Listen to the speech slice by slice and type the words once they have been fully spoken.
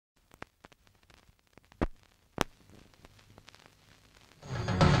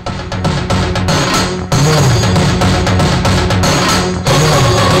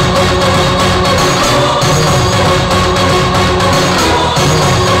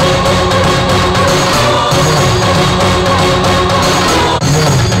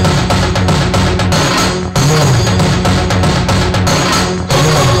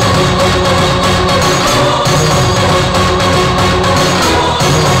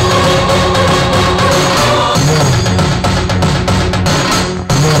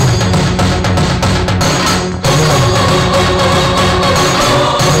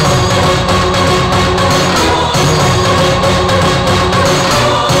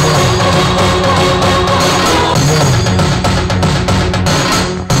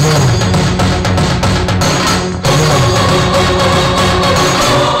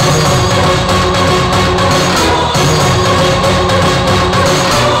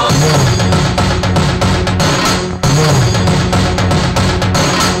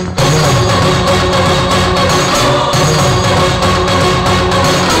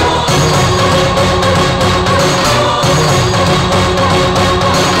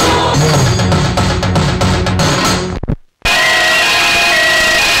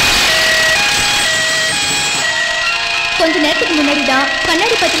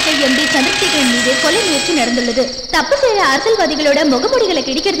புரட்சி நடந்துள்ளது. தப்பு செய்யற அரசியல்வாதிகளோட முகமூடிகளை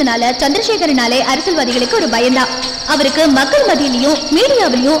கிடிக்கிறதுனால சந்திரசேகரனாலே அரசியல்வாதிகளுக்கு ஒரு பயம்தான். அவருக்கு மக்கள் மத்தியிலையும்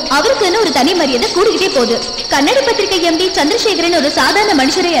மீடியாவிலையும் அவருக்குன்னு ஒரு தனி மரியாதை கூடிக்கிட்டே போகுது. கன்னட பத்திரிகை எம்பி சந்திரசேகரன் ஒரு சாதாரண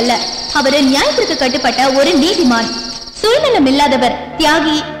மனுஷரே அல்ல. அவரு நியாயத்திற்கு கட்டுப்பட்ட ஒரு நீதிமான், சுயநலம் இல்லாதவர்,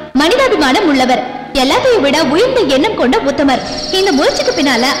 தியாகி, மனிதாபிமானம் உள்ளவர், எல்லாத்தையும் விட உயர்ந்த எண்ணம் கொண்ட உத்தமர். இந்த முயற்சிக்கு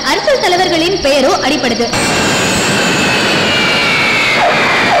பின்னால அரசியல் தலைவர்களின் பெயரோ அடிப்படுது.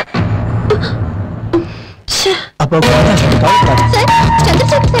 சந்திரசேகர்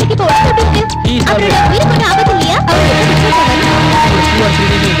சாருக்கு இப்போ உடம்பு எப்படி இருக்கு? அவரோட உயிருக்கு ஒன்றும் ஆபத்து இல்லையா?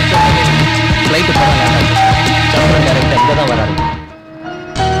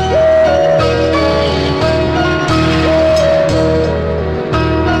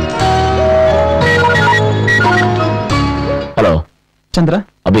 ஹலோ சந்திரா.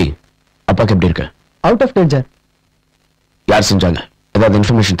 அபி, அப்பாக்கு எப்படி இருக்கு? Out of danger. யார் செஞ்சாங்க? ஏதாவது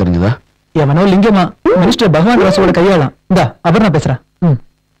இன்ஃபர்மேஷன் தெரிஞ்சதா? எவனோ லிங்கமா மினிஸ்டர் பகவான் ராசோட கையாளாம். இந்த அவர் நான் பேசுறேன்.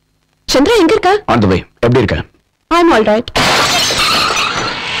 சந்திரா எங்க இருக்கா? ஆன் தி வே. எப்படி இருக்க? ஐ அம் ஆல் ரைட்.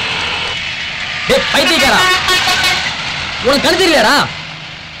 டேய் பைத்தியக்காரா, உனக்கு கண்ணு தெரியலடா?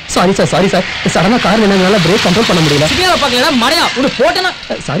 சாரி சார் சடனா கார் வேணால பிரேக் கண்ட்ரோல் பண்ண முடியல. சிக்னல பார்க்கலடா மடையா, உனக்கு போட்டனா.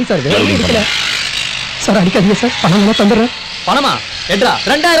 சாரி சார், வேற இல்ல சார். அடிக்காதீங்க சார், பணம் வேணா தந்துறேன். பணமா? எட்ரா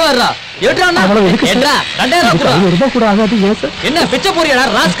 2000 ரூபாய்டா. எட்ரானா? எட்ரா 2000 ரூபாய் கூட ஆகாது. ஏன் சார்? என்ன பிச்சை போறியடா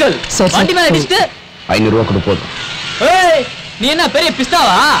ராஸ்கல்? வண்டி மேல அடிச்சிட்டு 500 ரூபாய் கொடு போதும். ஏய், நீ என்ன பெரிய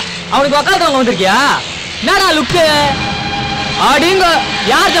பிஸ்தாவா? அவனுக்கு வக்காலத்தவங்க வந்திருக்கியா? என்னடா லுக்கு? ஆடிங்க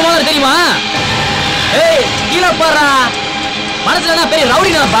யார் ஜமாதர் தெரியுமா? ஏய், கீழ பாறா. மனசுல என்ன பெரிய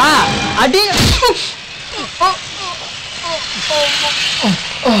ரவுடி தான்ப்பா. அடி.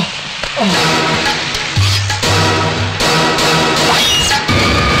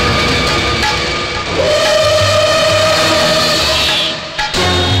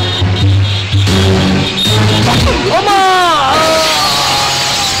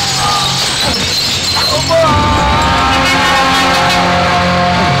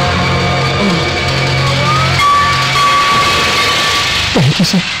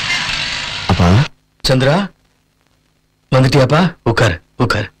 அப்பா சந்திரா வந்துட்டியாப்பா? உட்காரு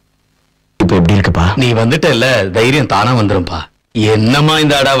உட்காரு. இப்ப எப்படி இருக்குப்பா? நீ வந்துட்டல்ல, தைரியம் தானா வந்துரும்பா. என்னம்மா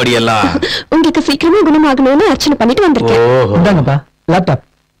இந்த அடாவடி எல்லாம்? உங்களுக்கு சீக்கிரமா குணமாகணும்னு அர்ச்சனை பண்ணிட்டு வந்திருக்கேன். ஓஹோ, இந்தாங்கப்பா லேப்டாப்.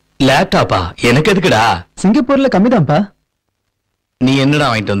 லேப்டாப்பா? எனக்கு எதுக்குடா? சிங்கப்பூர்ல கம்மிதான்ப்பா. நீ என்னடா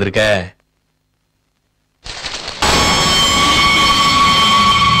வாங்கிட்டு வந்திருக்க?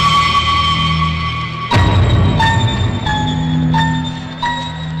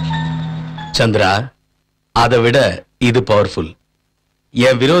 சந்திரா, அதை விட இது பவர்ஃபுல்.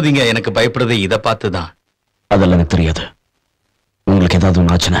 என் விரோதிங்க எனக்கு பயப்படுறது இதை பார்த்துதான். அதெல்லாம் எனக்கு தெரியாது. உங்களுக்கு ஏதாவது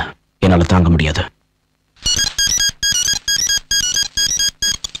ஒன்று ஆச்சுன்னா என்னால தாங்க முடியாது.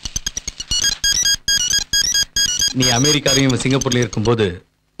 நீ அமெரிக்காவையும் சிங்கப்பூர்ல இருக்கும்போது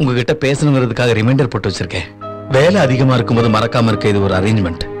உங்ககிட்ட பேசணுங்கிறதுக்காக ரிமைண்டர் போட்டு வச்சிருக்கேன். வேலை அதிகமா இருக்கும்போது மறக்காம இருக்க இது ஒரு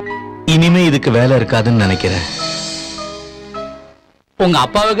அரேஞ்ச்மெண்ட். இனிமே இதுக்கு வேலை இருக்காதுன்னு நினைக்கிறேன். உங்க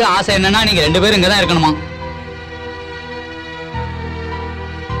அப்பாவுக்கு ஆசை என்னன்னா நீங்க 2 பேரும் இங்கதான் இருக்கணுமா?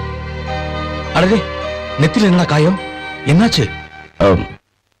 அடடே, நெத்தில என்ன காயம்? என்னாச்சு?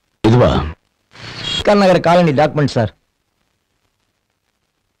 இதுவா? Karnataka colony document sir.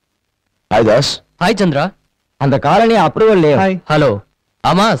 Hi Das. Hi Chandra. அந்த காலனி அப்ரூவல் இல்லையா? ஹலோ.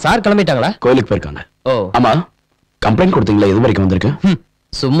 ஆமா சார் கிளம்பிட்டாங்களா? கோயிலுக்கு போயிருக்காங்க. ஓ ஆமா, கம்ப்ளைண்ட் கொடுத்தீங்களா? எது வரைக்கும் வந்திருக்கு?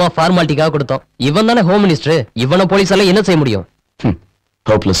 சும்மா ஃபார்மாலிட்டிக்காக கொடுத்தோம். இவன் தானே ஹோம் மினிஸ்டர். இவனை போலீஸ் எல்லாம் என்ன செய்ய முடியும்?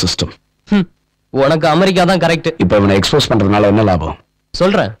 Hopeless system. உனக்கு அமெரிக்கா தான் கரெக்ட். இப்ப இவனை எக்ஸ்போஸ் பண்றதுனால என்ன லாபம்?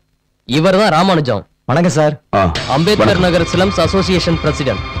 சொல்றேன். இவர் தான் ராமானுஜம். வணக்கம் sir. Ambedkar Nagar slums association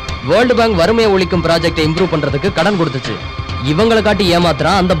president. World bank வறுமையை ஒழிக்கும் ப்ராஜெக்டை இம்ப்ரூவ் பண்றதுக்கு கடன் கொடுத்துச்சு. இவங்களை காட்டி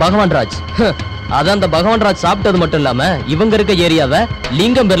ஏமாத்துறான் அந்த பகவான் ராஜ். அதான் அந்த பகவான் ராஜ் சாப்பிட்டது மட்டும் இல்லாம இவங்க இருக்க ஏரியாவை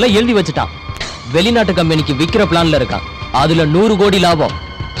லிங்கம் பேர்ல எழுதி வச்சுட்டான். வெளிநாட்டு கம்பெனிக்கு விக்கிற பிளான்ல இருக்கான். அதுல 100 கோடி லாபம்.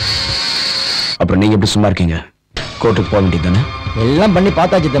 அப்புறம் நீங்க எப்படி சும்மா இருக்கீங்க? கோர்ட்டுக்கு போக வேண்டியது தானே? எல்லாம் பண்ணி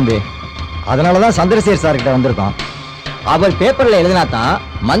பார்த்தாச்சு தம்பி. அதனாலதான் சந்திரசேகர் சார் கிட்ட வந்திருக்கோம். அவர் பேப்பர்ல எழுதினா தான்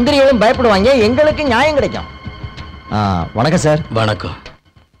மந்திரிகளும் பயப்படுவாங்க, எங்களுக்கு நியாயம் கிடைக்கும். வணக்கம் சார். வணக்கம்.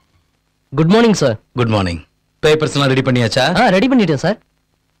 Good morning sir. Good morning. Papers எல்லாம் ரெடி பண்ணியாச்சா? ரெடி பண்ணிட்டேன் சார்.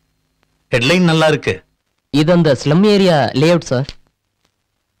 ஹெட்லைன் நல்லா இருக்கு. இது அந்த ஸ்லம் ஏரியா லேஅவுட் சார்.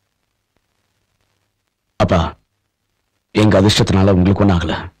 அப்பா, எங்க அதிர்ஷ்டத்தினால உங்களுக்கு ஒன்றும்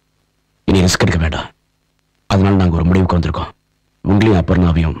ஆகல. இனி ரிஸ்க் எடுக்க வேண்டாம். அதனால நாங்க ஒரு முடிவுக்கு வந்திருக்கோம். உங்களையும்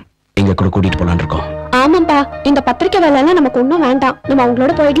அபர்ணாவையும் எங்க கூட கூட்டிட்டு போலான்னு இருக்கோம். ஆமாப்பா, இந்த பத்திரிக்கை வேலைலாம் நமக்கு ஒன்றும் வேண்டாம். நம்ம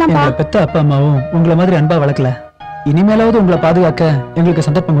அவங்களோட போயிடலாம்ப்பா. பெத்த அப்பா அம்மாவும் உங்களை மாதிரி அன்பா வளர்க்கல. இனிமேலாவது உங்களை பாதுகாக்க எங்களுக்கு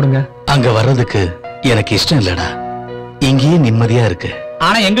சந்தர்ப்பம் கொடுங்க. அங்க வர்றதுக்கு எனக்கு இஷ்டம் இல்லடா. இங்கேயே நிம்மதியா இருக்கு.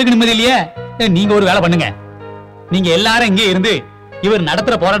 ஆனா எங்களுக்கு நிம்மதி இல்லையே. நீங்க ஒரு வேலை பண்ணுங்க. நீங்க எல்லாரும் இங்கே இருந்து இவர்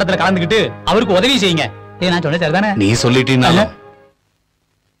நடத்துற போராட்டத்துல கலந்துக்கிட்டு அவருக்கு உதவி செய்யுங்க. நான் சொன்னேன் சரிதானே? நீ சொல்லிட்டீங்கனாலும்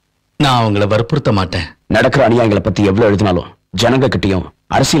நான் அவங்கள வற்புறுத்த மாட்டேன். நடக்கிற அநியாயங்களை பத்தி எவ்வளவு எழுதினாலும் ஜனங்க கிட்டயும்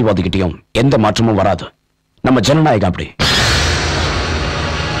அரசியல்வாதி கிட்டயும் எந்த மாற்றமும் வராது. நம்ம ஜனநாயகம் அப்படி.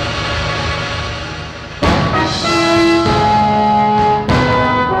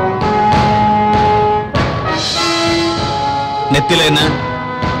 நெத்தில என்ன?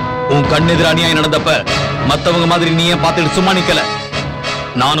 உன் கண்ணெதிர அநியாயம் நடந்தப்ப மத்தவங்க மாதிரி நீ ஏன் பார்த்துட்டு சும்மா நிக்கல?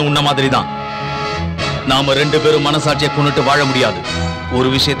 நானும் உன்ன மாதிரி தான். நாம 2 பேரும் மனசாட்சியை கொண்டுட்டு வாழ முடியாது. ஒரு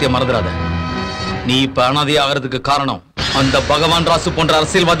விஷயத்தை மறந்துடாத. நீ இப்ப அனாதை ஆகிறதுக்கு காரணம் அந்த பகவான் ராசு போன்ற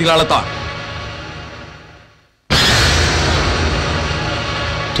அரசியல்வாதிகளால தான்.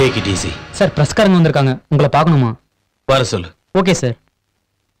 Take it easy. சார் பிரஸ்காரங்க வந்திருக்காங்க, உங்களை பார்க்கணுமா? வர சொல்லு. Okay sir.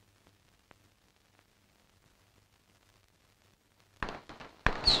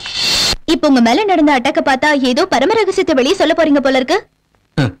 இப்ப உங்க மேல நடந்த அட்டாக்க பார்த்தா ஏதோ பரம ரகசியத்தை வெளியே சொல்ல போறீங்க போல இருக்கு.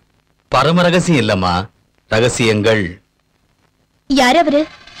 பரம ரகசியம் இல்லம்மா, ரகசியங்கள். யார் அவரு?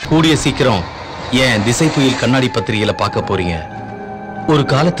 கூடிய சீக்கிரம் ஏன் திசை புயல் கண்ணாடி பத்திரிகையில பார்க்க போறீங்க. ஒரு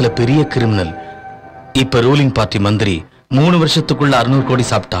காலத்துல பெரிய கிரிமினல், இப்ப ரூலிங் பார்ட்டி மந்திரி 3 வருஷத்துக்குள்ள 600 கோடி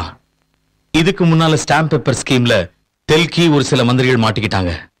சாப்பிட்டா. இதுக்கு முன்னால ஸ்டாம்ப் பேப்பர் ஸ்கீம்ல தெல்கி ஒரு சில மந்திரிகள்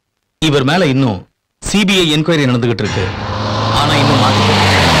மாட்டிக்கிட்டாங்க. இவர் மேல இன்னும் சிபிஐ என்கொயரி நடந்துகிட்டு இருக்கு. ஆனா இன்னும் மாட்டிக்கிட்டு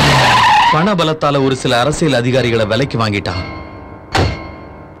பண பலத்தால ஒரு சில அரசியல் அதிகாரிகளை விலைக்கு வாங்கிட்டான்.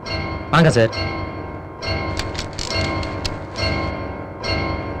 வாங்க சார்.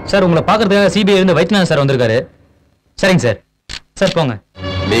 சார் உங்களை பாக்குறதுக்காக சிபிஐ இருந்து வைத்தியநாதன் சார் வந்திருக்காரு. சரிங்க சார். சார் போங்க.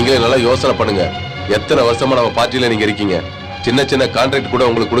 நீங்களே நல்லா யோசனை பண்ணுங்க. எத்தனை வருஷமா நம்ம பார்ட்டியில நீங்க இருக்கீங்க. சின்ன சின்ன கான்ட்ராக்ட் கூட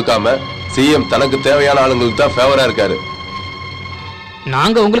உங்களுக்கு கொடுக்காம சிஎம் தனக்கு தேவையான ஆளுங்களுக்கு தான் ஃபேவரா இருக்காரு.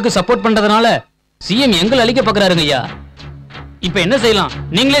 நாங்க உங்களுக்கு சப்போர்ட் பண்றதுனால சிஎம் எங்களை அழிக்க பாக்குறாருங்க ஐயா. இப்ப என்ன செய்யலாம்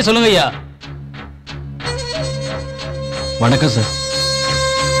நீங்களே சொல்லுங்க ஐயா. வணக்கம் சார்.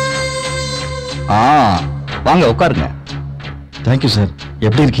 வாங்க உட்காருங்க. Thank you sir.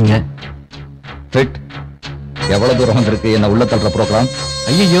 எப்படி இருக்கீங்க? ஃபிட். எவ்வளவு தூரம் வந்திருக்கு என்ன உள்ள தள்ளுற ப்ரோக்ராம்?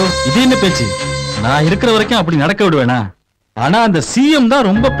 ஐயோ இது என்ன பேச்சு? நான் இருக்கிற வரைக்கும் அப்படி நடக்க விடுவேனா? ஆனா அந்த சிஎம் தான்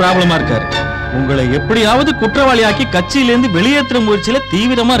ரொம்ப ப்ராப்ளமா இருக்காரு. உங்களை எப்படியாவது குற்றவாளியாக்கி கட்சியிலிருந்து வெளியேற்ற முயற்சியில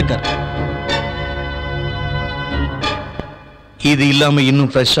தீவிரமா இருக்காரு. இது இல்லாம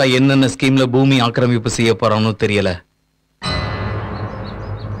இன்னும் ஃப்ரெஷ்ஷா என்னென்ன ஸ்கீம்ல பூமி ஆக்கிரமிப்பு செய்ய போறானோ தெரியல.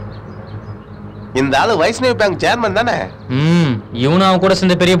 இந்த ஆளு வைஷ்ணவ் பேங்க் சேர்மன் தானே? இவனும் அவன் கூட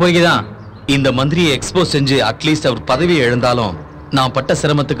சேர்ந்த பெரிய பொய்க்குதான். இந்த மந்திரியை எக்ஸ்போஸ் செஞ்சு அட்லீஸ்ட் அவர் பதவியை இழந்தாலும் நான் பட்ட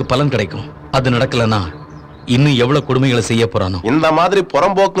சிரமத்துக்கு பலன் கிடைக்கும். அது நடக்கலனா இன்னும் எவ்வளவு கொடுமைகளை செய்ய போறானோ. இந்த மாதிரி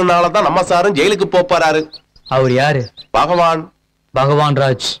புறம்போக்குனாலதான் நம்ம சாரும் ஜெயிலுக்கு போறாரு. அவர் யாரு? பகவான். பகவான்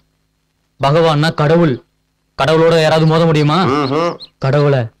ராஜ். பகவான்னா கடவுள். கடவுளோட யாராவது மோத முடியுமா?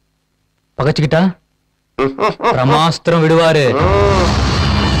 கடவுளை பகச்சுக்கிட்டா பிரமாஸ்திரம் விடுவாரு.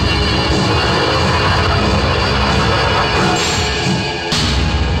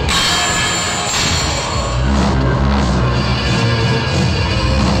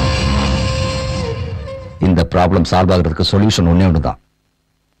 இந்த ப்ராப்ளம் சால்வ் ஆகிறதுக்கு சொல்யூஷன் ஒண்ணே ஒண்ணுதான்.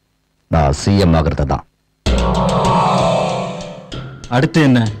 நான் சிஎம் ஆகிறது தான். அடுத்து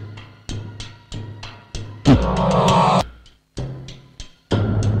என்ன?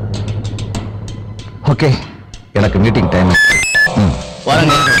 ஓகே, எனக்கு மீட்டிங் டைம்.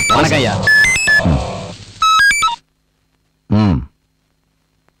 வரங்க. வணக்கம் ஐயா.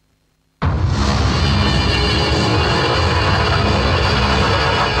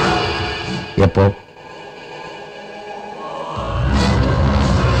 எப்போ?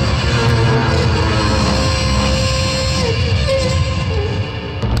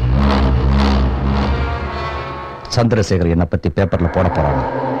 சந்திரசேகர் என்னை பத்தி பேப்பர்ல போட போறாங்க.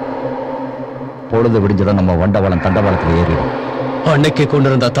 பொழுது விடிஞ்சதும் நம்ம வண்டவாளம் தண்டவாளத்தில் ஏறிடும். அன்னைக்கு கொண்டு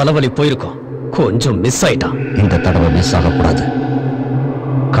இருந்த தலைவலி போயிருக்கும், கொஞ்சம் மிஸ் ஆயிட்டான். இந்த தடவை மிஸ் ஆகக்கூடாது.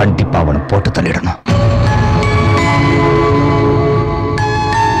 கண்டிப்பா அவனை போட்டு தள்ளிடணும்.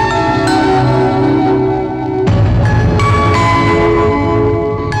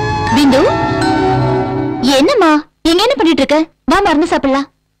 பிந்து, என்னம்மா எங்க என்ன பண்ணிட்டு இருக்க? வா மருந்து சாப்பிடலாம்.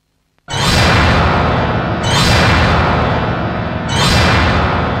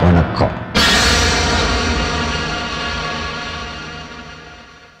 வணக்கம்.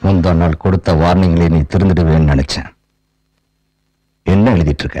 முந்தா நாள் கொடுத்த வார்னிங்ல நீ திருந்துடுவேன்னு நினைச்சேன். என்ன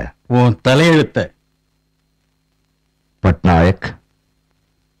எழுதிட்டு இருக்க? உன் தலையெழுத்த. பட்நாயக்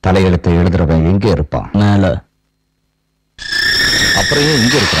தலையெழுத்தை எழுதுறவன் எங்க இருப்பான்? மேல. அப்புறம் ஏன்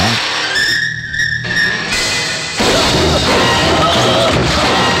இங்க இருக்கிறான்?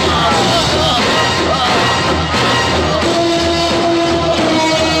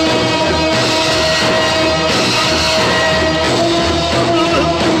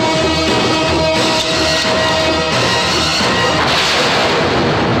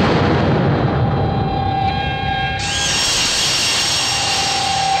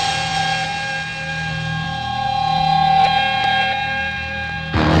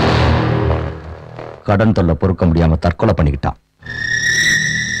 கடன் தொல்லை பொறுக்க முடியாம தற்கொலை பண்ணிக்கிட்டான்.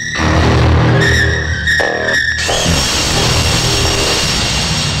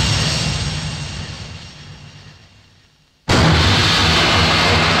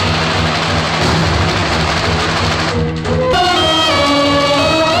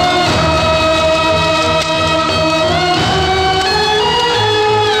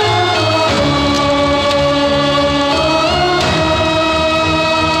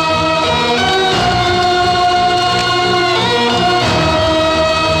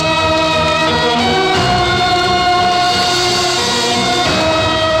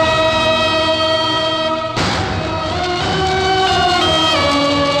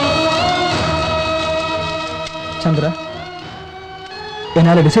 சந்திரா,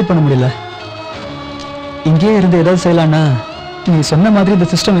 என்னால டிசைட் பண்ண முடியல. இங்கேயே இருந்து ஏதாவது செய்யலான்னா நீ சொன்ன மாதிரி இந்த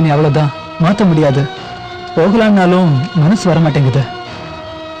சிஸ்டம் இனி அவ்வளவுதான், மாற்ற முடியாது. போகலான்னாலும் மனசு வர மாட்டேங்குது.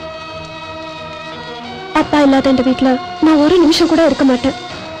 அப்பா இல்லாத இந்த வீட்டுல நான் ஒரு நிமிஷம் கூட இருக்க மாட்டேன்.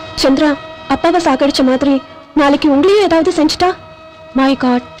 சந்திரா, அப்பாவை சாகடிச்ச மாதிரி நாளைக்கு உங்களையும் ஏதாவது செஞ்சுட்டா, மை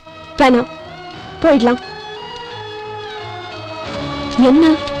காட், வேணாம், போயிடலாம்.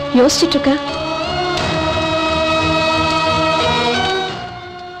 என்ன யோசிச்சுட்டு இருக்க?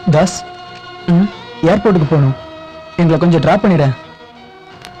 தாஸ், ஏர்போர்ட்டுக்கு போகணும், எங்களை கொஞ்சம் டிராப் பண்ணிட.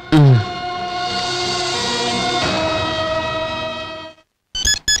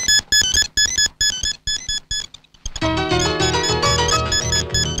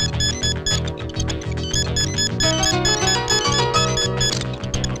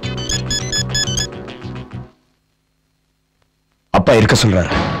 அப்பா இருக்க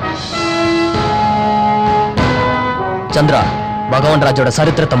சொல்றாரு. சந்திரா, பகவான் ராஜோட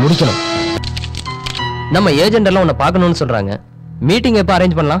சரித்திரத்தை முடிக்கணும். நம்ம ஏஜென்ட் எல்லாம் உன்னை பார்க்கணும்னு சொல்றாங்க. மீட்டிங் எப்ப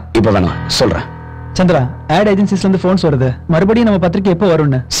அரேஞ்ச் பண்ணலாம்? இப்ப வேணாம், சொல்றேன். சந்திரா, ஆட் ஏஜென்சிஸ்ல இருந்து போன்ஸ் வருது. மறுபடியும் நம்ம பத்திரிக்கை எப்போ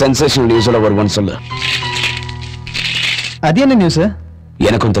வரும்னு? சென்சேஷனல் நியூஸ்ல வருவான்னு சொல்லு. அது என்ன நியூஸ்?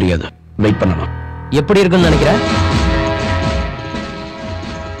 எனக்கும் தெரியாது, வெயிட் பண்ணணும். எப்படி இருக்குன்னு நினைக்கிற?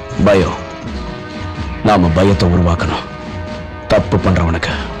 பயம். நாம பயத்தை உருவாக்கணும், தப்பு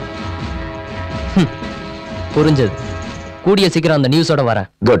பண்றவனுக்கு. புரிஞ்சது. கூடிய சீக்கிரம் அந்த நியூஸோட வரேன்.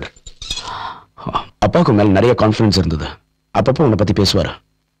 குட். அப்பாவுக்கு மேல நிறைய கான்ஃபிடன்ஸ் இருந்தது. அப்பப்போ உன்னை பத்தி பேசுவாரு.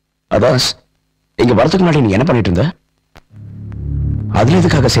 அதான் இங்க வரதுக்கு முன்னாடி நீ என்ன பண்ணிட்டு இருந்த? அதுல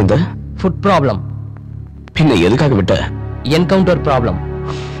எதுக்காக சேர்ந்த? Food problem. பின்ன எதுக்காக விட்ட? Encounter problem.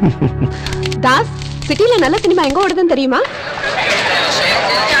 தாஸ், சிட்டில நல்ல சினிமா எங்க ஓடுதுன்னு தெரியுமா?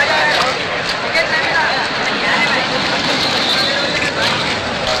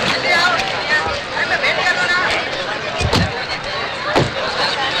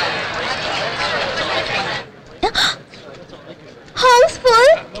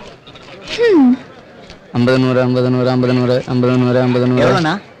 ஐம்பது நூறு 50 100 50 100 50 100 50 100.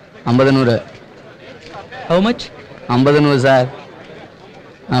 எவ்வளோண்ணா? 50 100. How much? 50 100 சார்.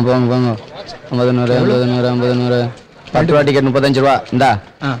 போங்க போங்க. 50 100 50 100 50 100. 10 ரூபா டிக்கெட் 35 ரூபா. இந்தா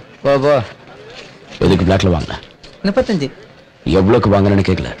போ போ. எதுக்கு பிளாக்ல வாங்க? 35. எவ்வளவுக்கு வாங்குறேன்னு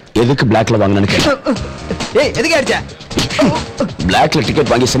கேட்கல, எதுக்கு பிளாக்ல வாங்குறேன்னு கேட்கல. ஏய், எதுக்கு அடிச்ச? பிளாக்ல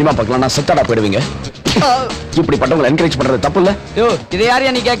டிக்கெட் வாங்கி சினிமா பார்க்கலாம், நான் செத்தாடா போயிடுவீங்க. இப்படி பட்டவங்களை என்கரேஜ் பண்றது தப்பு இல்ல? யோ, இதை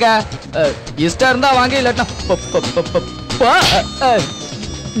யாரையா நீ கேட்க? இஷ்டம் இருந்தா வாங்க, இல்லாட்டா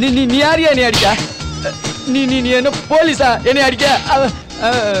நீ யாரையா நீ அடிக்க? நீ என்ன போலீஸா என்னை அடிக்க?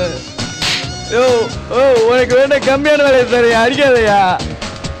 யோ, உனக்கு வேண்ட கம்மியான வேலையை சார், அடிக்காதையா.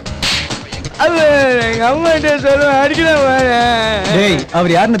 அது எங்க அம்மா கிட்ட சொல்லுவேன், அடிக்கிறேன். டேய்,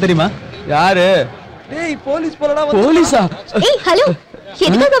 அவர் யாருன்னு தெரியுமா? யாரு? டேய், போலீஸ் போலடா. போலீஸா? ஏய், ஹலோ,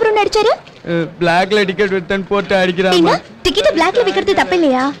 எதுக்காக அவரு அடிச்சாரு? பிளாக்ல டிக்கெட் வித்தன் போட்டு அடிக்கிறாங்க. டிக்கெட் பிளாக்ல விக்கிறது தப்பு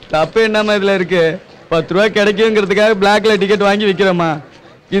இல்லையா? தப்பு என்னமா இதுல இருக்கு? 10 ரூபாய் கிடைக்குங்கிறதுக்காக பிளாக்ல டிக்கெட் வாங்கி விக்கிறோமா?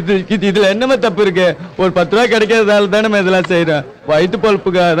 இதுல என்னமா தப்பு இருக்கு? ஒரு 10 ரூபாய் கிடைக்கிறதால தானே நம்ம இதெல்லாம் செய்யறோம். வயிற்று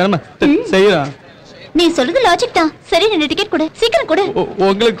பொழப்புக்காக தானே செய்யறோம். நீ சொல்றது லாஜிக் தான். சரி, 2 டிக்கெட் கொடு, சீக்கிரம் கொடு.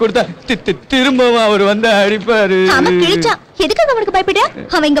 உங்களுக்கு கொடுத்தா திரும்பவும் அவர் வந்து அடிப்பாரு. ஆமா, கிழிச்சா. எதுக்காக அவனுக்கு பயப்பட?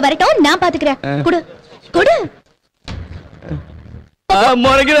 அவன் இங்க வரட்டும், நான் பாத்துக்கிறேன். கொடு கொடு.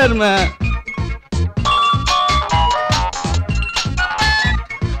 முறைக்கிறாருமா.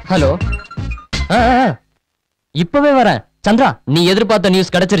 ஹலோ, இப்பவே வரேன். சந்திரா, நீ எதிர்பார்த்த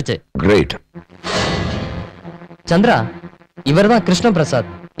நியூஸ் கிடைச்சிருச்சு. கிரேட். சந்திரா, இவர்தான் கிருஷ்ண பிரசாத்,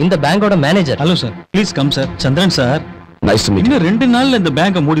 இந்த பேங்கோட manager. Hello sir, please come sir. Chandran sir. Nice to meet. இன்னும் 2 நாள்ல இந்த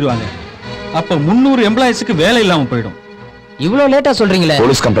பேங்கை மூடிடுவாங்க. அப்ப 300 எம்ப்ளாயிஸ்க்கு வேலை இல்லாம போயிடும். இவ்வளவு லேட்டா சொல்றீங்களே?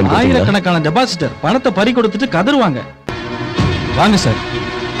 Police complaint. ஆயிரக்கணக்கான டெபாசிட்டர் பணத்தை பறி கொடுத்துட்டு கதறுவாங்க. வாங்க சார்.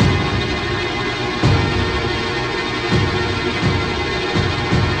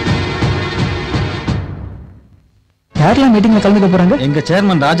 கேரளா மீட்டிங்ல கலந்துக்க போறாங்க? எங்க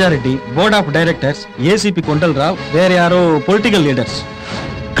chairman Raja Reddy, board of directors, ACP கொண்டல் ராவ், வேற யாரோ பொலிட்டிக்கல் லீடர்ஸ்.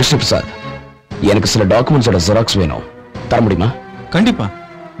 கிருஷ்ண பிரசாத், எனக்கு சில டாக்குமெண்ட்ஸோட ஜெராக்ஸ் வேணும், தர முடியுமா? கண்டிப்பா,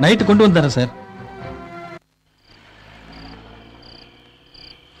 நைட்டு கொண்டு வந்துறேன் சார்.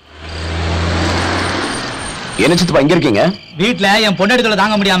 என்ன சித்தப்பா இங்க இருக்கீங்க? வீட்டுல என் பொண்டாட்டி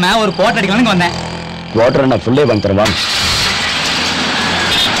தாங்க முடியாம ஒரு கோட்டை அடிக்கலாம்னு வந்தேன். குவார்டர் நான் ஃபுல்லே வாங்கி தரேன்.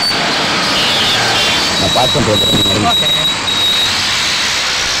 நான் பார்த்து பண்றேன்.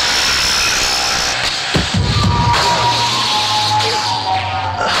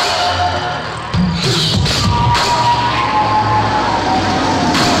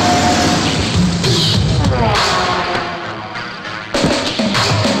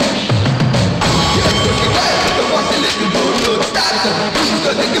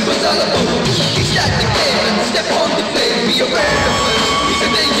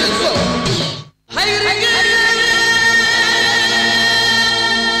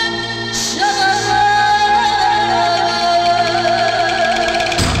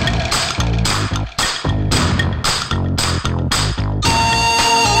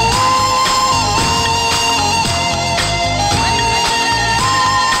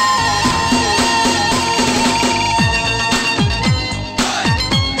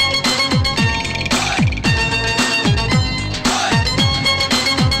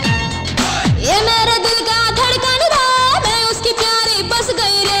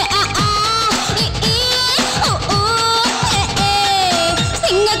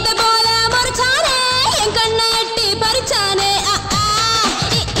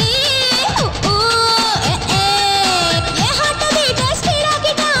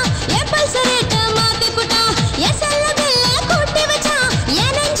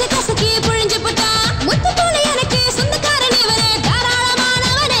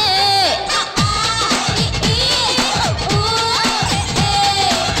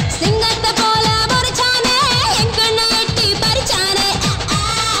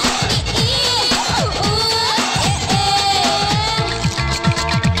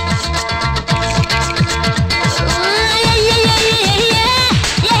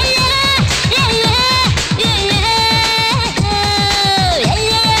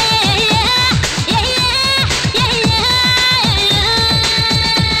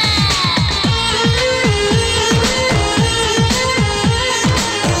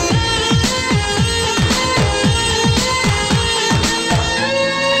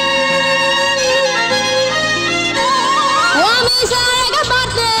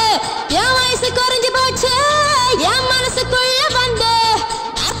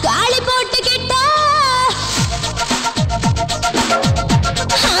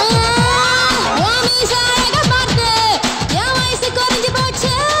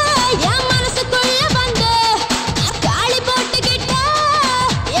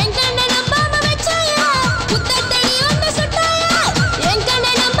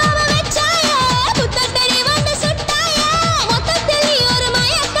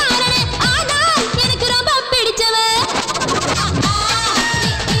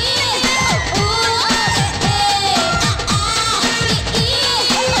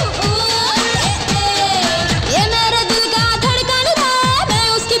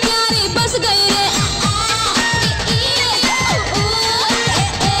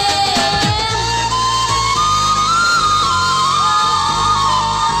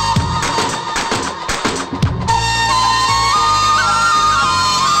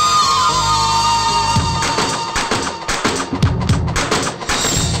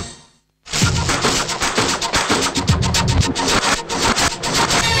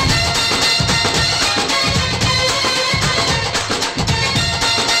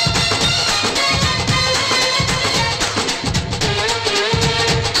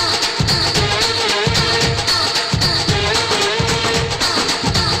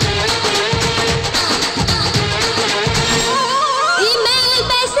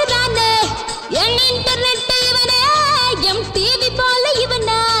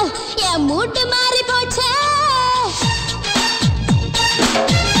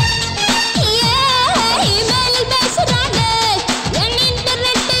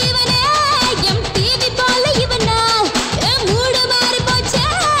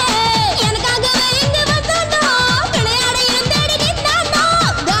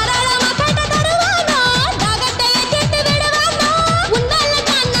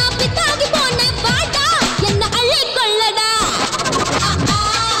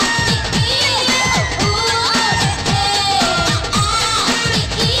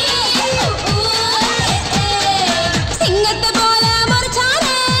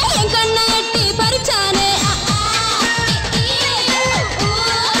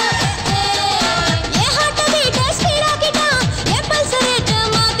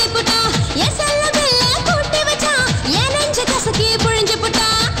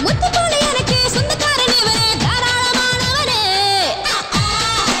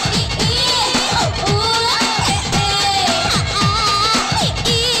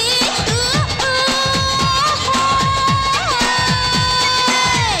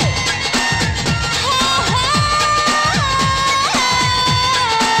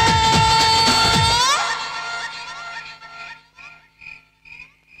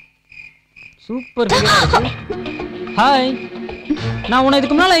 சூப்பர். ஹாய். நான் உன்னை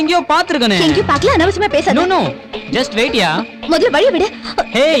இதுக்கு முன்னால எங்கேயோ பாத்துர்க்கனே. எங்கேயோ பார்க்கல, அனாவசியமா பேசாத. No no, just வெயிட்யா. முதல்ல வழி விடு.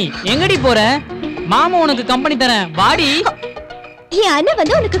 ஹேய், எங்கடி போற? மாமா உனக்கு கம்பெனி தரேன், வாடி. என் அண்ணன்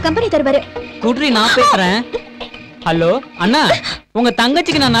வந்து உனக்கு கம்பெனி தருவாரு. குட்ரி, நான் பேசுறேன். ஹலோ அண்ணா, உங்க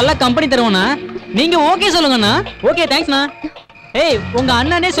தங்கச்சிக்கு நான் நல்லா கம்பெனி தருவேண்ணா. நீங்க ஓகே சொல்லுங்கண்ணா. ஓகே தேங்க்ஸ்ண்ணா. ஏய், உங்க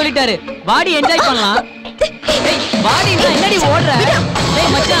அண்ணனே சொல்லிட்டாரு, வாடி என்ஜாய் பண்ணலாம். ஏய், வாடி, என்னடி ஓடுற?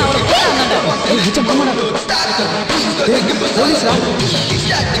 ஏய் மச்சான், அவளை போறாங்கடா. ஏய் மச்சான், கமாடா. போலீஸ்ரா.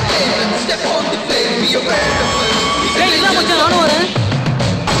 ஏய், இல்ல மச்சான், நானும் வரேன்.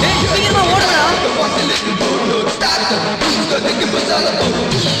 ஏய், சீக்கிரமா ஓடுடா.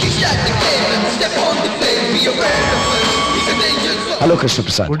 Hello Krishna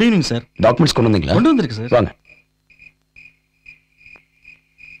Prasad. Good evening sir. Documents கொண்டு வந்தீங்களா? கொண்டு வந்திருக்கு சார். வாங்க.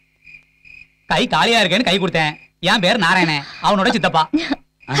 கை காலியா இருக்கேன்னு கை கொடுத்தேன். என் பேர் நாராயணன், அவனோட சித்தப்பா.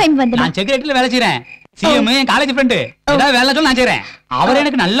 நான் செக்ரட்டரியில வேலை செய்யறேன். சிஎம் என் காலேஜ் ஃப்ரெண்டு. ஏதாவது வேலை சொல்ல நான் செய்யறேன். அவர்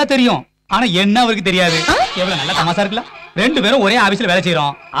எனக்கு நல்லா தெரியும், ஆனா என்ன அவருக்கு தெரியாது. எவ்வளவு நல்ல தமாசா இருக்குல்ல. 2 பேரும் ஒரே ஆபீஸ்ல வேலை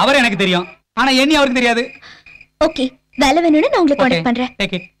செய்யறோம். அவர் எனக்கு தெரியும், ஆனா என்ன அவருக்கு தெரியாது. ஓகே, வேலை வேணும்னு நான் உங்களுக்கு கான்டாக்ட் பண்றேன்.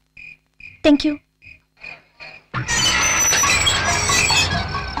 Take it. Thank you.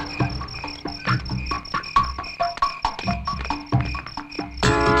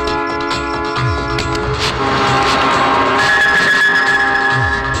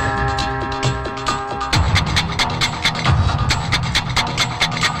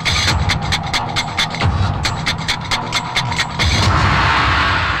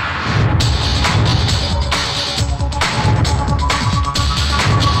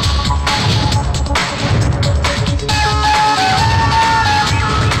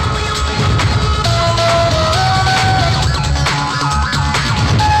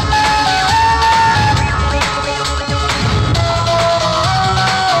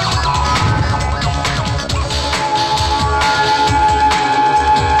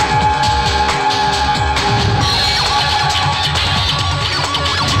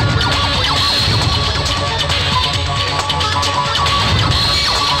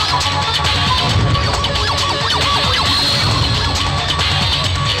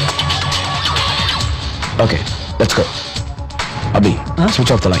 Okay, let's go. Abhi,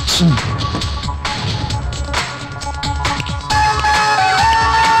 switch off the lights.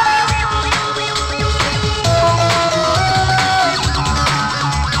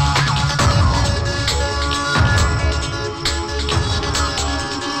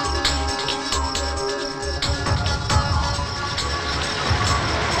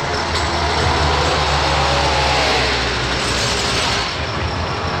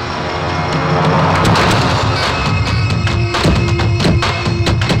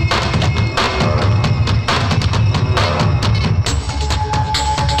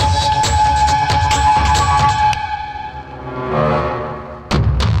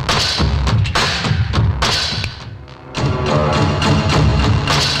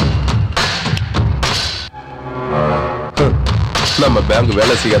 நம்ம பேங்க்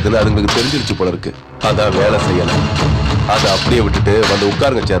வேலை செய்யாதுன்னு அதுங்களுக்கு தெரிஞ்சிருச்சு போல இருக்கு. அதான் வேலை செய்யல. அதை அப்படியே விட்டுட்டு வந்து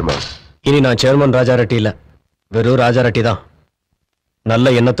உட்காருங்க சேர்மன். இனி நான் சேர்மன் ராஜா ரெட்டி இல்ல, வெறும் ராஜா ரெட்டி தான். நல்ல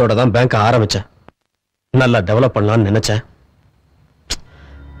எண்ணத்தோட தான் பேங்க் ஆரம்பிச்சேன். நல்லா டெவலப் பண்ணலாம்னு நினைச்சேன்.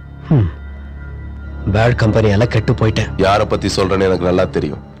 பேட் கம்பெனியால கெட்டு போயிட்டேன். யாரை பத்தி சொல்றேன்னு எனக்கு நல்லா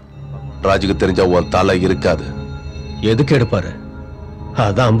தெரியும். ராஜுக்கு தெரிஞ்சா உன் தலை இருக்காது. எதுக்கு எடுப்பாரு?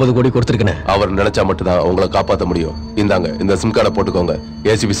 அதான் 50 கோடி கொடுத்துருக்கேன். அவர் நினைச்சா மட்டும்தான் உங்களை காப்பாற்ற முடியும். இந்தாங்க, இந்த சிம் கார்டை போட்டுக்கோங்க.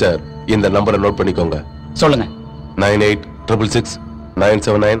 ஏசிபி சார், இந்த நம்பரை நோட் பண்ணிக்கோங்க. சொல்லுங்க.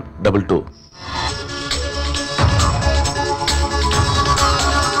 9866697922.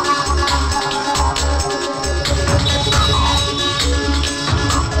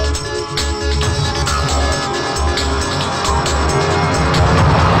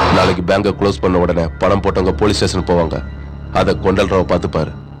 நாளைக்கு பேங்கை க்ளோஸ் பண்ண உடனே பணம் போட்டவங்க போலீஸ் ஸ்டேஷன் போவாங்க. அதை கொண்டல்ராவ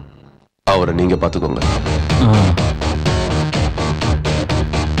பார்த்துப்பாரு. அவரை நீங்க பார்த்துக்கோங்க.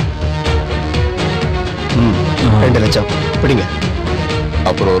 2 லட்சம் பிடிங்க.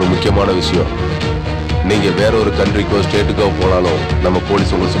 அப்புறம் ஒரு முக்கியமான விஷயம், நீங்க வேற ஒரு கண்ட்ரிக்கோ ஸ்டேட்டுக்கோ போனாலும் நம்ம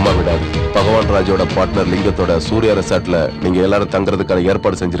போலீஸ் உங்களை சும்மா விடாது. பகவான் ராஜோட பார்ட்னர் லிங்கத்தோட சூர்யா ரெசார்ட்ல நீங்க எல்லாரும் தங்குறதுக்கான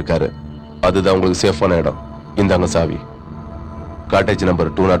ஏற்பாடு செஞ்சிருக்காரு. அதுதான் உங்களுக்கு சேஃபான இடம். இந்தாங்க சாவி. Cottage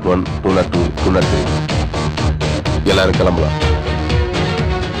number 201, 202, 203. எல்லாரும் கிளம்பலாம்.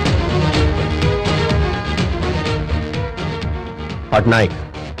 பட்நாயக்,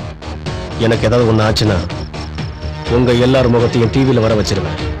 எனக்கு ஏதாவது ஒண்ணு ஆச்சுன்னா உங்க எல்லார் முகத்தையும் டிவியில வர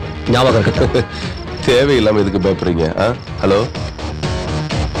வச்சிருவேன். ஞாபகம் இருக்கட்டும். தேவையில்லாம இதுக்கு பயப்படுறீங்க? ஹலோ,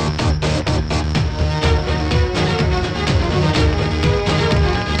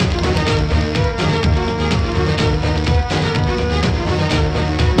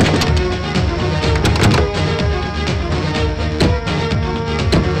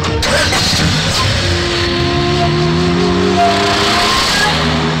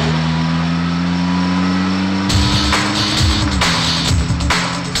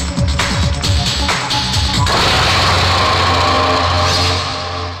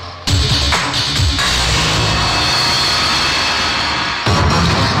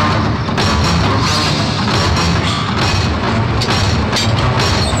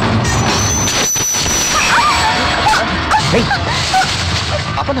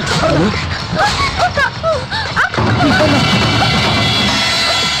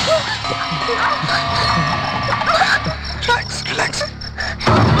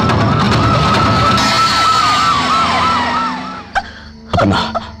 அப்பண்ணா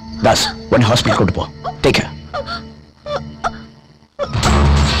தாஸ் உடனே ஹாஸ்பிட்டல் கொண்டு போ. Take care.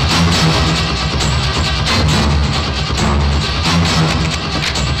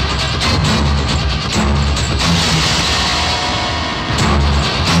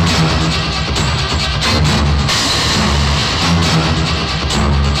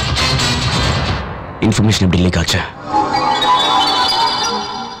 இன்ஃபர்மேஷன் எப்படி லீக் ஆச்சு?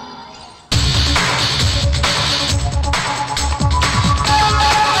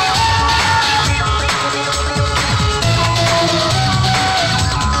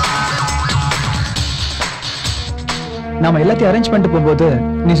 நாம எல்லாத்தையும் அரேஞ்ச் பண்ணிட்டு போகும்போது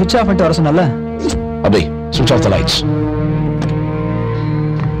நீ சுவிட்ச் ஆஃப் பண்ணிட்டு வர சொன்னல. அபி சுவிட்ச் ஆஃப் தி லைட்ஸ்.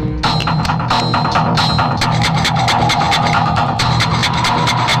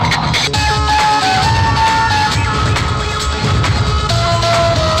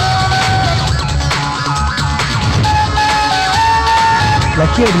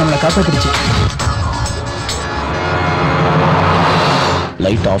 லக்கி அது நம்மளை காப்பாத்திருச்சு.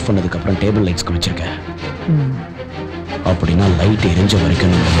 லைட் ஆஃப் பண்ணதுக்கு அப்புறம் டேபிள் லைட்ஸ்க்கு வச்சிருக்கேன். அப்படின்னா லைட் எரிஞ்ச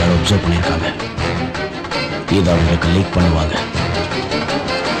வரைக்கும் நம்ம யாரும் அப்சர்வ் பண்ணியிருக்காங்க. இதை அவங்களுக்கு லீக் பண்ணுவாங்க.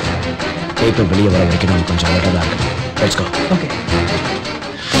 பேப்பர் வெளியே வர வரைக்கும் நம்ம கொஞ்சம் அலர்ட்டாக தான் இருக்கணும். Let's go. ஓகே.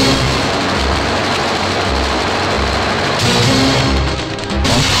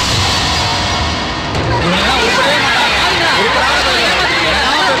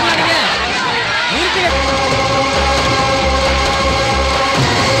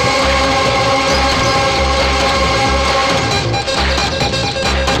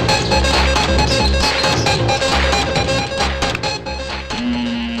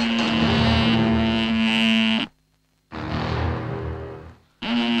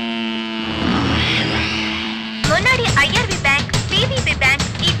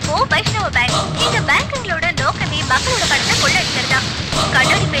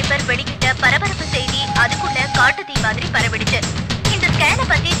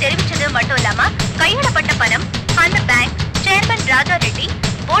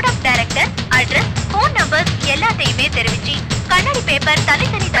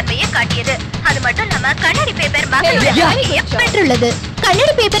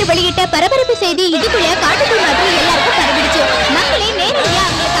 கண்ணாடி பேப்பர் வெளியிட்ட பரபரப்பு செய்தி இதுக்குள்ள காட்டுத்தீ மாதிரி எல்லாருக்கும் பரவிடுச்சு. மக்களே நேரடியா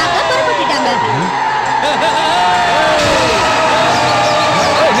அவங்களை தாக்க புறப்பட்டுட்டாங்க.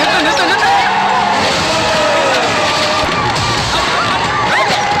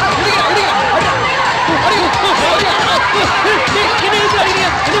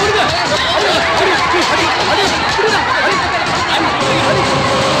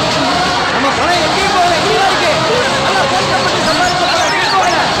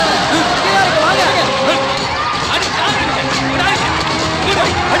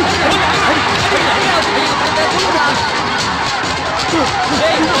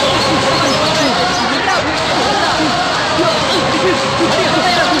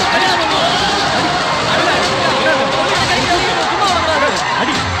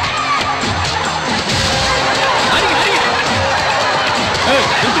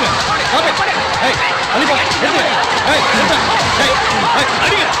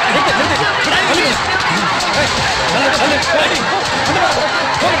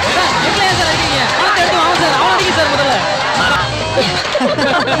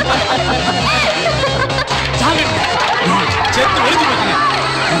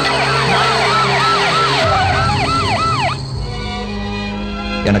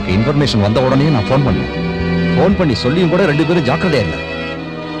 எனக்கு இன்ஃபர்மேஷன் வந்த உடனே நான் ஃபோன் பண்ணேன். ஃபோன் பண்ணி சொல்லியும் கூட 2 பேரும் ஜாக்கிரதையா இல்லை.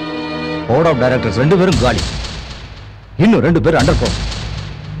 போர்ட் ஆஃப் டைரக்டர்ஸ் 2 பேரும் காலி. இன்னும் 2 பேர் அண்டர் போன்.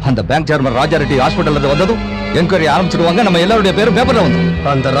 அந்த பேங்க் சேர்மன் ராஜாரெட்டி ஹாஸ்பிட்டல்ல இருந்து வந்ததும் என்கொயரி ஆரம்பிச்சிடுவாங்க. நம்ம எல்லாருடைய பேரும் பேப்பர்ல வந்து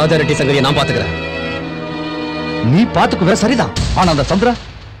அந்த ராஜாரெட்டி சங்கதியை நான் பாத்துக்கிறேன். நீ பாத்துக்குவே சரிதான். ஆனா அந்த சந்திரா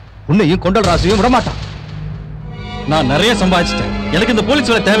உன்னையும் கொண்டல் ராசியும் விடமாட்டான். நான் நிறைய சம்பாதிச்சிட்டேன். எனக்கு இந்த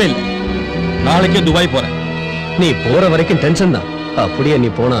போலீஸ் வேலை தேவையில்லை. நாளைக்கே துபாய் போறேன். நீ போற வரைக்கும் டென்ஷன் தான். அப்படியே நீ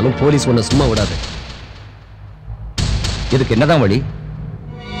போனாலும் போலீஸ் உன்னை சும்மா விடாது. இதுக்கு என்னதான் வழி?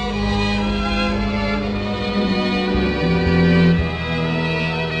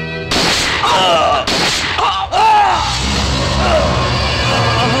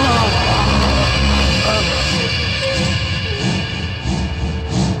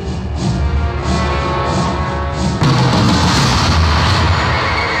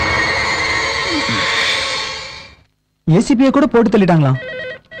 ஏசிபியை கூட போட்டு தள்ளிட்டாங்களா?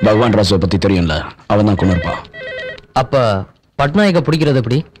 பகவான் ராஜை பத்தி தெரியும்ல, அவன் தான் கொண்டு இருப்பான். அப்ப பட்நாயக்க பிடிக்கிறது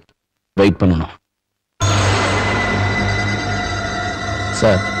எப்படி? வெயிட் பண்ணணும்.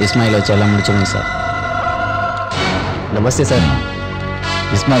 சார் இஸ்மாயில் வச்சு எல்லாம் முடிச்சிருங்க சார். நமஸ்தே சார்.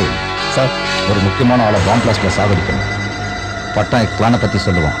 இஸ்மாயில் சார், ஒரு முக்கியமான ஆளை பாம் பிளாஸ்ட்ல சாகடிக்கணும். பட்நாயக் பிளானை பத்தி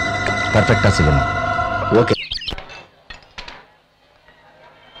சொல்லுவான், பர்ஃபெக்டா செய்யணும். ஓகே.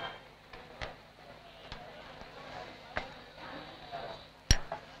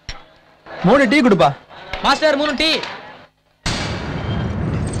 மூணு டீ கொடுப்பா. Master 3 tea.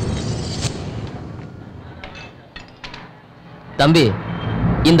 தம்பி,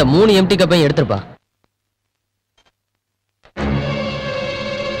 இந்த 3 எம்டி கப்பையும் எடுத்துருப்பா.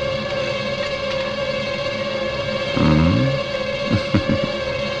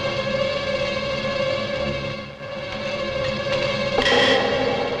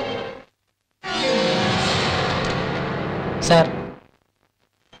 சார்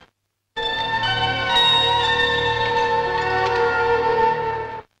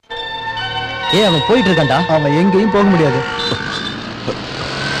அவன் போயிட்டு இருக்கான்டா. அவன் எங்கேயும் போக முடியாது.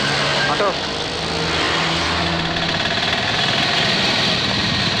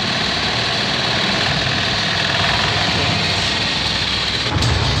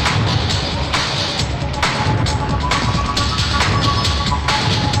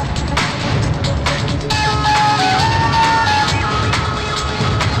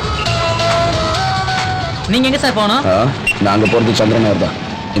 நீங்க எங்க சார் போனோம்? நாங்க போறது சந்திரனார் தான்.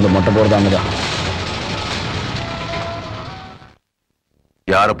 இந்த மொட்டை போறது அங்கதான்.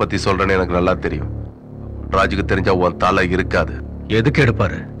 யாரை பத்தி சொல்றேன்னு எனக்கு நல்லா தெரியும். ராஜுக்கு தெரிஞ்சா உன் தலை இருக்காது. எதுக்கு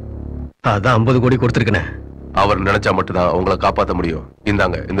எடுப்பாரு? அதான் 50 கோடி கொடுத்துருக்கேன். அவர் நினைச்சா மட்டும்தான் உங்களை காப்பாற்ற முடியும்.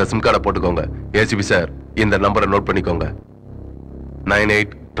 இந்தாங்க, இந்த சிம் கார்டை போட்டுக்கோங்க. ஏசிபி சார், இந்த நம்பரை நோட் பண்ணிக்கோங்க.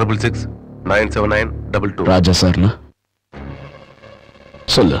 9866697922. ராஜா சார்னா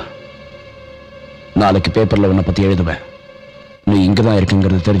சொல்லு. நாளைக்கு பேப்பர்ல உன்னை பத்தி எழுதுவேன். நீ இங்கதான்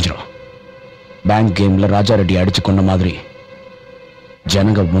இருக்குங்கிறது தெரிஞ்சிடும். பேங்க் கேம்ல ராஜா ரெட்டி அடிச்சு கொண்ட மாதிரி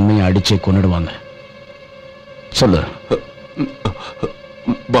ஜனங்க உண்மையை அடிச்சே கொன்னுடுவாங்க. சொல்லு.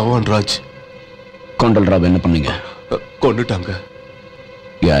 பகவான் ராஜ் கொண்டல் ராவ் என்ன பண்ணீங்க? கொண்டுட்டாங்க.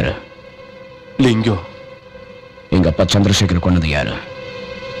 யாரு? லிங்கம். எங்க அப்பா சந்திரசேகர் கொண்டது யாரு?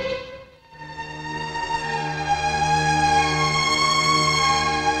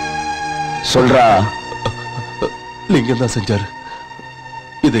 சொல்றா. லிங்கம் தான் செஞ்சாரு.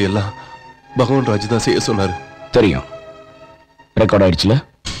 இதையெல்லாம் பகவான் ராஜ் தான் செய்ய சொன்னாரு. தெரியும். ரெக்கார்ட் ஆயிடுச்சுல?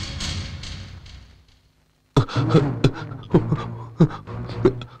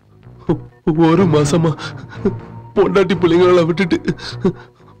 ஒரு மாசமா பொண்டாட்டி பிள்ளைங்களை விட்டுட்டு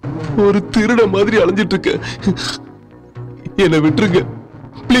ஒரு திருட மாதிரி அலைஞ்சிட்டு இருக்க. என்னை விட்டுருங்க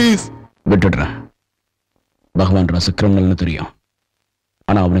பிளீஸ். விட்டுடுறேன். பகவான் ராசு கிரிமினல்னு தெரியும்.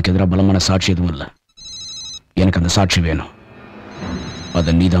 ஆனா அவனுக்கு எதிராக பலமான சாட்சி எதுவும் இல்லை. எனக்கு அந்த சாட்சி வேணும். அதை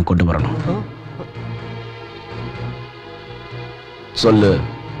நீ தான் கொண்டு வரணும். சொல்லு.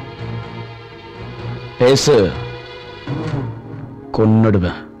 பேசு.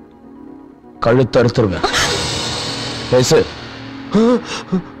 கொன்னுடுவேன். கழுத்து அறுத்துருவேன். பேசு.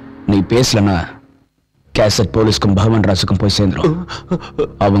 நீ பேசலன்னா கேசட் போலீஸ்க்கும் பகவான் ராசுக்கும் போய் சேர்ந்துடும்.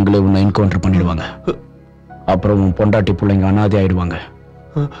 அவங்களே உன்னை என்கவுண்டர் பண்ணிடுவாங்க. அப்புறம் உன் பொண்டாட்டி பிள்ளைங்க அனாதை ஆயிடுவாங்க.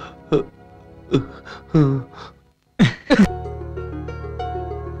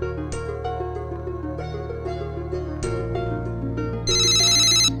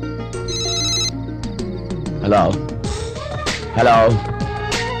 Hello. Hello.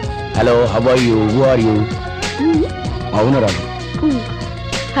 Hello, how are you? Who are you? Avunara.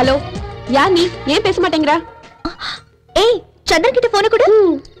 Hello, யார் நீ? ஏன் பேச மாட்டேங்கிற? ஏய், சந்திரன் கிட்ட போன கூட.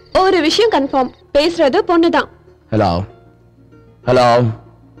 ஒரு விஷயம் கன்ஃபார்ம், பேசுறது பொண்ணுதான். Hello. Hello.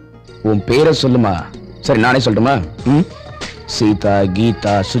 உன் பேரை சொல்லுமா? சரி, நானே சொல்லட்டுமா? சீதா,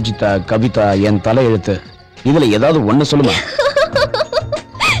 கீதா, சுஜிதா, கவிதா, என் தலை எழுத்து. இதுல ஏதாவது ஒண்ணு சொல்லுமா?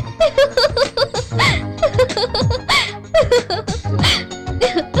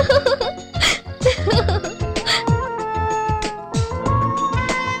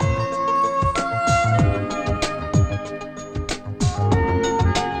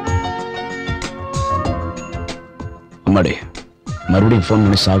 அம்மாடி, மறுபடியும் போன்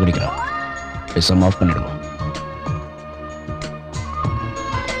பண்ணி சாகடிக்கிறான். பேசாம ஆஃப் பண்ணிடுவோம்.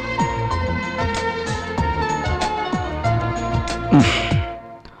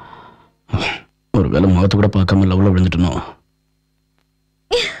 ஒரு வேலை முகத்தை கூட பார்க்காம லவ்ல விழுந்துட்டணும்.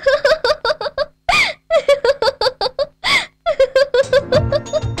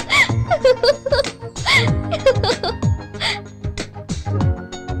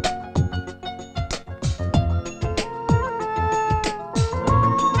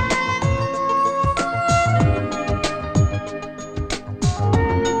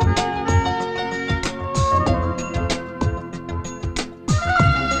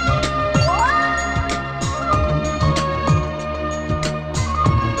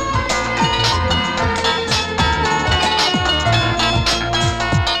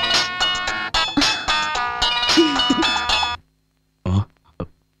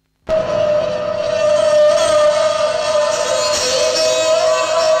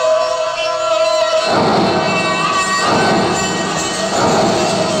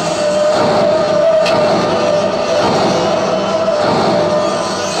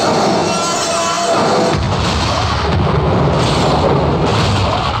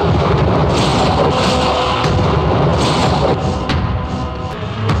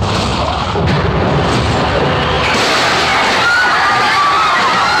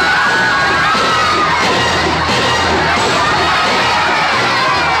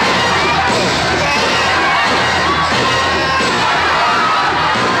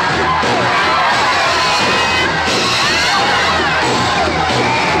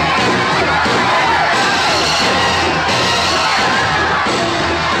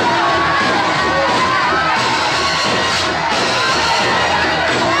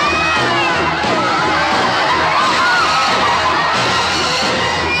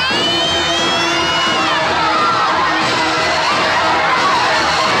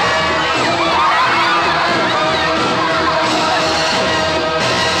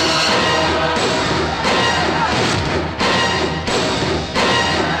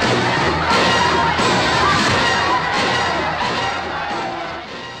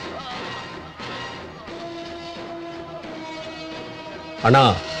 அண்ணா,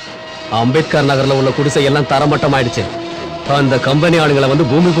 அம்பேத்கர் நகர்ல உள்ள குடிசை எல்லாம் தரமட்டம் ஆயிடுச்சு. அந்த கம்பெனி ஆளுங்களை வந்து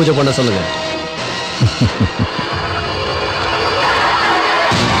பூமி பூஜை பண்ண சொல்லுங்க.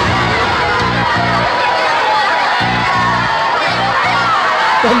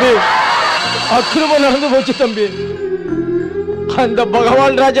 தம்பி, அக்கிரமம் நடந்து போச்சு தம்பி. அந்த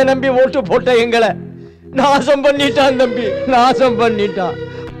பகவான் ராஜா நம்பி ஓட்டு போட்ட எங்களை நாசம் பண்ணிட்டான் தம்பி, நாசம் பண்ணிட்டான்.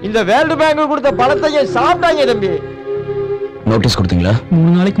 இந்த வேர்ல்டு பேங்க் கொடுத்த பணத்தையும் சாப்பிட்டாங்க தம்பி. நோட்டீஸ் கொடுத்தீங்களா?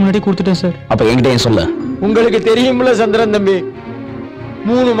 3 நாளைக்கு முன்னாடி கொடுத்துட்டேன் சார். அப்ப என்கிட்ட ஏன் சொல்ல? உங்களுக்கு தெரியும்ல சந்திரன் தம்பி,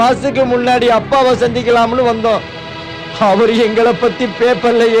 3 மாசத்துக்கு முன்னாடி அப்பாவை சந்திக்கலாம்னு வந்தோம். அவர் எங்களை பத்தி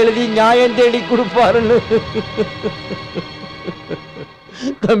பேப்பர்ல எழுதி நியாயம் தேடி கொடுப்பாருன்னு.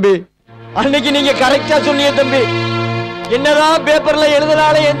 தம்பி, அன்னைக்கு நீங்க கரெக்டா சொன்னீங்க தம்பி. என்னதான் பேப்பர்ல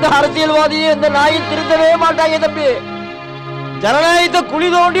எழுதினாலே எந்த அரசியல்வாதியும் எந்த நாயும் திருத்தவே மாட்டாங்க தம்பி. ஜனநாயகத்தை குழி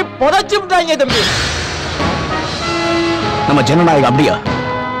தோண்டி புதைச்சு விட்டாங்க தம்பி. நம்ம ஜனநாயகம் அப்படியா?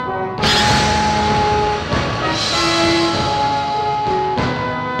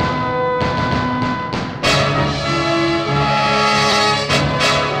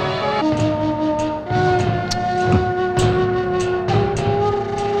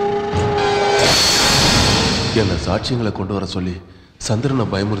 என்ன சாட்சியங்களை கொண்டு வர சொல்லி சந்திரனை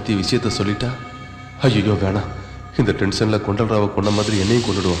பயமுறுத்தி விஷயத்த சொல்லிட்டா? ஐயோ வேணாம், இந்த டென்ஷன்ல கொண்டல்ராவை கொண்ட மாதிரி என்னையும்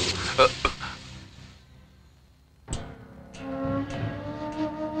கொண்டுடுவான்.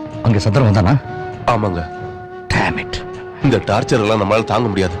 அங்க சந்திரன் வந்தானா? ஆமாங்க. இந்த டார்ச்சர் எல்லாம் நம்மளால தாங்க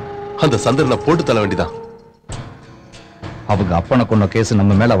முடியாது. அந்த சந்திரனை போட்டு தள்ள வேண்டிதான். அவங்க அப்பனை கொண்ட கேஸ்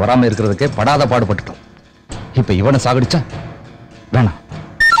நம்ம மேல வராம இருக்கிறதுக்கே படாத பாடுபட்டுட்டோம். இப்ப இவனை சாகடிச்சா வேணாம்.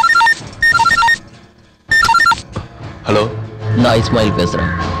 ஹலோ, நான் இஸ்மாயில்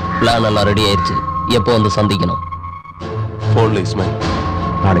பேசுறேன். பிளான் எல்லாம் ரெடி ஆயிடுச்சு. எப்போ வந்து சந்திக்கணும்? போன்ல இஸ்மாயில்.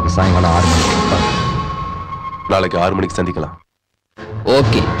 நாளைக்கு சாயங்காலம் 6 மணிக்கு. நாளைக்கு 6 மணிக்கு சந்திக்கலாம்.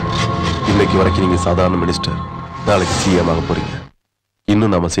 ஓகே. இன்னைக்கு வரைக்கும் நீங்க சாதாரண மினிஸ்டர், நாளைக்கு சிஎம் ஆக போறீங்க.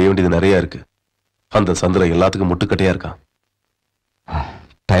 இன்னும் நாம செய்ய வேண்டியது நிறைய இருக்கு. அந்த சந்திரன் எல்லாத்துக்கும் முட்டுக்கட்டையா இருக்கான்.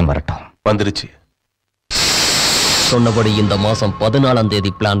 டைம் வரட்டும். வந்துருச்சு. சொன்னபடி இந்த மாசம் 14ஆம்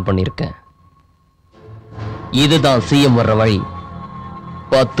தேதி பிளான் பண்ணிருக்கேன். இதுதான் சிஎம் வர்ற வழி.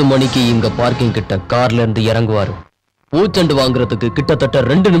 10 மணிக்கு இங்க பார்க்கிங் கிட்ட கார்ல இருந்து இறங்குவாரு. பூச்செண்டு வாங்குறதுக்கு கிட்டத்தட்ட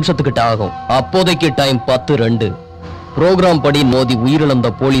 2 நிமிஷத்துக்கிட்ட ஆகும். அப்போதைக்கு டைம் 10:02. புரோகிராம் படி மோதி உயிரிழந்த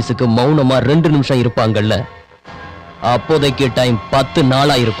போலீஸுக்கு மௌனமா 2 நிமிஷம் இருப்பாங்கல்ல, அப்போதைக்கு டைம்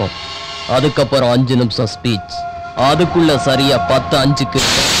 10:04 இருக்கும். அதுக்கப்புறம் 5 நிமிஷம் ஸ்பீச். அதுக்குள்ள சரியா 10:05க்கு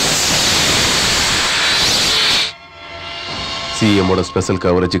சிஎம்மோட ஸ்பெஷல்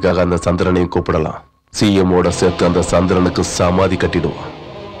கவரேஜுக்காக அந்த சந்திரனையும் கூப்பிடலாம். சிஎம்மோட சேர்த்து அந்த சந்திரனுக்கு சமாதி கட்டிடுவோம்.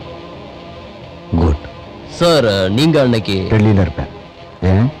 Good sir. நீங்க அன்னைக்கு டெல்லியில இருப்பேன்.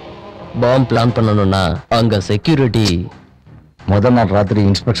 ஏன்? பாம் பிளான் பண்ணணும்னா அங்க செக்யூரிட்டி. முதல் நாள் ராத்திரி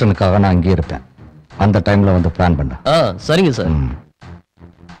இன்ஸ்பெக்ஷனுக்காக நான் அங்கேயே இருப்பேன். அந்த டைம்ல வந்து பிளான் பண்ணேன். சரிங்க சார்.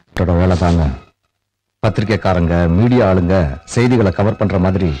 வேலை தாங்க. பத்திரிக்கைக்காரங்க, மீடியா ஆளுங்க செய்திகளை கவர் பண்ற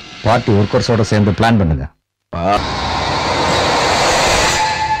மாதிரி பார்ட்டி ஒர்க்கர்ஸோட சேர்ந்து பிளான் பண்ணுங்க.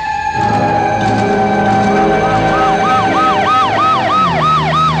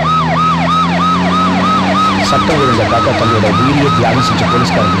 சட்டம் ஒழுங்கை காக்க தங்களோட உயிரியை தியாகம் செஞ்ச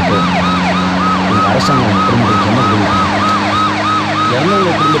போலீஸ்காரங்களுக்கு இந்த அரசாங்கம் குடும்பங்களுக்கு என்ன உதவி?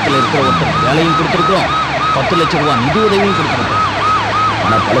 200 குடும்பத்தில் இருக்கிற ஒருத்தர் வேலையும் கொடுத்துருக்கோம், 10 லட்சம் ரூபாய் நிதி உதவியும் கொடுத்துருக்கோம்.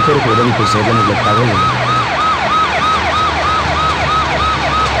 ஆனால் பல பேருக்கு உதவி போய் செய்யணும் உங்களுக்கு தகவல் இல்லை.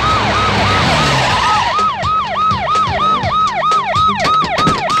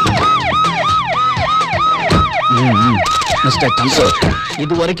 மிஸ்டர் சந்து,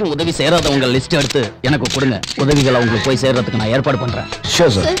 இது வரைக்கும் உதவி சேராதவங்க லிஸ்ட் எடுத்து எனக்கு கொடுங்க. உதவிகள் அவங்களுக்கு போய் சேர்றதுக்கு நான் ஏற்பாடு பண்றேன்.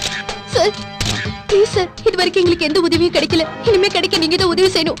 Sure sir. Sir please sir, இது வரைக்கும் எங்களுக்கு எந்த உதவியும் கிடைக்கல. இனிமே கிடைக்க நீங்க தான் உதவி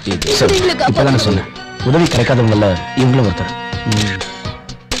செய்யணும். இப்பதான் சொன்னேன், உதவி கிடைக்காதவங்கள இவங்களும் ஒருத்தர்.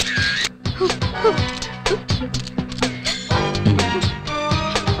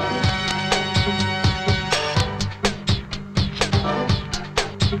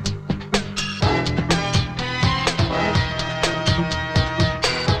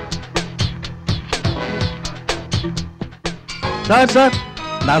 சார் சார்,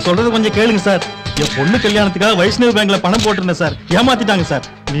 நான் சொல்றது கொஞ்சம் கேளுங்க சார். என் பொண்ணு கல்யாணத்துக்காக வைஷ்ணவ பேங்க்ல பணம் போட்டிருந்தேன் சார். ஏமாத்திட்டாங்க சார்.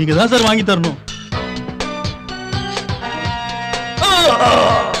 நீங்க தான் சார் வாங்கி தரணும்.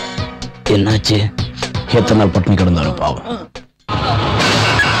 என்னாச்சு? எத்தனை நாள் பட்டினி கிடந்தாலும் பாவம்.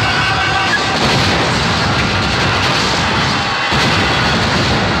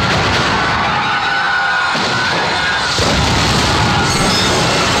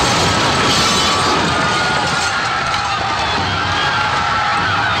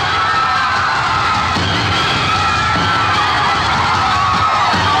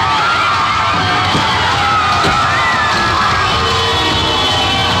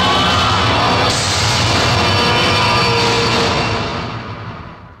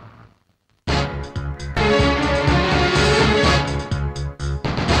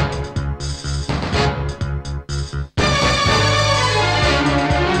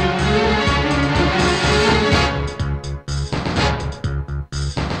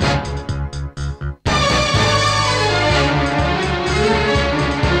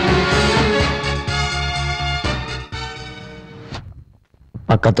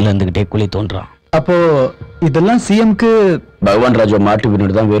 பக்கத்துல இருந்துகிட்டே குழி தோன்றான். அப்போ இதெல்லாம் சிஎம்க்கு பகவான் ராஜா மாட்டு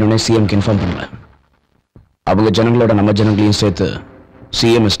வினோடு தான் வேணும்னே சிஎம்க்கு இன்ஃபார்ம் பண்ணல. அவங்க ஜனங்களோட நம்ம ஜனங்களையும் சேர்த்து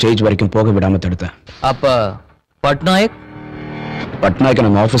சிஎம் ஸ்டேஜ் வரைக்கும் போக விடாம தடுத்தேன். அப்ப பட்நாயக்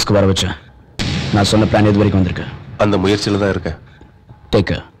நம்ம ஆபீஸ்க்கு வர வச்சேன். நான் சொன்ன பிளான் இது வரைக்கும் வந்திருக்கு. அந்த முயற்சியில தான் இருக்கேன். டேக்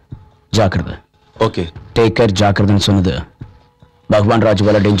கேர், ஜாக்கிரதை. ஓகே, டேக் கேர், ஜாக்கிரதைன்னு சொன்னது பகவான் ராஜ்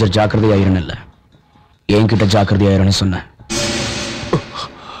வேலை டேஞ்சர் ஜாக்கிரதையாயிருன்னு இல்லை, என்கிட்ட ஜாக்கிரதையாயிருன்னு சொன்னேன்.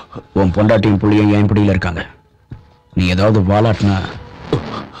 உன் பொண்டாட்டியும் புள்ளியும் என் பிடியில இருக்காங்க. நீ ஏதாவது வாலாட்டினா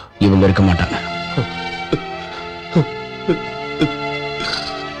இவங்க இருக்க மாட்டாங்க.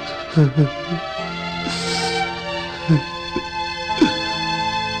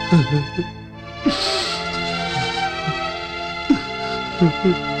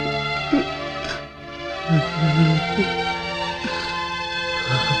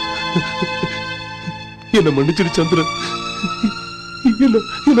 என்ன மன்னிச்சிடு சந்திரன்,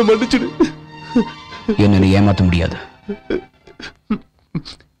 என்ன மன்னிச்சிடு. என்ன நீ ஏமாத்த முடியாது.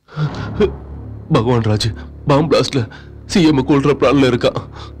 பகவான் ராஜ் பாம் பிளாஸ்ட்ல சிஎம் கொல்ற பிளான்ல இருக்கான்.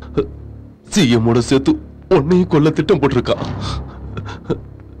 சிஎம்மோட சேர்த்து உன்னையும் கொல்ல திட்டம் போட்டிருக்கான்.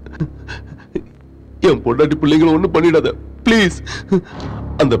 என் பொண்டாட்டி பிள்ளைங்களை ஒண்ணும் பண்ணிடாத பிளீஸ்.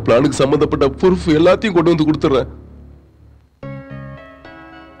 அந்த பிளானுக்கு சம்பந்தப்பட்ட ப்ரூஃப் எல்லாத்தையும் கொண்டு வந்து கொடுத்துறேன்.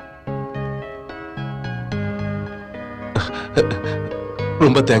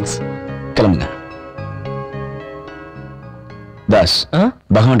 ரொம்ப தேங்க்ஸ். கிளம்புங்க. தாஸ்,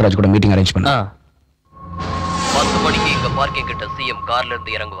 பகவான் ராஜ் கூட மீட்டிங் அரேஞ்ச் பண்ண. 10 மணிக்கு இங்க பார்க்கிங் கிட்ட சிஎம் கார்ல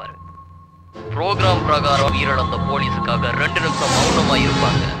இருந்து இறங்குவாரு. ப்ரோக்ராம் பிரகாரம் உயிரிழந்த போலீஸுக்காக 2 நிமிஷம் மௌனமா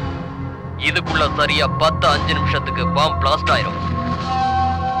இருப்பாங்க. இதுக்குள்ள சரியா 10-5 நிமிஷத்துக்கு பாம் பிளாஸ்ட் ஆயிரும்.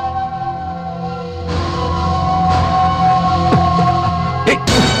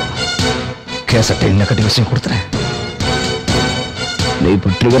 கேசட்டை என்ன கட்டி விஷயம் கொடுத்துறேன். நீ இப்போ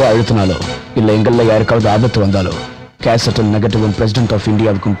ட்ரிகரை அழுத்தினாலோ இல்ல எங்கள்ல யாருக்காவது ஆபத்து வந்தாலோ கேசட்டில் நெகட்டிவும் பிரசிடென்ட் ஆஃப்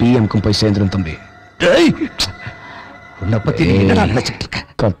இந்தியாவுக்கும் பிஎம்க்கும் போய் சேர்ந்துரும் தம்பி. உன்னை பத்தி நீ என்னடா நினைச்சிட்டு இருக்க?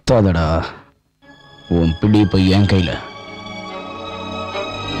 கத்தாதடா, உன் பிடி இப்ப என் கையில.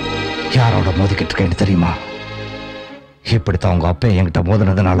 யாரோட மோதிக்கிட்டு இருக்கேன்னு தெரியுமா? இப்படித்தான் உங்க அப்பா என்கிட்ட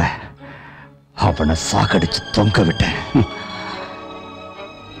மோதினதுனால அவனை சாகடிச்சு தொங்க விட்டேன்.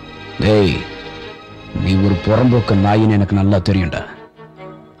 டேய், நீ ஒரு புறம்போக்க நாயின்னு எனக்கு நல்லா தெரியும்டா.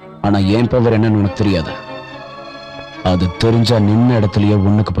 ஆனா என் பவர் என்னன்னு உனக்கு தெரியாது. அது தெரிஞ்சா நின்ன இடத்துலயே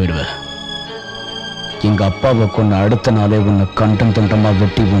ஒண்ணுக்கு போயிடுவேன். எங்க அப்பாவை கொண்டு அடுத்த நாளே உன்னை கண்டம் தண்டமா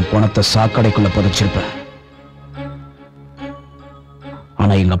வெட்டி உன் பணத்தை சாக்கடைக்குள்ள புதைச்சிருப்பேன்.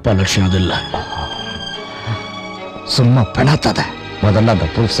 ஆனா எங்க அப்பா லட்சியம் அது இல்ல. சும்மா பெணாத்தாத. முதல்ல அந்த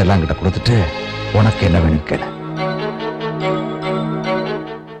ப்ரூஃப்ஸ் எல்லாம் கிட்ட கொடுத்துட்டு உனக்கு என்ன வேணும் கேளு.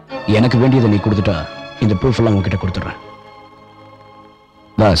 எனக்கு வேண்டியதை நீ கொடுத்துட்டா இந்த ப்ரூஃப் எல்லாம் உங்ககிட்ட கொடுத்துடுறேன்.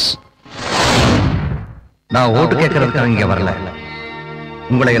 பாஸ், நான் ஓட்டு கேட்கறதுக்காக இங்க வரல.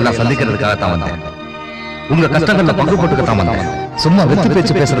 உங்களை எல்லாம் சந்திக்கிறதுக்காக தான் வந்தேன். உங்க கஷ்டங்கள்ல பங்கு போட்டுக்கத்தான் வந்தேன். சும்மா வெத்து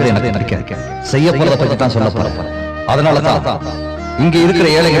பேச்சு பேசுறது எனக்கு பிடிக்காது. செய்ய போறதை பத்தி தான் சொல்ல போறேன். அதனாலதான் இங்க இருக்கிற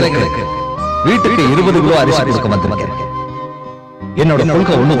ஏழைகளுக்கு வீட்டுக்கு 20 கிலோ அரிசி கொடுக்க வந்திருக்கேன். என்னோட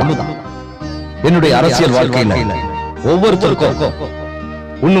கொள்கை ஒண்ணுதான். என்னுடைய அரசியல் வாழ்க்கையில ஒவ்வொருத்தருக்கும்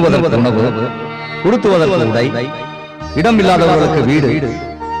உண்ணுவதற்கு உணவு, உடுத்துவதற்கு உடை, இடம் இல்லாதவர்களுக்கு வீடு,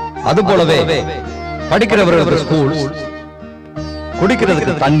 அது போலவே படிக்கிறவர்களுக்கு ஸ்கூல்,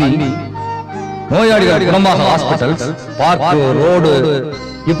 குடிக்கிறதுக்கு தண்ணி, நோயாளிகள் குணமாக ஹாஸ்பிட்டல், பார்க், ரோடு,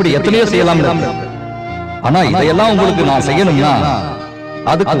 இப்படி எத்தனையோ செய்யலாம். ஆனா இதையெல்லாம் உங்களுக்கு நான் செய்யணும்னா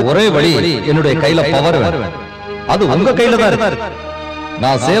அதுக்கு ஒரே வழி என்னுடைய கையில பவர். அது உங்க கையில தான் இருக்கு.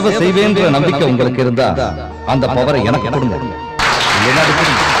 நான் சேவை செய்வேன்ற நம்பிக்கை உங்களுக்கு இருந்தா அந்த பவரை எனக்கு கொடுங்க.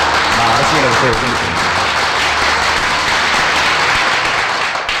 நான் அரசியலை விட்டு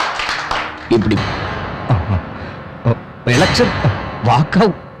இப்படி எலெக்ஷன் வாக்கா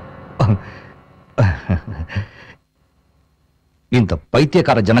இந்த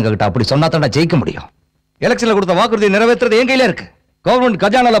பைத்தியக்கார ஜனங்க கிட்ட அப்படி சொன்னா தான் ஜெயிக்க முடியும். எலெக்ஷன்ல கொடுத்த வாக்குறுதி நிறைவேற்றுறது என் கையில இருக்கு. கவர்மெண்ட்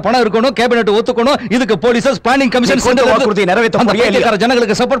கஜானால பணம் இருக்கணும், கேபினெட் ஒத்துக்கணும். இதுக்கு போலீஸ் பிளானிங் கமிஷன் கொண்டு வாக்குறுதி நிறைவேற்ற முடியல. பைத்தியக்கார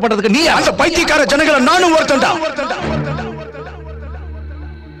ஜனங்களுக்கு சப்போர்ட் பண்றதுக்கு நீ அந்த பைத்தியக்கார ஜனங்களை நானும் ஒருத்தன்டா.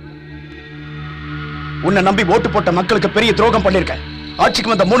 உன்னை நம்பி ஓட்டு போட்ட மக்களுக்கு பெரிய துரோகம் பண்ணிருக்கேன்.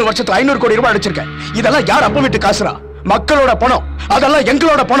 ஆட்சிக்கு வந்த 3 வருஷத்துல 500 கோடி ரூபாய் அடிச்சிருக்கேன். இதெல்லாம் யார் அப்ப விட்டு காசுரா? மக்களோட பணம். அதெல்லாம்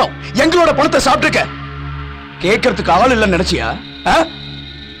எங்களோட பணம். எங்களோட பணத்தை சாப்பிட்டுருக்க. கேட்கறதுக்கு ஆள் இல்லைன்னு நினைச்சியா?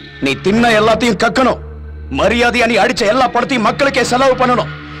 நீ தின்ன எல்லாத்தையும் கக்கணும். மரியாதையா நீ அடிச்ச எல்லா பணத்தையும் மக்களுக்கே செலவு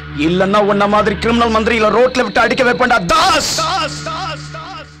பண்ணணும். இல்லன்னா உன்ன மாதிரி கிரிமினல் மந்திரியில ரோட்ல விட்டு அடிக்க வைப்பேன்டா. தாஸ்,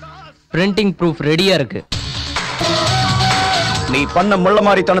 பிரிண்டிங் ப்ரூஃப் ரெடியா இருக்கு. நீ பண்ண முள்ள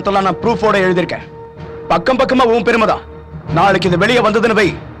மாதிரி தனத்தெல்லாம் நான் ப்ரூஃபோட எழுதியிருக்கேன். பக்கம் பக்கமா உன் பெருமைதான். நாளைக்கு இது வெளியே வந்ததுன்னு வை,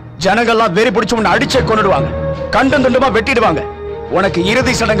 ஜனங்கள்லாம் வெறி பிடிச்சு உன்னை அடிச்சே கொண்டுடுவாங்க, கண்டம் துண்டமா வெட்டிடுவாங்க. உனக்கு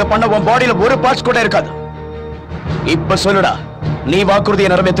இறுதி சடங்கு பண்ண உன் பாடியில ஒரு பார்ட்ஸ் கூட இருக்காது. இப்ப சொல்லுடா, நீ வாக்குறுதியை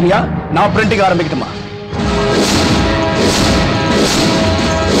நிறைவேற்றியா? நான் பிரிண்டிங் ஆரம்பிக்கட்டுமா?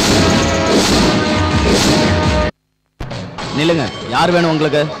 நில்லுங்க, யார் வேணும்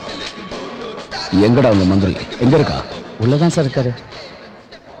உங்களுக்கு? எங்கடா உங்க மந்திரி? எங்க இருக்கா? உள்ளதான் சார் இருக்காரு.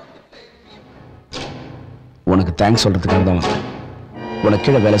 உனக்கு தேங்க்ஸ் சொல்றதுக்காக தான் வந்தேன். உனக்கு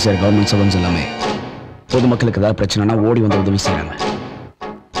கீழே வேலை செய்யற கவர்மெண்ட் சர்வன்ஸ் எல்லாமே பொதுமக்களுக்கு ஏதாவது பிரச்சனைனா ஓடி வந்து உதவி செய்யறாங்க.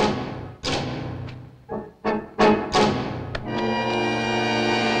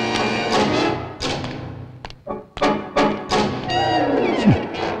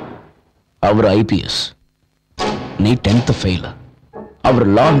 அவர் IPS, நீ 10th fail. Our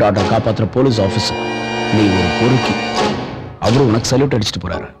law and order காப்பாத்துற போலீஸ் ஆபீசர், நீ ஒரு பொறுக்கி. அவரு உனக்கு சல்யூட் அடிச்சுட்டு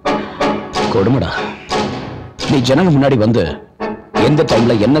போறாரு. கொடுமடா, நீ ஜனங்க முன்னாடி வந்து எந்த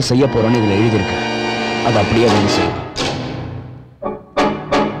டைம்ல என்ன செய்ய போறோன்னு இதுல எழுதியிருக்க, அது அப்படியே வந்து செய்யும்.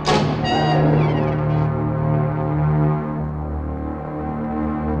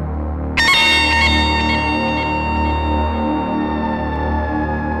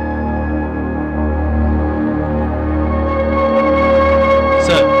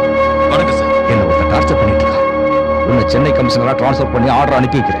 சென்னை கமிஷனரா டிரான்ஸ்ஃபர் பண்ணி ஆர்டர்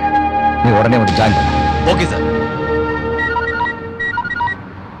அனுப்பி வைக்கிறேன். நீ உடனே வந்து ஜாயின் பண்ணு. Okay sir.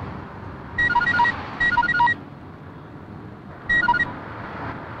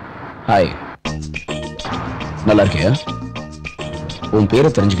 ஹாய், நல்லா இருக்கியா? உன்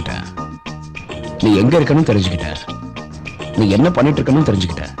பேரை தெரிஞ்சுக்கிட்டேன், நீ எங்க இருக்கணும் தெரிஞ்சுக்கிட்டேன், நீ என்ன பண்ணிட்டு இருக்கணும்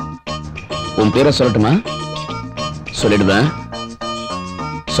தெரிஞ்சுக்கிட்டேன். உன் பேரை சொல்லட்டுமா? சொல்லிடுவேன்.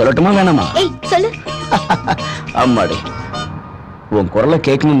 சொல்லட்டுமா வேணாமா? சொல்லு. அம்மாடி, உன் குரலை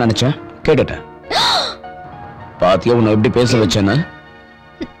கேட்கணும்னு நினைச்சேன், கேட்டுட்டேன். பாத்தியா உன்னை எப்படி பேச வச்சேன்னு?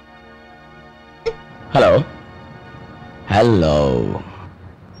 ஹலோ ஹலோ,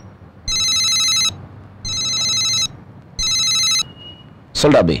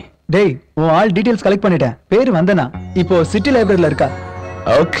 சொல்டா பி. டேய், உன் ஆல் டீடைல்ஸ் கலெக்ட் பண்ணிட்டேன். பேரு வந்தனா, இப்போ சிட்டி லைப்ரரியில இருக்கா.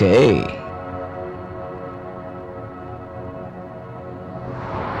 ஓகே.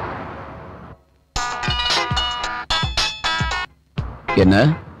 என்ன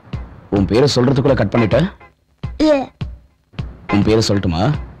உன் பேரை சொல்றதுக்குள்ள கட் பண்ணிட்ட? உன் பேரை சொல்லட்டுமா?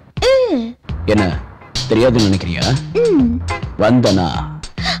 என்ன தெரியாதுன்னு நினைக்கிறியா? வந்தனா,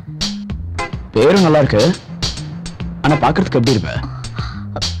 பேரும் நல்லா இருக்கு, ஆனா பாக்குறதுக்கு எப்படி இருப்ப?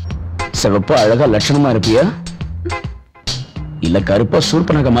 சிவப்பா அழகா லட்சணமா இருப்பியா, இல்ல கருப்பா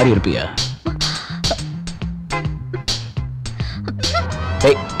சூர்பனக மாதிரி இருப்பியா?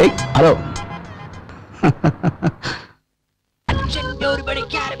 ஹலோ,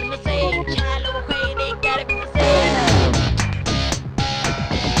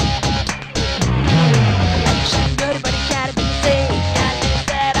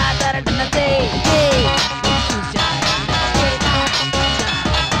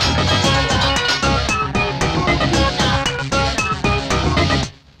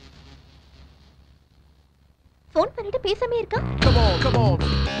 போன் பண்ணிட்டு பேசாம இருக்கா?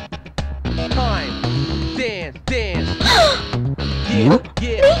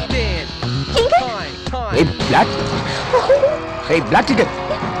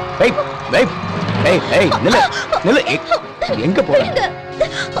 எங்க போற?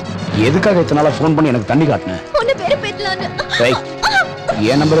 எதுக்காக இத்தனை நாளா போன் பண்ணி எனக்கு தண்ணி காட்டின?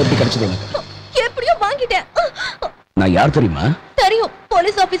 என் நம்பர் எப்படி கிடைச்சது எனக்கு? எப்படியோ வாங்கிட்டேன். நான் யார் தெரியுமா? தெரியும்,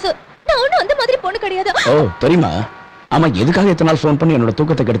 போலீஸ் ஆபீசர். நான் ஒண்ணும் அந்த மாதிரி பொண்ணு கிடையாது. ஓ தெரியுமா? ஆமா, எதுக்காக இத்தனை நாள் போன் பண்ணி என்னோட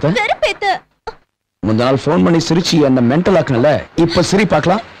தூக்கத்தை கெடுத்த? முந்த நாள் போன் பண்ணி சிரிச்சு என்ன மென்டல் ஆக்கனல, இப்ப சிரி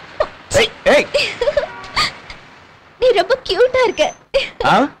பார்க்கலாம். நீ ரொம்ப கியூட்டா இருக்க.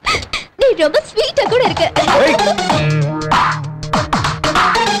 நீ ரொம்ப ஸ்வீட்டா கூட இருக்க.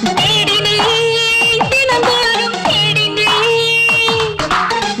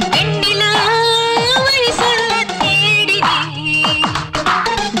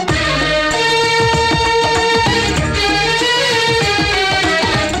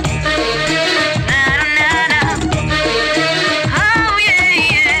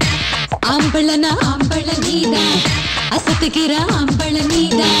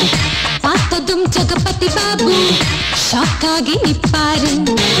 பார்த்ததும் ஜகபதி பாபு ஷாக்காகி நிப்பாரு,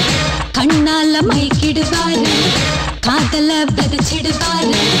 கண்ணால மயக்கிடுவாரு, காதல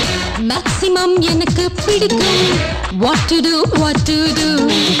விதைச்சிடுவாரு. மேக்சிமம் எனக்கு பிடிக்கும். What to to what to to,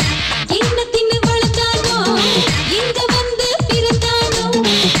 என்ன தின்னு வளர்த்தானோ, இங்க வந்து பிறந்தானோ,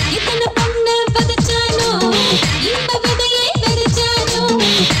 இத்தனை பொண்ணு விதைச்சானோ, இந்த விதையை விதைச்சானோ,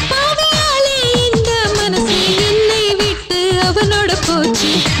 பாவியாலே இந்த மனசு என்னை விட்டு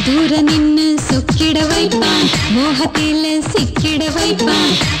மோகத்தில சிக்கிட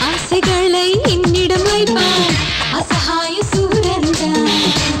வைப்பான் ஆசைகளை என்னிடம் வைப்பான் அசகாய சூரன்தான்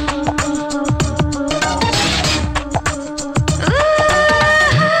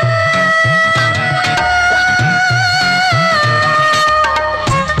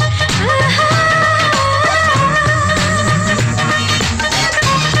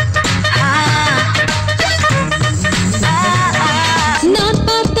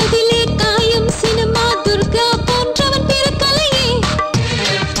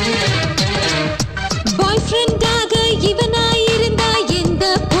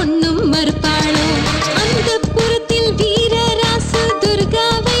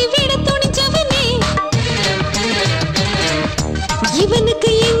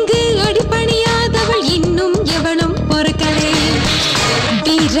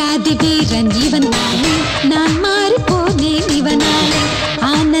வீரன் இவன் தானே நான் மாறி போனேன் இவனாலே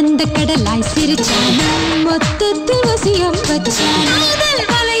ஆனந்த கடலாய் சிரிச்சானே மொத்தத்தில் வசியம் வச்சானே முதல்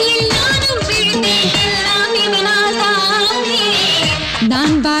வலையில் நானும் விழுந்தேன் எல்லாம் இவனால் தானே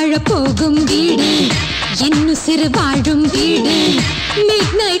நான் வாழ போகும் வீடு இன்னும் சிறு வாழும் வீடு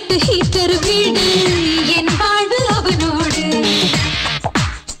மிட் நைட் ஹீட்டர் வீடு என் வாழ்வு அவனோடு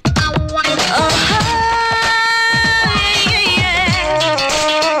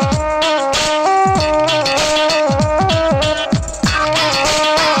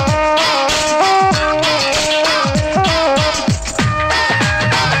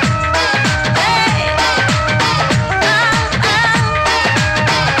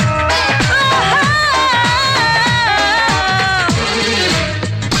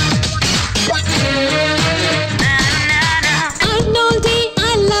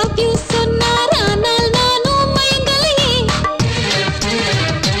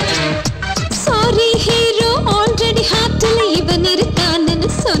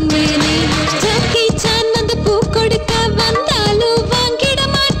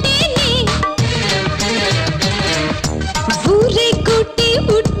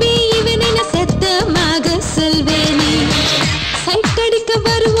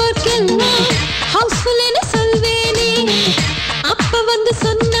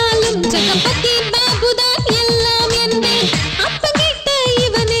சொன்னாலும் ஜகபதி பாபு தான் எல்லாம் என்னே அப்ப கிட்ட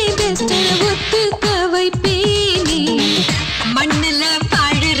இவனே பெஸ்ட் ஒத்துக்க வைப்பேனே மண்ணுல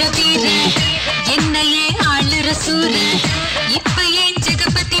வாழுற வீர என்னையே ஆளுற சூர இப்ப ஏன்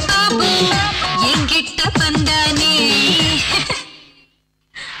ஜகபதி பாபு என்கிட்ட வந்தானே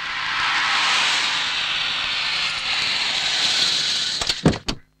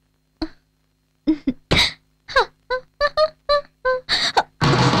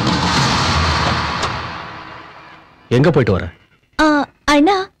எங்க போயிட்டு வர?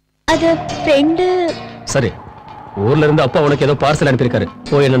 அண்ணா அது ஃப்ரெண்டு. சரி, ஊர்ல இருந்து அப்பா உனக்கு ஏதோ பார்சல் அனுப்பியிருக்காரு,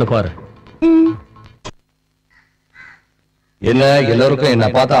 போய் என்னன்னு பாரு. என்ன எல்லாருக்கும் என்ன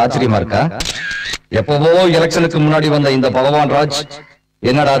பார்த்தா ஆச்சரியமா இருக்கா? எப்பவோ எலெக்ஷனுக்கு முன்னாடி வந்த இந்த பகவான் ராஜ்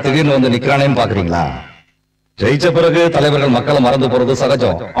என்னடா திடீர்னு வந்து நிக்கிறானேன்னு பாக்குறீங்களா? ஜெயிச்ச பிறகு தலைவர்கள் மக்களை மறந்து போறது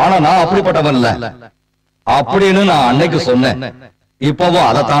சகஜம். ஆனா நான் அப்படிப்பட்டவன் இல்ல அப்படின்னு நான் அன்னைக்கு சொன்னேன். இப்பவும்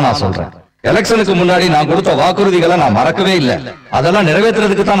அதைத்தான் நான் சொல்றேன். எலெக்ஷனுக்கு முன்னாடி நான் கொடுத்த வாக்குறுதிகளை நான் மறக்கவே இல்லை. அதெல்லாம்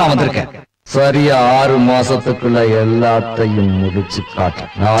நிறைவேற்றுறதுக்கு தான் நான் வந்திருக்கேன். சரியா 6 மாசத்துக்குள்ள எல்லாத்தையும் முடிச்சு காட்ட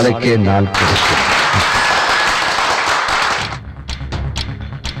நாளைக்கே நான்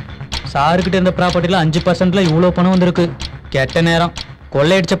சாருக்கிட்ட இருந்த ப்ராப்பர்ட்டில 5% இவ்வளவு பணம் வந்திருக்கு. கெட்ட நேரம்,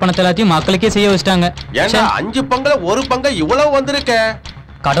 கொள்ளையடிச்ச பணத்தை எல்லாத்தையும் மக்களுக்கே செய்ய வச்சிட்டாங்க. 5 பங்குல 1 பங்கு இவ்வளவு வந்திருக்க.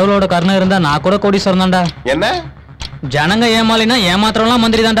 கடவுளோட கருணை இருந்தா நான் கூட கோடீஸ்வரன் தான்டா. என்ன ஜனங்க ஏமாலினா ஏமாத்திரம்லாம்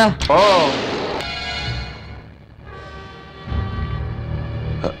மந்திரி தான்டா.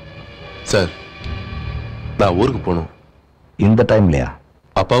 சார், நான் ஊருக்கு போகணும். இந்த டைம்லயா?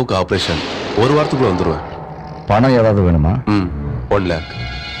 அப்பாவுக்கு ஆபரேஷன். 1 வாரத்துக்குள்ள வந்துருவேன். பணம் ஏதாவது வேணுமா? 1 lakh.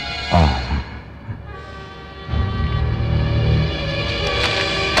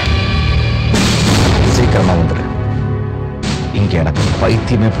 சீக்கிரமா வந்துரு. இங்க எனக்கு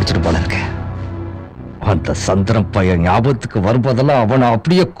பைத்தியமே பிடிச்சிட்டு போல இருக்கு. அந்த சந்திரன் பையன் ஞாபகத்துக்கு வரும்போதெல்லாம் அவனை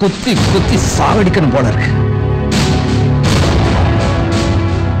அப்படியே குத்தி குத்தி சாகடிக்கணும் போல இருக்கு.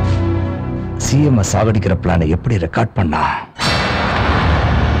 சிஎம் சாகடிக்கிற பிளானை எப்படி ரெக்கார்ட் பண்ணா?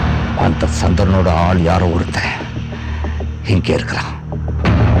 அந்த சந்திரனோட ஆள் யாரோ ஒருத்தன் இங்க இருக்கிறான்.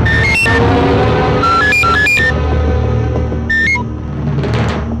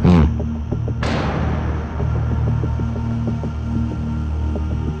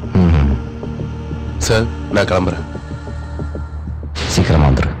 சார், நான் கிளம்புறேன். சீக்கிரமா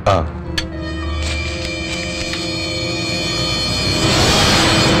வந்துரு.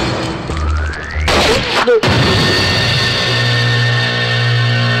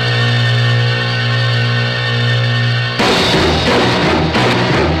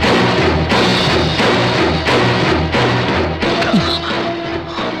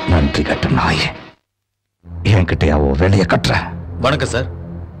 நாயே, என்கிட்டயாவோ வேலையை கட்டுற? வணக்கம் சார்.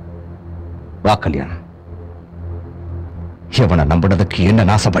 வா கல்யாண், இவனை நம்பினதுக்கு என்ன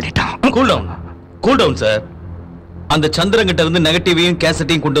நாசம் பண்ணிட்டான்? Cool down sir. அந்த சந்திரங்கிட்ட இருந்து நெகட்டிவையும்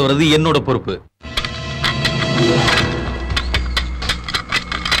கேசட்டையும் கொண்டு வர்றது என்னோட பொறுப்பு.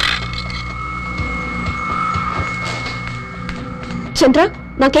 சந்திரா,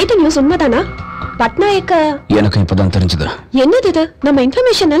 நான் கேட்ட நியூஸ் உண்மைதானா? பட்நாயக்க எனக்கு இப்பதான் தெரிஞ்சது. என்னது இது? நம்ம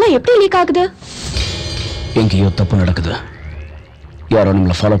இன்ஃபர்மேஷன் எல்லாம் எப்படி லீக் ஆகுது? எங்கேயோ தப்பு நடக்குது. யாரோ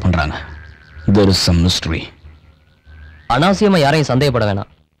நம்மள ஃபாலோ பண்றாங்க. There is some mystery. அனாவசியமா யாரையும் சந்தேகப்பட வேணாம்.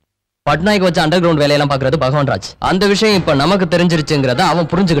 பட்நாயக் வச்ச அண்டர் கிரவுண்ட் வேலையெல்லாம் பாக்குறது பகவான்ராஜ். அந்த விஷயம் இப்ப நமக்கு தெரிஞ்சிருச்சுங்கிறத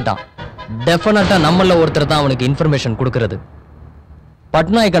அவன் புரிஞ்சுக்கிட்டான். டெஃபினட்டா நம்மள ஒருத்தர் தான் அவனுக்கு இன்ஃபர்மேஷன் கொடுக்கறது.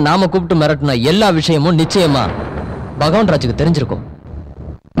 பட்நாயக்க நாம கூப்பிட்டு மிரட்டின எல்லா விஷயமும் நிச்சயமா பகவான்ராஜுக்கு தெரிஞ்சிருக்கும்.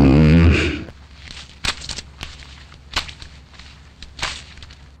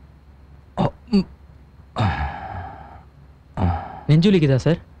 நெஞ்சுலிக்குதா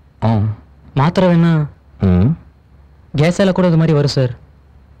சார்? மாத்திரை வேணா? கேஸால கூட இது மாதிரி வரும் சார்.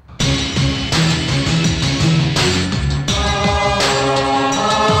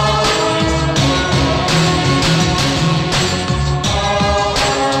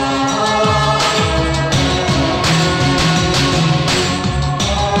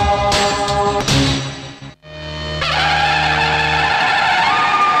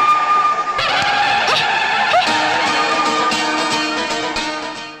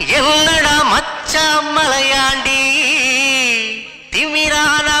 என்னடா மச்சான் மலையாண்டி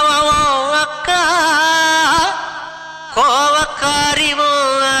திமிரானவோ அக்கா, கோவக்காரிவோ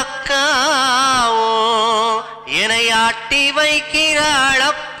அக்காவோ எனையாட்டி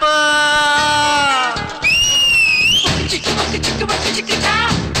வைக்கிறாளப்பா.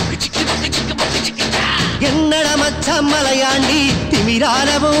 என்னடா மச்சான் மலையாண்டி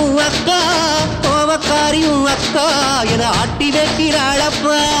திமிரானவோ அக்கா, கோவக்காரியும் அக்கா என ஆட்டி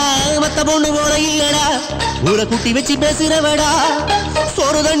வைக்கிறாளப்பா. மத்த பொண்ணு போல இல்லடா, ஊரை குட்டி வச்சு பேசுறவடா,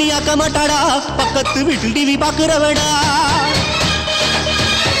 சோறு தண்ணி ஆக்க மாட்டாடா, பக்கத்து வீட்டில் டிவி பாக்குறவடா.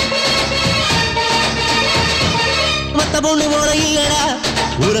 மத்த பொண்ணு போல இல்லடா,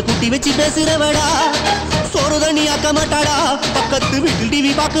 ஊரை குட்டி வச்சு பேசுறவடா, சோறு தண்ணி ஆக்க மாட்டாடா, பக்கத்து வீட்டில்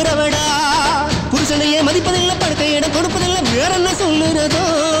டிவி பாக்குறவடா. புருஷனையே மதிப்பதில்லை, படுக்க இடம் கொடுப்பதில்லை, வேற என்ன சொல்லுறதோ.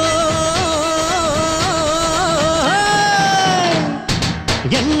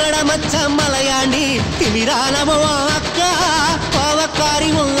 என்னடா மச்சான் மலையாண்டி திமிரானவோ அக்கா,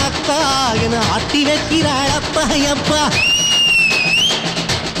 பாவக்காரிவோ அக்கா என ஆட்டி வைக்கிறாளப்பா அப்பா.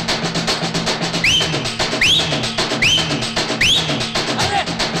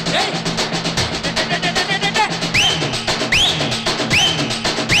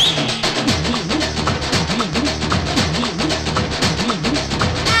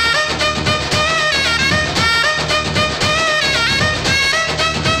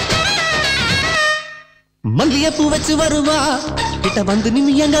 மல்லியப்பூ வச்சு வருவா, கிட்ட வந்து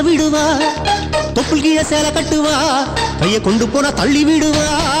நிம்மி எங்க விடுவா, தொப்புள் கீழே சேலை கட்டுவா, கைய கொண்டு போனா தள்ளி விடுவா.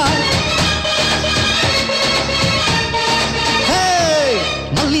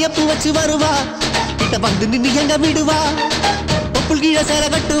 மல்லியப்பூ வச்சு வருவா, கிட்ட வந்து நிம்மி எங்க விடுவா, தொப்புள் கீழே சேலை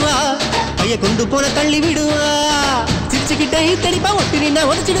கட்டுவா, கைய கொண்டு போன தள்ளி விடுவா. சிரிச்சுக்கிட்டே தெளிப்பா, ஒட்டி நின்னா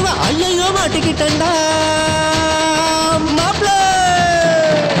உடச்சிடுவா. ஐயோ மாட்டிக்கிட்டா மாப்ள.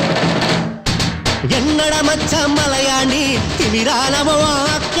 என்னடா மச்சான் மலையாண்டி திமிரானவோ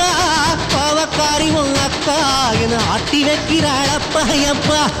அக்கா, பாவக்காரிவோ அக்கா என ஆட்டி வைக்கிறாளப்பா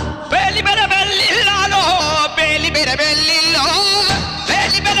அப்பா. பேலி பெற பெல்லில்லாலோ, பேலி பெற பெல்லில்லோ,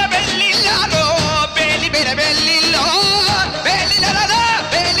 பேலி பெற பெல்லில்லாலோ, பேலி பெற பெல்லில்லோ, பேலி லலலா,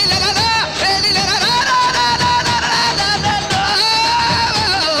 பேலி லலலா, பேலி லலலா,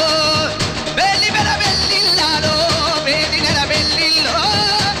 பேலி பெற பெல்லில்லாலோ, பேலி லல பெல்லில்லோ,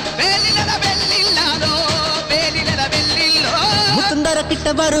 பேலி லல பெல்லில்லாலோ, பேலி லல பெல்லில்லோ. முத்தந்தர கிட்ட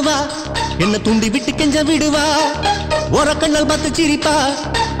வருவா, என்ன துண்டி விட்டு கெஞ்ச விடுவா, ஒரு கண்ணல் பார்த்து சிரிப்பா,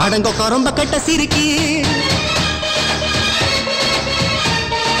 அடங்கோ ரொம்ப கட்ட சிரிக்கி.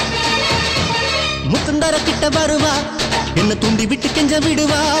 முத்தந்தர கிட்ட வருவா, என்ன துண்டி விட்டு கெஞ்ச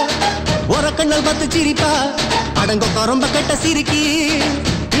விடுவா, ஒரு கண்ணல் பார்த்து சிரிப்பா, அடங்கோ ரொம்ப கட்ட சிரிக்கி.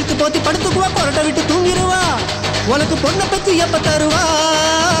 இழுத்து போத்தி படுத்துக்குவா, கொரட்டை விட்டு தூங்கிடுவா, உனக்கு பொண்ணை பத்தி எப்ப தருவா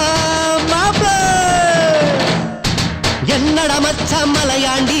மாப்ள. என்னடா மச்சான்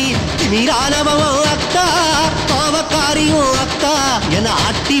மலையாண்டி திமிரானவோ அக்கா, பாவக்காரியும் அக்கா என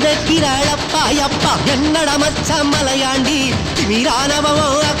ஆட்டி வைக்கிறாளப்பா அப்பா. என்னடா மச்சான் மலையாண்டி திமிரானவோ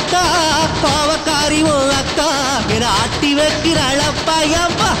அக்கா, பாவக்காரியும் அக்கா என ஆட்டி வைக்கிறாளப்பா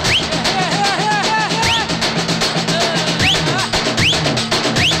அப்பா.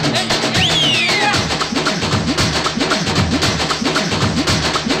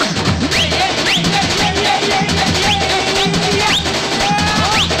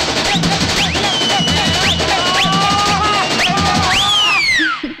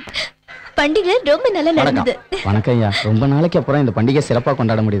 பண்டிகை ரொம்ப நல்லா நடந்தது. வணக்கம் ஐயா. ரொம்ப நாளைக்கு அப்புறம் இந்த பண்டிகை சிறப்பா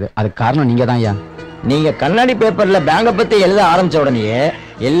கொண்டாட முடியுது. அதுக்கு காரணம் நீங்க தான் ஐயா. நீங்க கண்ணாடி பேப்பர்ல பேங்க பத்தி எழுத ஆரம்பிச்ச உடனே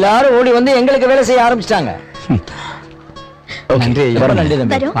எல்லாரும் ஓடி வந்து எங்களுக்கு வேலை செய்ய ஆரம்பிச்சிட்டாங்க. நன்றி ஐயா. நன்றி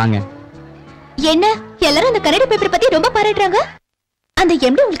தம்பி. வாங்க. என்ன எல்லாரும் அந்த கண்ணாடி பேப்பர் பத்தி ரொம்ப பாராட்டுறாங்க. அந்த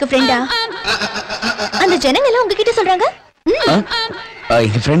எம்டி உங்களுக்கு ஃப்ரெண்டா? அந்த ஜனங்க எல்லாம் உங்ககிட்ட சொல்றாங்க.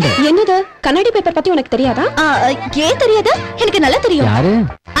 என்னது கண்ணாடி பேப்பர் பத்தி உனக்கு தெரியாதா? ஏன் தெரியாதா? எனக்கு நல்லா தெரியும். யாரு?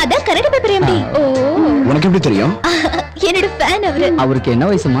 அதான் கண்ணாடி பேப்பர் எம்டி. ஓ, உனக்கு எப்படி தெரியும்? என்னோட ஃபேன் அவரு. அவருக்கு என்ன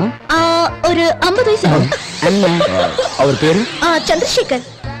வயசுமா? ஒரு 50 வயசு. அவர் பேரு சந்திரசேகர்.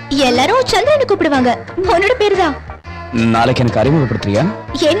 எல்லாரும் சந்திரனை கூப்பிடுவாங்க. உன்னோட பேரு தான். நாளைக்கு எனக்கு அறிமுகப்படுத்துறியா?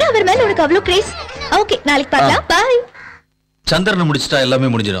 என்ன அவர் மேல உனக்கு அவ்வளவு கிரேஸ்? ஓகே, நாளைக்கு பார்க்கலாம். பை. சந்திரனை முடிச்சிட்டா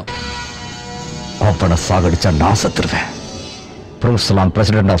எல்லாமே முடிஞ்சிடும். அப்பட சாகடிச்சா நான் செத்துருவேன். ப்ரூஸ்லாம்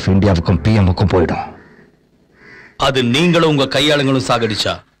பிரசிடென்ட் ஆஃப் இந்தியாவுக்கும் பிஎம்முக்கும் போயிடும். அது நீங்களும் உங்க கையாளுங்களும்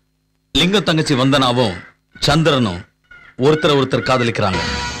சாகடிச்சா லிங்கம் தங்கச்சி வந்தனாவும் சந்திரனும் ஒருத்தர் காதலிக்கிறாங்க.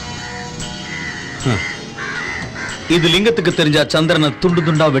 இது லிங்கத்துக்கு தெரிஞ்சா சந்திரனை துண்டு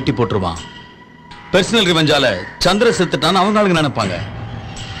துண்டா வெட்டி போட்டுருவான். பர்சனல் ரிவெஞ்சால சந்திர செத்துட்டான்னு அவங்க ஆளுங்க நினைப்பாங்க.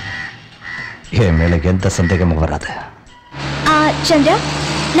 என் மேல எந்த சந்தேகமும் வராது. சந்திரா,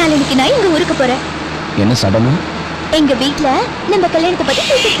 நாளைக்கு நான் எங்க ஊருக்கு போறேன். என்ன சடனு? எங்க வீட்ல நம்ம கல்யாணத்தை பத்தி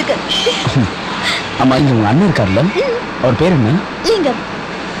பேசிட்டு இருக்கு. அம்மா, இங்க உங்க அண்ணன் இருக்கார்ல, அவர் பேர் என்ன? லிங்கம்.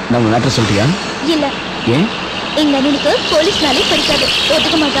 நான் உங்க மேட்டர் சொல்லிட்டியா? இல்ல. ஏன்? எங்க அண்ணனுக்கு போலீஸ்னாலே பிடிக்காது,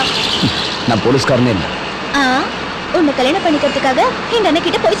 ஒத்துக்க மாட்டான். நான் போலீஸ்காரனே இல்லை. உன்னை கல்யாணம் பண்ணிக்கிறதுக்காக எங்க அண்ணன்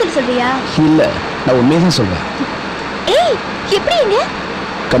கிட்ட போய் சொல்றியா? இல்ல, நான் உண்மையதான் சொல்றேன். ஏய், எப்படி எங்க?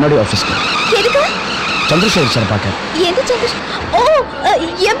 கண்ணாடி ஆபீஸ்க்கு. எதுக்கு? சந்திரசேகர் சார் பார்க்க. எந்த சந்திரசேகர்? ஓ,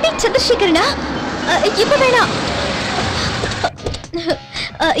 எம்டி சந்திரசேகரனா? இப்ப வேணாம்.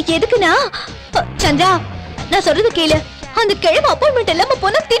 எதுக்குனா, சந்திரா, நான் சொல்றது கேளு. அந்த கிழமை அப்பாயின்மெண்ட் இல்லாம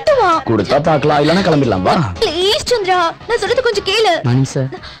போனா திட்டுவான். கொடுத்தா பார்க்கலாம், இல்லனா கிளம்பிடலாம். வா ப்ளீஸ் சந்திரா, நான் சொல்றது கொஞ்சம் கேளு. Morning sir.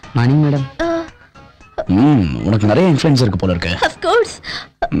 Morning madam. உனக்கு நிறைய இன்ஃப்ளூயன்ஸ் இருக்கு போல இருக்கு. Of course.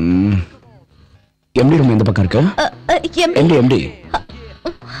 எம்டி ரூம் எந்த பக்கம் இருக்கு? எம்டி.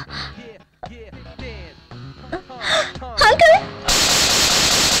 அங்கிள்,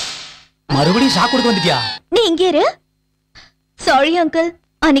 மறுபடியும் ஷாக் கொடுக்க வந்துட்டியா? நீ இங்கே இரு. சாரி அங்கிள்,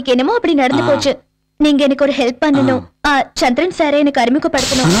 அன்னைக்கு என்னமோ அப்படி நடந்து போச்சு. நீங்க எனக்கு ஒரு ஹெல்ப் பண்ணணும். சந்திரன் சாரை எனக்கு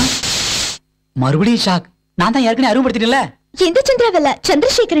அறிமுகப்படுத்தணும். மறுபடியும் ஷாக். நான் தான் ஏற்கனவே அறிமுகப்படுத்திட்டேன்ல. எந்த சந்திராவல்ல,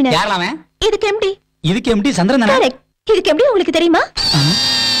 சந்திரசேகரன். யாரலாமே? இதுக்கு எம்டி. இதுக்கு எம்டி சந்திரன் தானே? கரெக்ட். இதுக்கு எம்டி உங்களுக்கு தெரியுமா?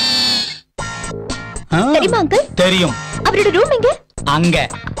 தெரியுமா அங்கிள்? தெரியும். அவரோட ரூம் எங்க? அங்க.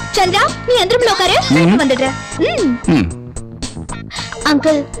 சந்திரா, நீ அந்த ரூம்ல உட்காரு, நான் வந்துடுறேன்.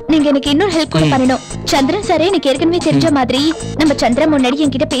 அங்கிள், நீங்க எனக்கு இன்னொரு ஹெல்ப் கூட பண்ணணும். சந்திரன் சாரே எனக்கு ஏற்கனவே தெரிஞ்ச மாதிரி நம்ம சந்திரன் முன்னாடி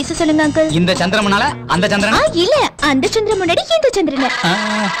என்கிட்ட பேச சொல்லுங்க அங்கிள். இந்த சந்திரன் முன்னால அந்த சந்திரன்? இல்ல, அந்த சந்திரன் முன்னாடி இந்த சந்திரன்.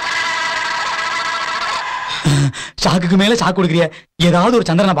 ஷாக்குக்கு மேல ஷாக் கொடுக்கறிய. ஏதாவது ஒரு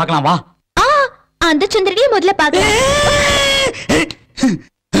சந்திரனை பார்க்கலாம் வா. அந்த சந்திரனையே முதல்ல பார்க்கலாம்.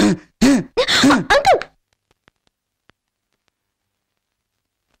 அங்கிள்,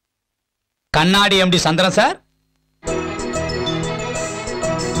 கண்ணாடி எம்டி சந்திரன் சார்.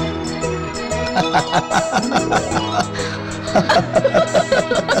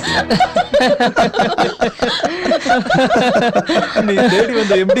 நீ தேடி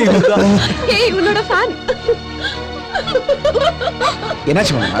வந்த எம்டி இதுதான். ஏய், உன்னோட ஃபேன்.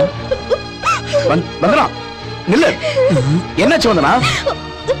 என்னாச்சு வந்தனா? வந்தனா நில்லு. என்னாச்சு வந்தனா?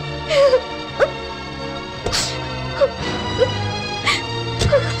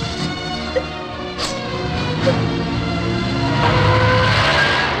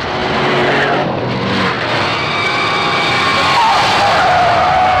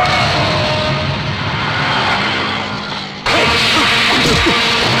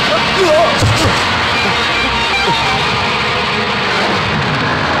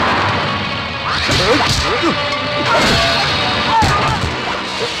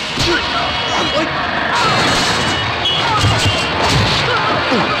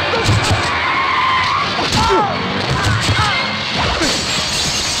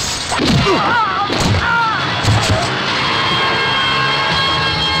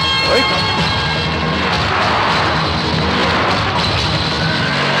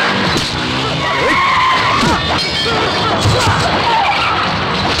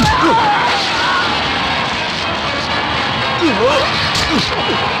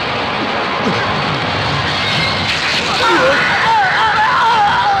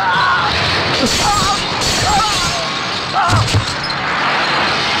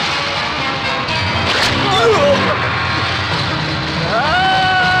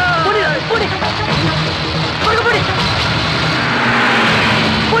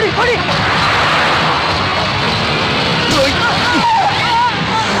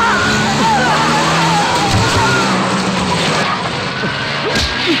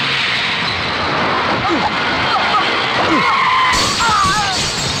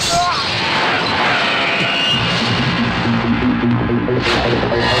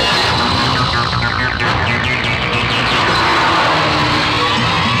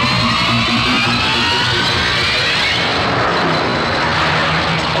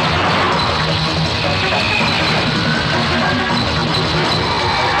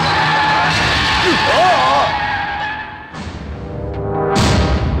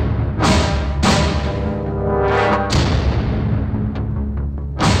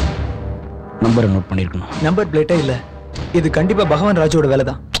 நம்பரை நோட் பண்ணிருக்கணும். நம்பர் பிளேட்டே இல்ல. இது கண்டிப்பா பகவான் ராஜோட வேலை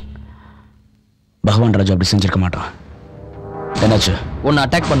தான். பகவான் ராஜு அப்படி செஞ்சிருக்க மாட்டான். என்னாச்சு? உன்னை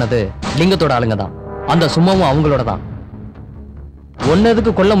அட்டாக் பண்ணது லிங்கத்தோட ஆளுங்க தான். அந்த சும்மாவும் அவங்களோட தான்.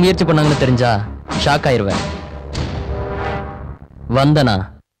 ஒன்னதுக்கு கொல்ல முயற்சி பண்ணாங்கன்னு தெரிஞ்சா ஷாக் ஆயிருவேன். வந்தனா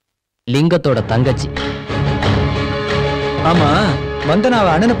லிங்கத்தோட தங்கச்சி. ஆமா, வந்தனா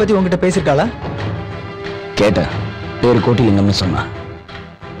அவ அண்ணனை பத்தி உங்ககிட்ட பேசிருக்காளா? கேட்ட பேரு கோட்டி லிங்கம்னு சொன்னா.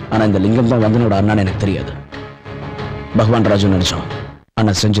 ஆனா இந்த லிங்கம் தான் வந்தனோட அண்ணான்னு எனக்கு தெரியாது. பகவான் ராஜு நினைச்சோம்.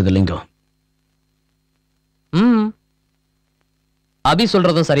 ஆனா செஞ்சது லிங்கம். அபி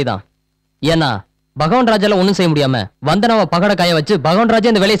சொல்றதும் சரிதான். ஏன்னா பகவான் ராஜால ஒண்ணும் செய்ய முடியாம வந்தனாவை பகட காய வச்சு பகவான்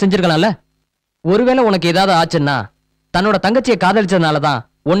ராஜா இந்த வேலையை செஞ்சிருக்கலாம்ல. ஒருவேளை உனக்கு ஏதாவது ஆச்சுன்னா தன்னோட தங்கச்சியை காதலிச்சதுனாலதான்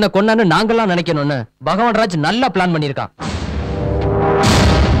உன்னை கொன்னான்னு நாங்கெல்லாம் நினைக்கணும்னு பகவான் ராஜ் நல்லா பிளான் பண்ணிருக்கான்.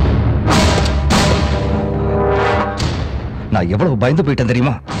 நான் எவ்வளவு பயந்து போயிட்டேன்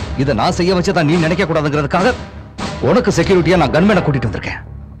தெரியுமா? இதை நான் செய்ய வச்சதான் நீ நினைக்க கூடாதுங்கிறதுக்காக உனக்கு செக்யூரிட்டியா நான் கன்மேனை கூட்டிட்டு வந்திருக்கேன்.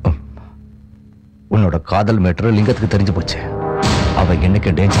 உன்னோட காதல் மேட்டர் லிங்கத்துக்கு தெரிஞ்சு போச்சு. அவ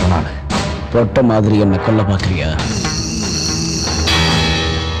என்னைக்கு டேஞ்சரான பொட்ட மாதிரி என்ன கொல்ல பாக்குறியா?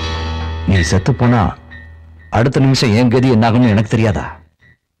 நீ செத்து போனா அடுத்த நிமிஷம் என் கதி என்னாகும்னு எனக்கு தெரியாதா?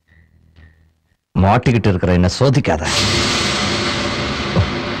 மாட்டிக்கிட்டு இருக்கிற என்ன சோதிக்காத.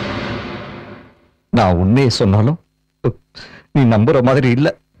 நான் உண்மையை சொன்னாலும் நீ நம்புற மாதிரி இல்ல.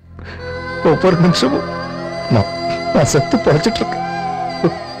 ஒவ்வொரு நிமிஷமும் நான் செத்து பழச்சிட்டு இருக்கேன்.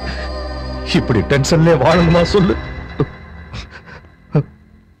 இப்படி டென்ஷன்ல வாழணுமா சொல்லு?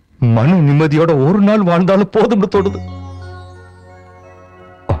 மன நிம்மதியோட ஒரு நாள் வாழ்ந்தாலும் போதும்னு தோணுது.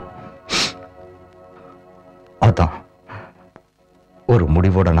 அதான் ஒரு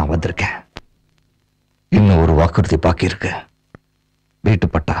முடிவோட நான் வந்திருக்கேன். இன்னும் ஒரு வாக்குறுதி பாக்கி இருக்கு. வீட்டு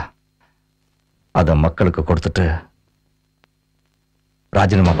பட்டா அத மக்களுக்கு கொடுத்துட்டு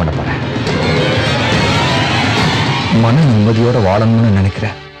ராஜினாமா பண்ண போறேன். மன நிம்மதியோட வாழணும்னு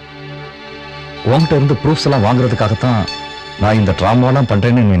நினைக்கிறேன். உன்கிட்ட இருந்து ப்ரூஃப்ஸ் எல்லாம் வாங்குறதுக்காகத்தான் நான் இந்த டிராமாலாம்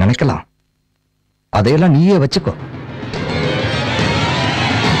பண்றேன்னு நீ நினைக்கலாம். அதையெல்லாம் நீயே வச்சுக்கோ.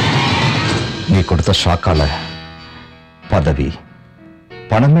 நீ கொடுத்த ஷாக்கால பதவி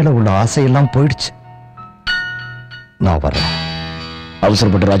பணம் மேல உள்ள ஆசையெல்லாம் போயிடுச்சு. நான் வரேன்.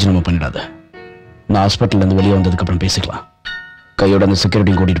 அவசரப்பட்டு ராஜினாமா பண்ணிடாத. நான் ஹாஸ்பிட்டல்ல இருந்து வெளியே வந்ததுக்கு அப்புறம் பேசிக்கலாம். கையோட அந்த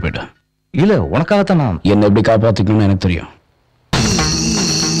செக்யூரிட்டியும் கூட்டிட்டு போயிட்டு. இல்ல, உனக்காகத்தான் நான் என்ன எப்படி காப்பாத்திக்கணும்னு எனக்கு தெரியும்.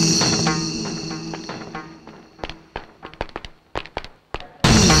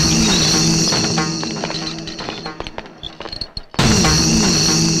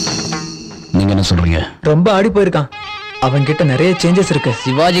 நீங்க என்ன சொல்றீங்க? ரொம்ப ஆடி போயிருக்கான். அவன் கிட்ட நிறைய சேஞ்சஸ் இருக்கு.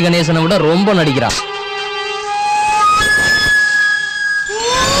 சிவாஜி கணேசனை விட ரொம்ப நடிக்கிறான்.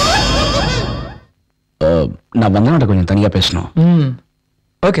 நான் வந்தனாட்ட கொஞ்சம் தனியா பேசணும்.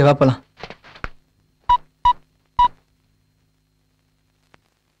 ஓகே, வா போலாம்.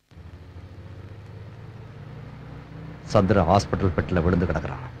 சந்திர ஹாஸ்பிட்டல் பெட்டில் விழுந்து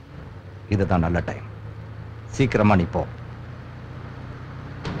கிடக்குறான். இதுதான் நல்ல டைம். சீக்கிரமா நீ போ.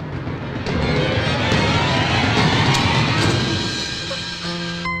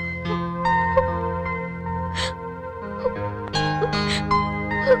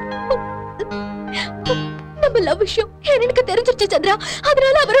 நம்ம லவ் விஷயம் எனக்கு தெரிஞ்சிருச்சு சந்திரா.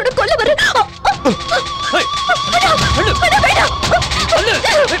 அதனால அவரோட கொல்ல வர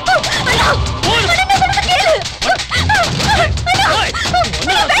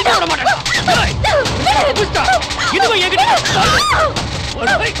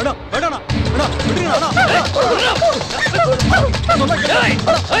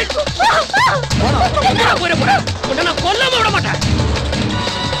கொல்லாம விட மாட்டேன்.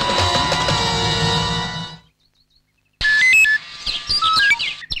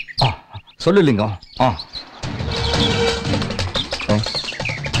 சொல்லு லிங்கம்.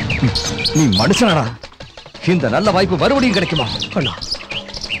 நீ மனுஷனடா. இந்த நல்ல வாய்ப்பு மறுபடியும் கிடைக்குமா? அண்ணா,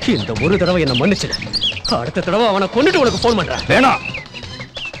 இந்த ஒரு தடவை என்ன மன்னிச்சிடு. அடுத்த தடவை அவனை கொண்டுட்டு உனக்கு போன் பண்றேன். வேணாம்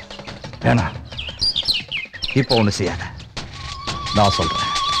வேணாம், இப்ப ஒண்ணு செய்யாத. நான் சொல்றேன்.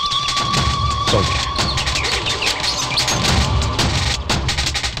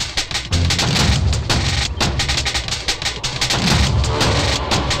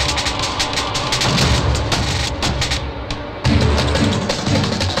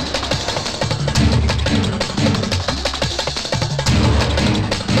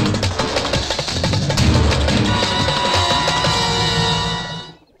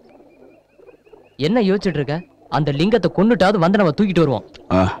 என்ன யோசிச்சுட்டு இருக்க? அந்த லிங்கத்தை கொன்னுட்டாவது வந்து நம்ம தூக்கிட்டு வருவோம்.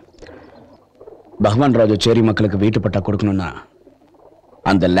 பகவான் ராஜு சேரி மக்களுக்கு வீட்டு பட்டா கொடுக்கணும்னா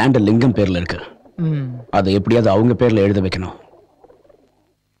அந்த லேண்ட் லிங்கம் பேர்ல இருக்கு. அதை எப்படியாவது அவங்க பேர்ல எழுத வைக்கணும்.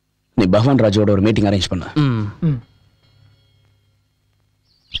 நீ பகவான் ராஜோட ஒரு மீட்டிங் அரேஞ்ச் பண்ண.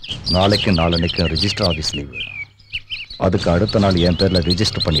 நாளைக்கு நாளன்னைக்கு ரிஜிஸ்டர் ஆஃபீஸ் லீவு. அதுக்கு அடுத்த நாள் என் பேர்ல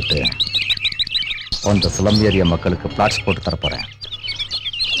ரிஜிஸ்டர் பண்ணிட்டு அந்த ஸ்லம் ஏரியா மக்களுக்கு பிளாட்ஸ் போட்டு தரப்போறேன்.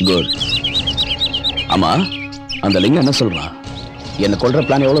 குட். ஆமா, அந்த லிங்கம் என்ன சொல்றான்? என்ன கொல்ற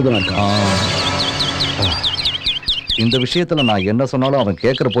பிளான் எவ்வளவு தூரம் இருக்கா? இந்த விஷயத்துல நான் என்ன சொன்னாலும் அவன்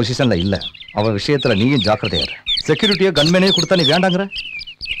கேட்கிற பொசிஷன்ல இல்ல. அவன் விஷயத்துல நீயும் ஜாக்கிரதையா இரு. செக்யூரிட்டியோ கன்மேனே கொடுத்தா நீ வேண்டாங்கிற?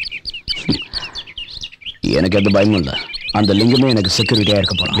 எனக்கு எந்த பயமும் இல்ல. அந்த லிங்கமே எனக்கு செக்யூரிட்டியா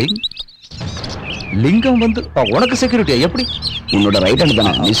இருக்க போறான். லிங்கம் வந்து உனக்கு செக்யூரிட்டியா? எப்படி? உன்னோட ரைட் ஹேண்ட்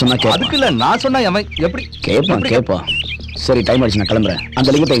தானே, நீ சொன்னா கேட்பா. அதுக்கு இல்ல, நான் சொன்னா அவன் எப்படி கேட்பா. சரி, டைம் ஆயிடுச்சு, நான் கிளம்புறேன்.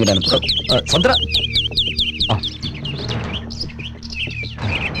 அந்த லிங்கத்தை எங்கிட்ட அனுப்பு. சந்திரா,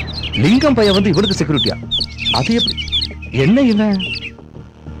 லிங்கம் பையன் வந்து இவனுக்கு செக்யூரிட்டியா? அது எப்படி? என்ன இவன்?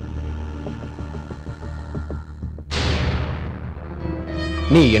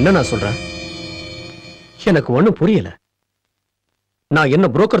 நீ என்ன நான் சொல்ற? எனக்கு ஒண்ணும் புரியல. நான் என்ன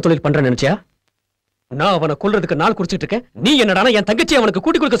புரோக்கர் தொழில் பண்றேன்னு நினைச்சியா? நான் அவனை கொல்றதுக்கு நாள் குறிச்சிட்டு இருக்கேன். நீ என்னடா என் தங்கச்சி அவனுக்கு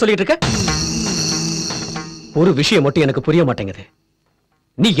கூட்டி கொடுக்க சொல்லிட்டு இருக்க? ஒரு விஷயம் மட்டும் எனக்கு புரிய மாட்டேங்குது.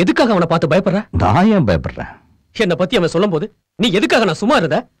 நீ எதுக்காக அவனை பார்த்து பயப்படுற? நான் ஏன் பயப்படுறேன்? என்னை பத்தி அவன் சொல்லும் போது நீ எதுக்காக நான் சும்மா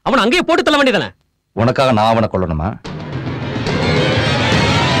இருந்த? அவனை அங்கேயே போட்டு தள்ள வேண்டியதானே? உனக்காக நான் அவனை கொல்லணுமா?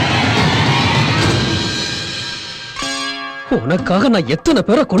 உனக்காக நான் எத்தனை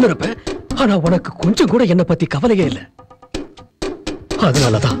பேரை கொண்டு இருப்பேன். ஆனா உனக்கு கொஞ்சம் கூட என்ன பத்தி கவலையே இல்லை.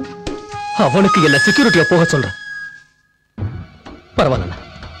 அதனாலதான் அவனுக்கு என்ன செக்யூரிட்டியா போக சொல்றேன். பரவாயில்ல,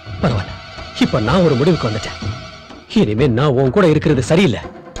 பரவாயில்ல. இப்ப நான் ஒரு முடிவுக்கு வந்துட்டேன். இனிமே நான் உன் கூட இருக்கிறது சரியில்லை.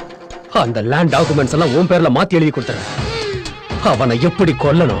 அந்த லேண்ட் டாக்குமெண்ட்ஸ் எல்லாம் உன் பேர்ல மாத்தி எழுதி கொடுத்துறேன். அவனை எப்படி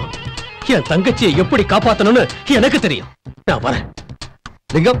கொல்லணும், என் தங்கச்சியை எப்படி காப்பாத்தணும்னு எனக்கு தெரியும். நான் வரேன்.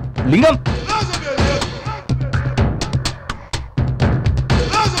 லிங்கம், லிங்கம்.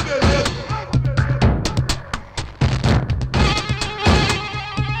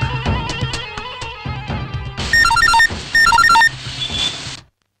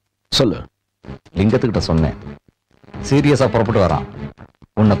 சொல்லு. லிங்கத்துக்கிட்ட சொன்னேன், சீரியஸா புறப்பட்டு வரான்.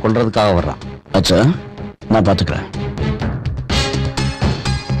 உன்னை கொல்றதுக்காக வர்றான். அச்சா, நான் பாத்துக்கிறேன்.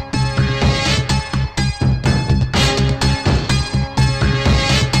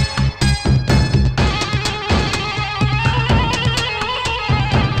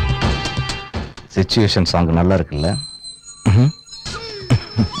 சிச்சுவேஷன் சாங் நல்லா இருக்குல்ல?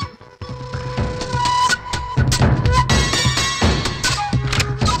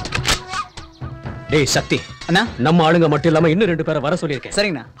 டேய் சக்தி அண்ணா, நம்ம ஆளுங்க மட்டும் இல்லாம இன்னும் 2 பேரை வர சொல்லியிருக்கேன்.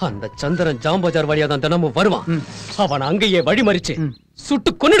 சரிங்கண்ணா. அந்த சந்திரன் ஜாம்பஜார் வழியா தான் தினமும் வருவான். அவன் அங்கேயே வழி மறிச்சு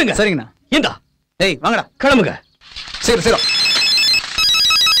சுட்டு கொன்னுடுங்க. சரிங்கண்ணா. இந்தா, டேய் வாங்கடா, கிளம்புங்க. சரி சரி.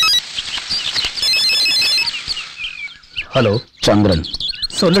 ஹலோ சந்திரன்,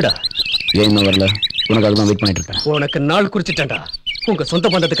 சொல்லுடா. ஏன் இன்னும் வரல? உனக்கு அதுதான் வெயிட் பண்ணிட்டு இருக்கேன். உனக்கு நாள் குறிச்சிட்டேன்டா. உங்க சொந்த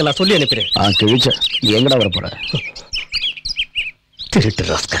பந்தத்துக்கெல்லாம் சொல்லி அனுப்பிடுறேன். கிழிச்ச, நீ எங்கடா வர போற? திருட்டு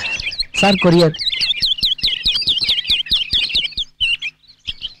ராஸ்கல். Sir courier.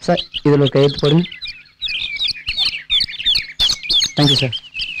 சார் இதில் ஒரு கையெழுத்து போடுங்க. Thank you sir.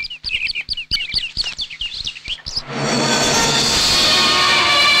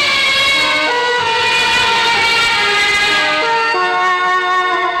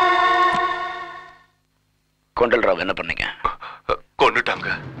 கொண்டல் ராவ் என்ன பண்ணீங்க? கொண்டுட்டாங்க.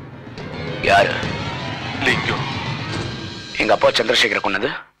 யாரு? லிங்கம். எங்க அப்பா சந்திரசேகர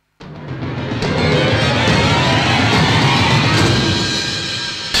கொன்னது?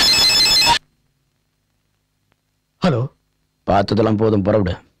 ஹலோ, பார்த்ததெல்லாம் போதும்,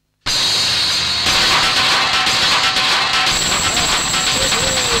 புறவிடு.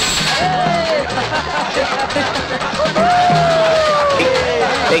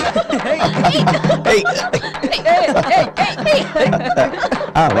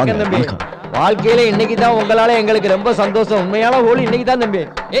 வாழ்க்கையில இன்னைக்குதான் உங்களால எங்களுக்கு ரொம்ப சந்தோஷம். உண்மையான ஹோலி இன்னைக்குதான் தம்பி.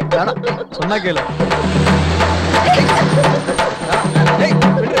 சொன்னா கேளு.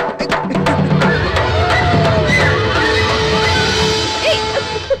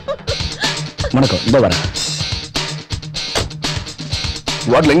 வணக்கம், இந்த வரேன்.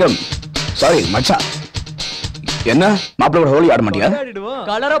 வாட் லிங்கம்? சாரி மச்சா. என்ன மாப்பிள்ளோட ஹோலி ஆட மாட்டியா?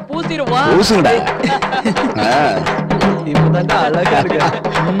 கலரை பூசிடுவா. பூசுங்கடா. இப்பதான்டா அழகா இருக்கு.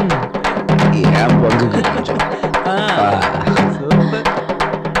 ஏன் பங்கு கொஞ்சம்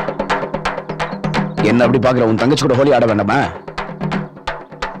என்ன அப்படி பாக்குற? உன் தங்கச்சி கூட ஹோலி ஆட வேண்டாமா?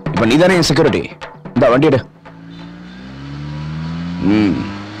 இப்ப நீதானே என் செக்யூரிட்டி. இந்த வண்டி எடு.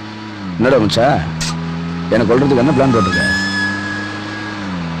 என்னடா மச்சா, எனக்கு கொள்றதுக்கு என்ன பிளான் போட்டிருக்க?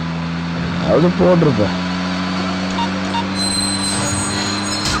 அது போட்டிருப்ப.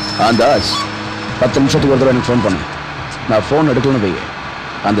 அந்த 10 நிமிஷத்துக்கு ஒரு தடவை எனக்கு ஃபோன் பண்ணு. நான் ஃபோன் எடுக்கணும்னு போய்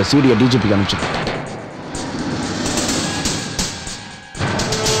அந்த சிடியை டிஜிபிக்கு அனுப்பிச்சிட்டேன்.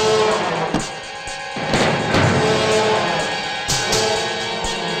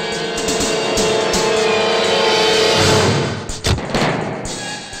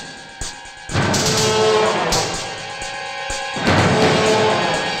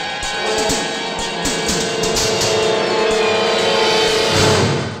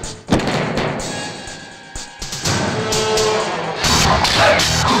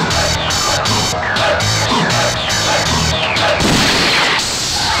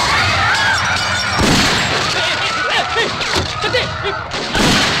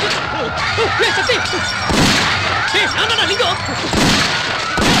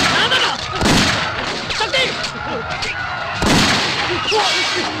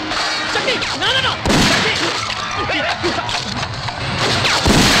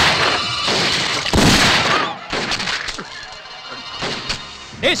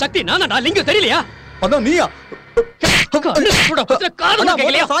 சக்தி நானா லிங்கம் தெரியலையா? அதான் நீயா?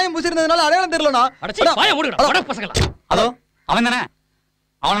 சாயம் பூசிருந்ததுனால அடையாளம் தெரியலனா? வாய மூடுடா வட பசங்களா. அதோ அவன் தானே.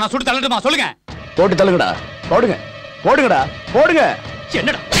 அவனை நான் சுட்டு தள்ளட்டுமா? சொல்லுங்க. போட்டு தள்ளுங்கடா. போடுங்க போடுங்கடா போடுங்க.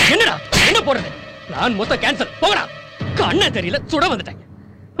 என்னடா என்னடா என்ன போடுறது? நான் மொத்த கேன்சல். போங்கடா. கண்ணே தெரியல சுட வந்துட்டேன்.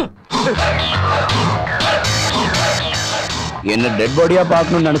 என்ன டெட் பாடியா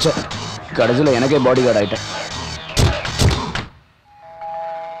பார்க்கணும்னு நினைச்சேன். கடைசியில் எனக்கே பாடி கார்டு ஆயிட்டேன்.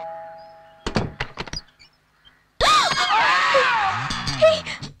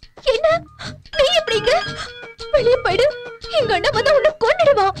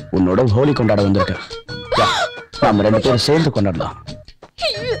 உன்னோட ஹோலி கொண்டாட வந்திருக்கேன். நாம 2 பேரும் சேர்ந்து கொண்டாடலாம்.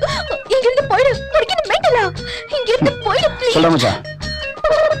 சொல்ல மச்சான்.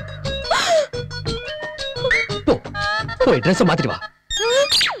 போய் ட்ரெஸ் மாத்திட்டு வா.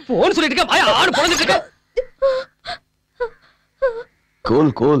 போன் சொல்லிட்டு இருக்க வாயா ஆடு பொளந்துட்டு இருக்க.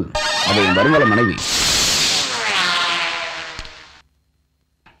 Cool cool. அது என் வருங்கால மனைவி.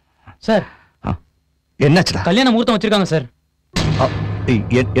 சார் என்னாச்சுடா? கல்யாண முகூர்த்தம் வச்சிருக்காங்க சார்.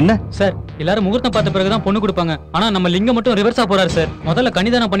 என்ன சார்? எல்லாரும் முகூர்த்தம் பார்த்த பிறகுதான் பொண்ணு கொடுப்பாங்க. ஆனா நம்ம லிங்கம் மட்டும் ரிவர்ஸா போறாரு சார். முதல்ல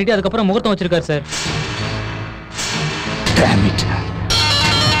கன்னிதானம் பண்ணிட்டு அதுக்கப்புறம் முகூர்த்தம் வச்சிருக்காரு சார்.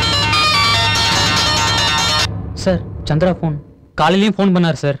 சார் சந்திரா போன் காலையிலயும் போன்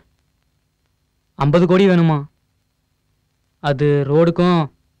பண்ணார் சார். 50 கோடி வேணுமா? அது ரோடுக்கும்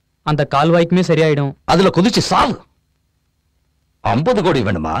அந்த கால்வாய்க்குமே சரியாயிடும். அதுல குதிச்சு சாவு. 50 கோடி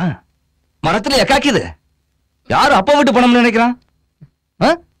வேணுமா? மரத்துல எக்காக்கிது. யாரு அப்பா விட்டு பணம்னு நினைக்கிறான்?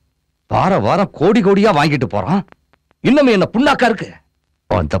 வார வாரம் கோடி கோடியா வாங்கிட்டு போறான். இன்னும் என்ன புண்ணாக்கா இருக்கு?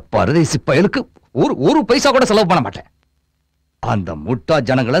 அந்த பரதேசி பயலுக்கு ஒரு பைசா கூட செலவு பண்ண மாட்டேன். அந்த முட்டா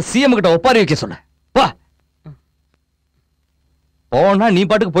ஜனங்களை சிஎம் கிட்ட ஒப்பாரி வைக்க சொல்ல. வா போனா நீ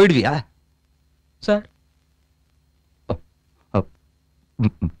பாட்டுக்கு போயிடுவியா? சார்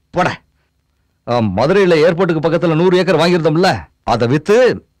போட. மதுரையில ஏர்போர்ட்டுக்கு பக்கத்துல 100 ஏக்கர் வாங்கியிருந்தோம்ல, அதை வித்து.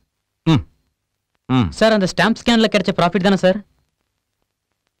 சார் அந்த ஸ்டாம்ப் ஸ்கேன்ல கிடைச்ச ப்ராஃபிட் தானே சார்?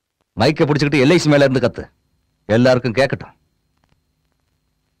 மைக்க பிடிச்சுக்கிட்டு எல்ஐசி மேல இருந்து கத்து. எல்லாருக்கும் கேட்கட்டும்.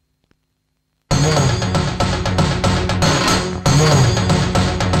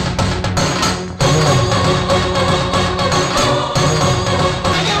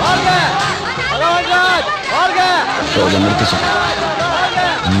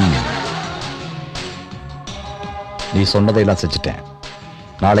 நீ சொன்னதையெல்லாம் செஞ்சுட்டேன்.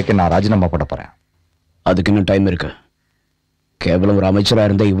 நாளைக்கு நான் ராஜினாமா போட போறேன். அதுக்கு இன்னும் டைம் இருக்கு. கேவலம் ஒரு அமைச்சரா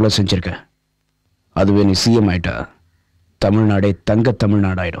இருந்தா இவ்வளவு செஞ்சிருக்க. அதுவே நீ சிஎம் ஆயிட்டா தமிழ்நாடே தங்க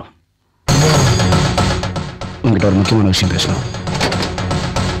தமிழ்நாடாயிடும். உங்ககிட்ட ஒரு முக்கியமான விஷயம் பேசணும்.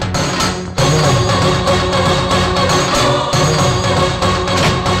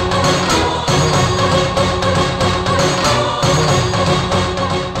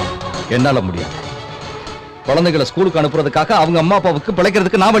 என்னால முடியாது. குழந்தைகளை ஸ்கூலுக்கு அனுப்புறதுக்காக அவங்க அம்மா அப்பாவுக்கு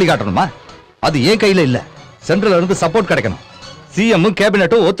பிழைக்கிறதுக்கு நான் வழி காட்டணுமா? அது ஏன் கையில இல்ல. சென்ட்ரல்ல இருந்து சப்போர்ட் கிடைக்கணும். சிஎம்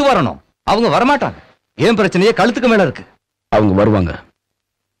கேபினட்டும் ஒத்து வரணும். அவங்க வரமாட்டாங்க. ஏன் பிரச்சனையே கழுத்துக்கு மேல இருக்கு. அவங்க வருவாங்க.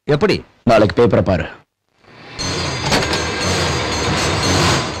 எப்படி? நாளைக்கு பேப்பரை பாரு.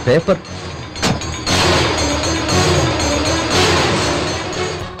 பேப்பர்?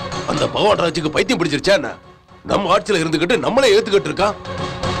 அந்த பகவான் ராஜுக்கு பைத்தியம் பிடிச்சிருச்சா என்ன? நம்ம ஆட்சியில இருந்துகிட்டு நம்மளே ஏத்துக்கிட்டு இருக்கா.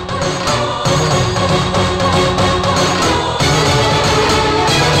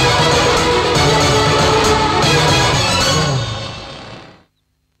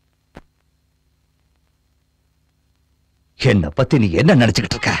 என்ன பத்தி நீ என்ன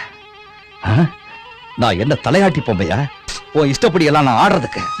நினைச்சுக்கிட்டு இருக்க? நான் என்ன தலையாட்டி பொம்மையா? உன் இஷ்டப்படி எல்லாம் நான்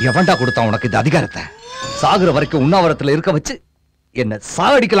ஆடுறதுக்கு எவன்டா கொடுத்தான் உனக்கு இந்த அதிகாரத்தை? சாகுற வரைக்கும் உண்ணாவிரத்துல இருக்க வச்சு என்ன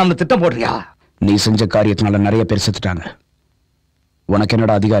சாகடிக்கலாம்னு திட்டம் போடுறியா? நீ செஞ்ச காரியத்தினால நிறைய பேர் செத்துட்டாங்க. உனக்கு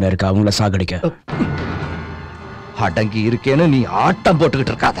என்னோட அதிகாரம் இருக்கு அவங்கள சாகடிக்க? அடங்கி இருக்கேன்னு நீ ஆட்டம்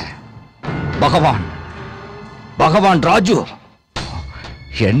போட்டுக்கிட்டு இருக்காத. பகவான் ராஜு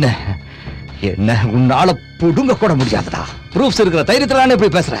என்ன என்ன உன்னால புடுங்க கூட முடியாதுடா. ப்ரூஃப்ஸ் இருக்கிற தைரியத்திலான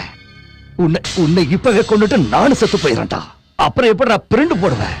இப்படி பேசுற? உன்னை இப்பவே கொண்டுட்டு நானும் செத்து போயிடறேன்டா. அப்புறம் எப்படி நான் பிரிண்டு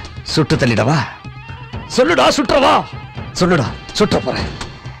போடுவேன்? சுட்டு தள்ளிடவா? சொல்லுடா, சுற்றவா? சொல்லுடா, சுற்ற போறேன்.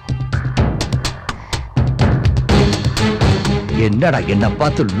 என்னடா என்ன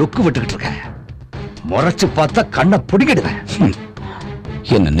பார்த்து லுக்கு விட்டுக்கிட்டு இருக்க? முறைச்சு பார்த்தா கண்ணை புடிக்கிடுவேன்.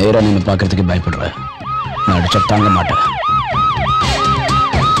 என்ன நேரா நின்னு பார்க்கறதுக்கு பயப்படுவேன். நான் அடிச்சா தாங்க மாட்டேன்.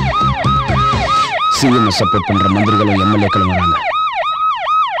 சிஎம் சப்போர்ட் பண்ற மந்திரிகளும் எம்எல்ஏக்களும் வராங்க.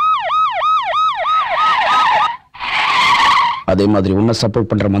 அதே மாதிரி உன்னை சப்போர்ட்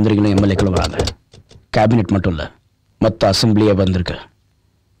பண்ற மந்திரிகளும் எம்எல்ஏக்களும் வராங்க. கேபினெட் மட்டும் இல்ல, மொத்த அசம்பிளியே வந்திருக்கு.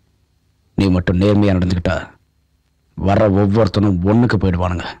 நீ மட்டும் நேர்மையா நடந்துக்கிட்டா வர ஒவ்வொருத்தனும் ஒண்ணுக்கு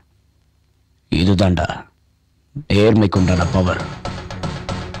போயிடுவானுங்க. இதுதான்டா நேர்மைக்கு உண்டான பவர்.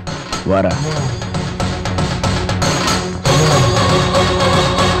 வர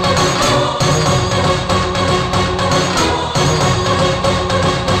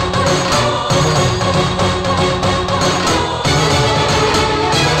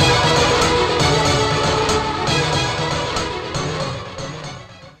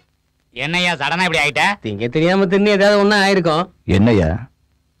என்னையா சடனா இப்படி ஆயிட்ட? திங்க தெரியாம தின்னு ஏதாவது ஒண்ணு ஆயிருக்கும். என்னையா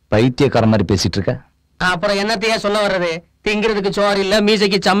பைத்தியக்கார மாதிரி பேசிட்டு இருக்க? அப்புறம் என்னத்தையா சொல்ல வர்றது? திங்கிறதுக்கு சோறு இல்ல,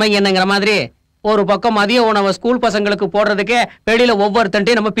 மீசைக்கு சம்மைங்க என்னங்கிற மாதிரி ஒரு பக்கம் மதிய உணவை ஸ்கூல் பசங்களுக்கு போடுறதுக்கு வெளியில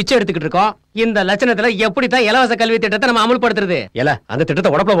ஒவ்வொருத்தன்ட்டையும் நம்ம பிச்சை எடுத்துக்கிட்டு இருக்கோம். இந்த லட்சணத்துல எப்படித்தான் இலவச கல்வி திட்டத்தை நம்ம அமல்படுத்துறது? அந்த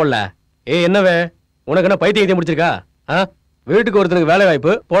திட்டத்தை உடப்புல போடல. என்னவே உனக்கு என்ன பைத்தியம் முடிச்சிருக்கா? வீட்டுக்கு ஒருத்தனுக்கு வேலை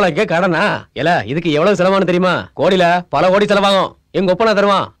வாய்ப்பு போலக்கே கடனா? இதுக்கு எவ்வளவு செலவானு தெரியுமா? கோடியில பல கோடி செலவாகும். எங்க ஒப்பனா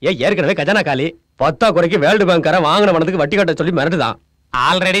தருவான். ஏற்கனவே கஜானா காலி. 10 குறைக்கு வேர்ல்டு பேங்க்காரன் வாங்கின பணத்துக்கு வட்டி கட்ட சொல்லி மிரட்டுதான்.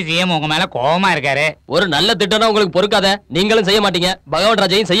 ஆல்ரெடி சிஎம் உங்க மேல கோபமா இருக்காரு. ஒரு நல்ல திட்டம்னா உங்களுக்கு பொறுக்காத. நீங்களும் செய்ய மாட்டீங்க, பகவான்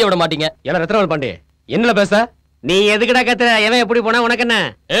ராஜையும் செய்ய விட மாட்டீங்க. ரத்னவேல் பாண்டி என்ன பேச? நீ எதுக்குடா கத்துற? எவன் எப்படி போனா உனக்கு என்ன?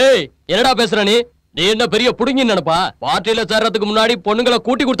 ஏய், என்னடா பேசுற நீ? நீ என்ன பெரிய புடுங்கின்னு நினைப்பா? பார்ட்டியில சேர்றதுக்கு முன்னாடி பொண்ணுங்களை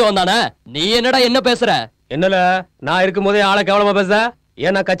கூட்டி கொடுத்து வந்தானே, நீ என்னடா என்ன பேசுற? என்னல நான் இருக்கும் போதே ஆளை கேவலமா பேச?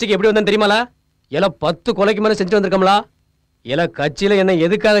 ஏன் நான் கட்சிக்கு எப்படி வந்தேன்னு தெரியுமால? 10 கொலைக்கு மேல செஞ்சு வந்திருக்கோம்ல. கட்சியில என்ன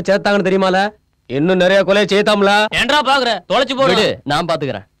எதுக்காக சேர்த்தாங்கன்னு தெரியுமால? இன்னும் நிறைய கொலை செய்தாம்ல. ஏன்டா பாக்குற? தொலைச்சு போடு, நான்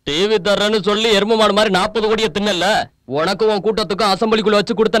பாத்துக்கிறேன். டிவி தர்றேன்னு சொல்லி எரும மாடு மாதிரி 40 கோடியை தின்னல. உனக்கும் உன் கூட்டத்துக்கும் அசம்பிளிக்குள்ள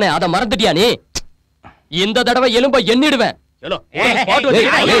வச்சு கொடுத்தனே, அதை மறந்துட்டியா நீ? இந்த தடவை எலும்ப எண்ணிடுவேன்.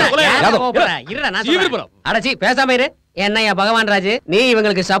 பேசாம இரு. என்னையா பகவான் ராஜு, நீ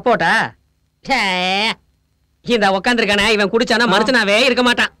இவங்களுக்கு சப்போர்ட்டா? இந்த உட்காந்துருக்கானே, இவன் குடிச்சானா மனுஷனாவே இருக்க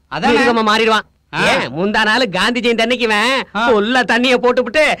மாட்டான். அதான் மாறிடுவான். முந்தா நாள் காந்தி ஜெயந்தி அன்னைக்கு இவன் உள்ள தண்ணிய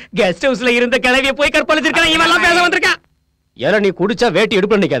போட்டுவிட்டு கெஸ்ட் ஹவுஸ்ல இருந்த கிளவிய போய் கற்பழிச்சிருக்கான். இவன் எல்லாம் பேச வந்திருக்கான். நீ குடிச்சா வேட்டி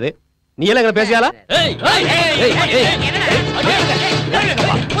எடுப்பு நிக்காது. நீ எல்லாம் பேசியாலா?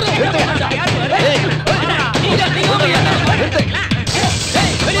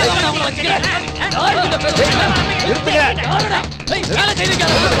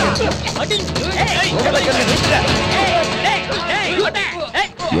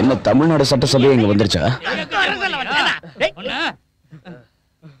 என்ன தமிழ்நாடு சட்டசபையே இங்க வந்துருச்சா?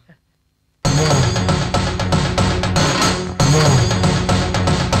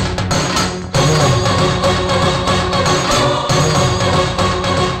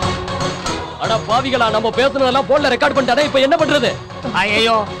 அட பாவிகளா, நம்ம பேசுனதெல்லாம் போன்ல ரெக்கார்ட் பண்ணிட்டானே, இப்ப என்ன பண்றது?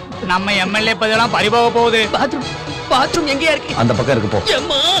 ஐயோ, நம்ம எம்எல்ஏ பதவியெல்லாம் பறிபோக போகுது. பாத்ரூம் எங்கயா இருக்கு? அந்த பக்கம் இருக்கு. போ.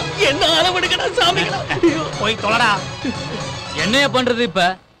 அம்மா, என்ன அளவெடுக்கடா சாமிகளா. போய் தொலைடா. என்னைய பண்றது இப்ப?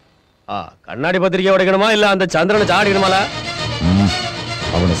 கண்ணாடி பத்திரிக்கை உடைக்கணுமா இல்ல அந்த சந்திரனை சாடிக்கணுமால?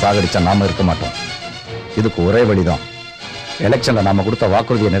 அவனை சாகடிச்சா நாம இருக்க மாட்டோம். இதுக்கு ஒரே வழிதான். எலெக்ஷன்ல நாம கொடுத்த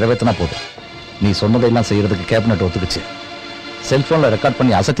வாக்குறுதியை நிறைவேற்றினா போதும். நீ சொன்னதையெல்லாம் செய்யறதுக்கு கேபினட் ஒத்துக்குச்சு. செல்போன்ல ரெக்கார்ட்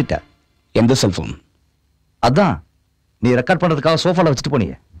பண்ணி அசத்திட்ட. எந்த செல்போன்? அதான் நீ ரெக்கார்ட் பண்றதுக்காக சோஃபால வச்சுட்டு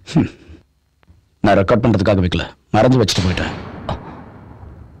போனியே. நான் ரெக்கார்ட் பண்றதுக்காக வைக்கல, மறந்து வச்சுட்டு போயிட்டேன்.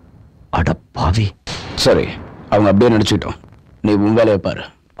 அட பாவி. சரி, அவங்க அப்படியே நினைச்சுக்கிட்டோம். நீ உன் வேலையை பாரு.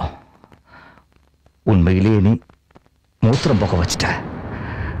 உண்மையிலேயே நீ மூத்திரம் போக வச்சிட்ட.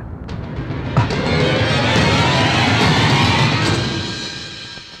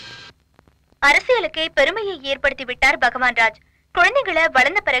 அரசியலுக்கே பெருமையை ஏற்படுத்தி விட்டார் பகவான் ராஜ். குழந்தைகளை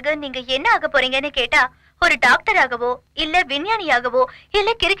வளர்ந்த பிறகு நீங்க என்ன ஆக போறீங்கன்னு கேட்டா, ஒரு டாக்டராகவோ இல்ல விஞ்ஞானியாகவோ இல்ல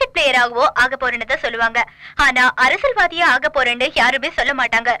கிரிக்கெட் பிளேயராகவோ ஆக போறேன்னு சொல்லுவாங்க. ஆனா அரசியல்வாதியா ஆக போறேன்னு யாருமே சொல்ல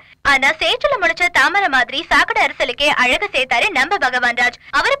மாட்டாங்க. ஆனா சேற்றுல முளைச்ச தாமரை மாதிரி சாக்கடை அரசியலுக்கே அழகு சேர்த்தாரு நம்ம பகவான் ராஜ்.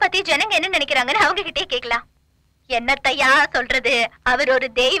 அவரை பத்தி ஜனங்க என்ன நினைக்கிறாங்கன்னு அவங்க கிட்டே கேட்கலாம். என்னத்தையா சொல்றது? அவர் ஒரு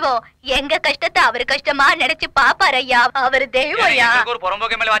தெய்வம். எங்க கஷ்டத்தை அவர் கஷ்டமா நினைச்சு பாப்பாரு ஐயா. அவர் தெய்வம்யா. ஒரு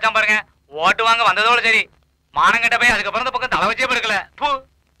புறம்போக்கு மேல வாச்சாம பாருங்க. ஓட்டு வாங்க வந்ததோட சரி. மானங்கட்ட போய் அதுக்கப்புறம் இந்த பக்கம் தலை வச்சே படுக்கல.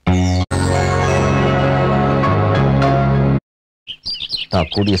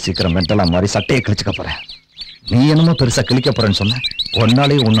 நான் கூடிய சீக்கிரம் மென்டலா மாதிரி சட்டையை கிழிச்சுக்க போறேன். நீ என்னமோ பெருசா கிழிக்க போறேன்னு சொன்ன.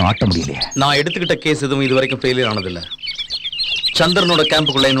 ஒன்னாலேயே ஒன்னும் ஆட்ட முடியலையே. நான் எடுத்துக்கிட்ட கேஸ் எதுவும் இது வரைக்கும் ஃபெயிலியர் ஆனதில்லை. சந்திரனோட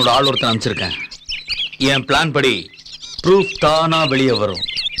கேம்புக்குள்ள என்னோட ஆள் ஒருத்தன் அனுப்பிச்சிருக்கேன். என் பிளான் படி ப்ரூஃப் தானா வெளியே வரும்.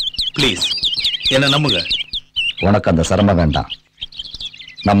 ப்ளீஸ் என்ன நம்புங்க. உனக்கு அந்த சிரமம் வேண்டாம்.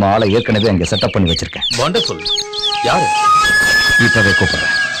 நம்ம ஆளை ஏற்கனவே அங்க செட்டப் பண்ணி வச்சிருக்கேன். வண்டர்ஃபுல். யாரு? இப்பவே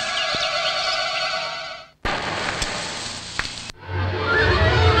கூப்பிடுறேன்.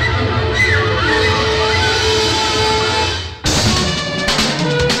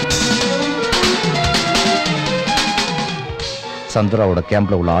 சந்திராவோட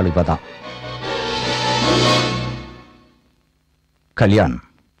கேம்ப்ல உள்ள ஆள் இவதான். Kalyan,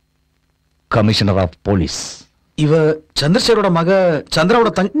 commissioner of police. இவ சந்திரசேகரோட மக, சந்திராவோட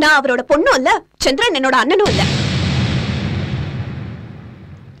தங்க. நான் அவரோட பொண்ணும் இல்ல, சந்திரன் என்னோட அண்ணனும் இல்ல.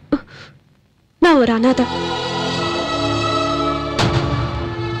 நான் ஒரு அனாதை.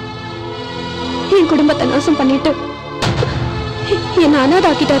 என் குடும்பத்தை நாசம் பண்ணிட்டு என்ன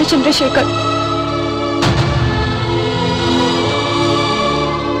அனாதாக்கிட்டாரு சந்திரசேகர்.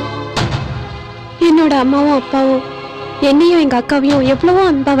 என்னோட அம்மாவும் அப்பாவும் என்னையும் எங்க அக்காவையும் எவ்வளவோ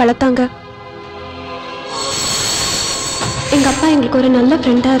அன்பா வளர்த்தாங்க. எங்க அப்பா எங்களுக்கு ஒரு நல்ல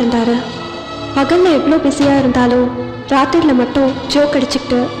ஃப்ரெண்டா இருந்தாரு. பகல்ல எவ்வளவு பிஸியா இருந்தாலும் ராத்திரில மட்டும் ஜோக்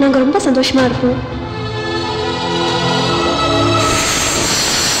அடிச்சுக்கிட்டு நாங்க ரொம்ப சந்தோஷமா இருப்போம்.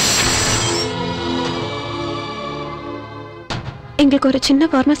 எங்களுக்கு ஒரு சின்ன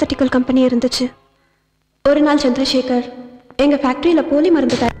பார்மசூட்டிக்கல் கம்பெனி இருந்துச்சு. ஒரு நாள் சந்திரசேகர் எங்க ஃபேக்டரியில போலி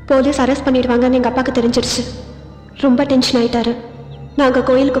மருந்து போலீஸ் அரெஸ்ட் பண்ணிடுவாங்கன்னு எங்க அப்பாவுக்கு தெரிஞ்சிருச்சு. ரொம்ப டென்ஷன் ஆயிட்டாரு. நாங்க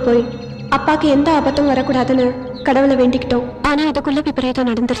கோயிலுக்கு போய் அப்பாக்கு எந்த ஆபத்தும் வரக்கூடாதுன்னு கடவுளை வேண்டிக்கிட்டோம். ஆனா அதுக்குள்ள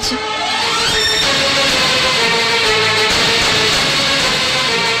விபரீதம் நடந்துருச்சு.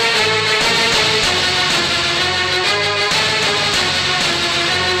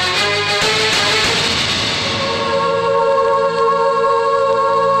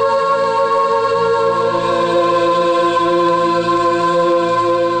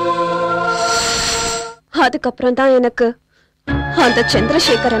 அதுக்கப்புறம் தான் எனக்கு அந்த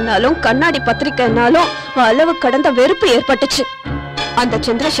சந்திரசேகரனாலும் கண்ணாடி பத்திரிக்கைனாலும் அளவு கடந்த வெறுப்பு ஏற்பட்டுச்சு. அந்த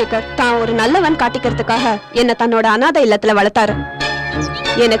சந்திரசேகர் தான் ஒரு நல்லவன் காட்டிக்கிறதுக்காக என்ன தன்னோட அனாதை இல்லத்துல வளர்த்தாரு.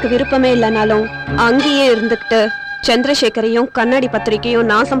 எனக்கு விருப்பமே இல்லைனாலும் அங்கேயே இருந்துகிட்டு சந்திரசேகரையும் கண்ணாடி பத்திரிக்கையும்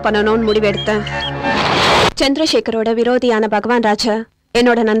நாசம் பண்ணணும்னு முடிவெடுத்தேன். சந்திரசேகரோட விரோதியான பகவான் ராஜ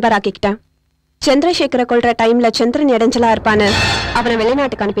என்னோட நண்பராக்கிக்கிட்டேன். சந்திரசேகரை கொள்ற டைம்ல சந்திரன் இடைஞ்சலா இருப்பான்னு அவனை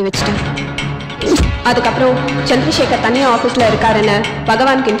வெளிநாட்டுக்கு அனுப்பி வச்சுட்டேன். அதுக்கப்புறம் சந்திரசேகர் தனியா ஆபீஸ்ல இருக்காருன்னு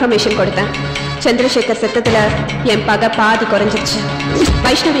பகவானுக்கு இன்ஃபர்மேஷன் கொடுத்தேன். சந்திரசேகர் செத்ததுல என் பகை பாதி குறைஞ்சிருச்சு.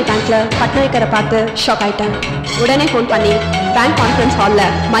 வைஷ்ணவி பேங்க்ல பட்நாயக்கரை பார்த்து ஷாக் ஆயிட்டேன். உடனே ஃபோன் பண்ணி பேங்க் கான்ஃபரன்ஸ் ஹால்ல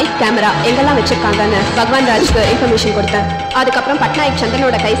மைக் கேமரா எங்கெல்லாம் வச்சிருக்காங்கன்னு பகவான் ராஜ்க்கு இன்ஃபர்மேஷன் கொடுத்தேன். அதுக்கப்புறம் பட்நாயக்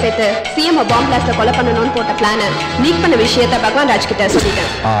சந்திரனோட கை சேர்த்து சிஎம் பாம்பு பிளாஸ்ட்ல கொலை பண்ணணும்னு போட்ட பிளான லீக் பண்ண விஷயத்த பகவான் ராஜ் கிட்ட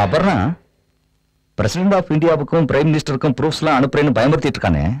சொல்லிட்டேன். அபர்ணா, பிரசிடென்ட் ஆஃப் இந்தியாவுக்கும் பிரைம் மினிஸ்டருக்கும் ப்ரூஃப்ஸ்லாம் அனுப்புறேன்னு பயமுறுத்திட்டு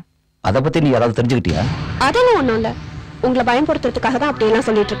இருக்கானே, அதை பத்தி நீ யாராவது தெரிஞ்சுக்கிட்டியா? அதெல்லாம் ஒண்ணும் இல்ல, உங்களை பயன்படுத்துறதுக்காக தான் அப்படியெல்லாம்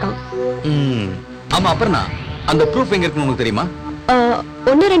சொல்லிட்டு இருக்கான். ஆமா அபர்ணா, அந்த ப்ரூஃப் எங்க இருக்குன்னு உங்களுக்கு தெரியுமா?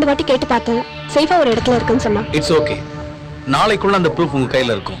 1-2 வாட்டி கேட்டு பார்த்தேன். சேஃபா ஒரு இடத்துல இருக்குன்னு சொன்னா. இட்ஸ் ஓகே, நாளைக்குள்ள அந்த ப்ரூஃப் உங்க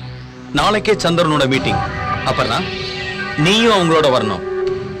கையில இருக்கும். நாளைக்கே சந்திரனோட மீட்டிங். அபர்ணா, நீயும் அவங்களோட வரணும்.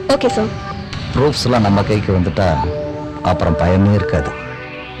 Okay sir. ப்ரூஃப்ஸ்லாம் நம்ம கைக்கு வந்துட்டா அப்புறம் பயமே இருக்காது.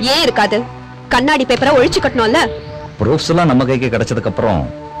 ஏன் இருக்காது? கண்ணாடி பேப்பரை ஒழிச்சு கட்டணும்ல. ப்ரூஃப்ஸ்லாம் நம்ம கைக்கு கிடைச்சதுக்கு அப்புறம்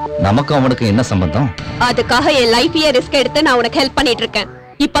நமக்கு அவனுக்கு என்ன சம்பந்தம்? அதுக்காக என் லைஃபையே ரிஸ்க் எடுத்து நான் உனக்கு ஹெல்ப் பண்ணிட்டு இருக்கேன்.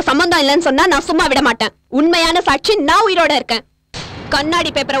 இப்ப சம்பந்தம் இல்லைன்னு சொன்னா நான் சும்மா விட மாட்டேன். உண்மையான சாட்சி நான் உயிரோட இருக்கேன். கண்ணாடி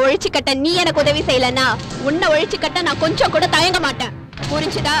பேப்பரை ஒழிச்சு கட்ட நீ எனக்கு உதவி செய்யலன்னா உன்னை ஒழிச்சு கட்ட நான் கொஞ்சம் கூட தயங்க மாட்டேன்.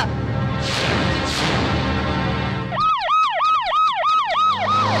 புரிஞ்சுதா?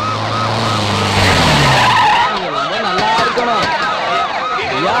 நல்லா இருக்கணும்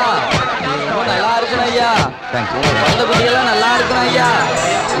ஐயா, நல்லா இருக்கணும் ஐயா. குழந்தை குட்டியெல்லாம் நல்லா இருக்கணும் ஐயா.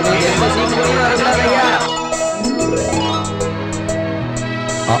 எந்த சீக்கிரம் வரக்கூடாது ஐயா.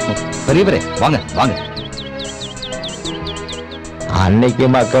 பெரியவரே வாங்க வாங்க. அன்னைக்கு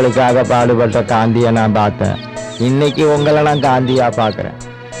மக்களுக்காக பாடுபட்ட காந்தியை நான் பார்த்தேன். இன்னைக்கு உங்களை நான் காந்தியா பார்க்கிறேன்.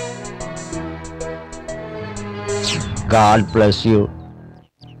 God bless you.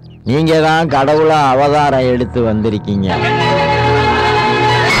 நீங்க தான் கடவுளா அவதாரம் எடுத்து வந்திருக்கீங்க.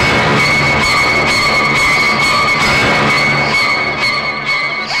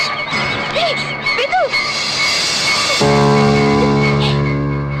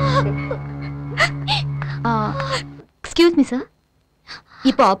 Me sir.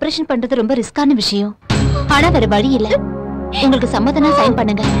 இப்போ ஆபரேஷன் பண்றது ரொம்ப ரிஸ்கான விஷயம். ஆனா வேற வழி இல்ல. உங்களுக்கு சம்மதம்னா சைன்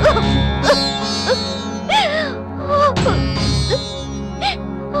பண்ணுங்க.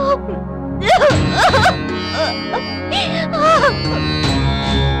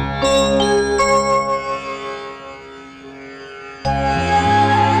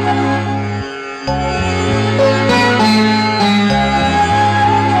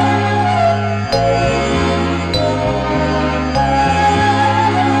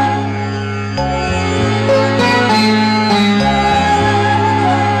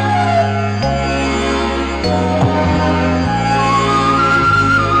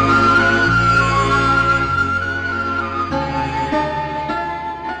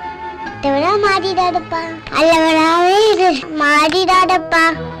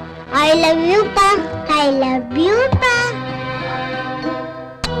 I love you, Pa. I love you, Pa.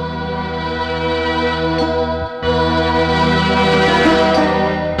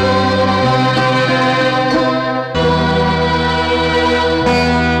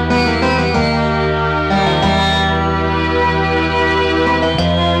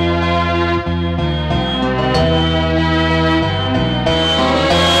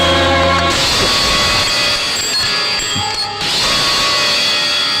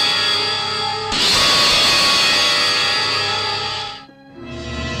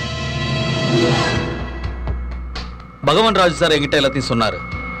 பகவான் ராஜு சார் என்கிட்ட எல்லாத்தையும் சொன்னாரு.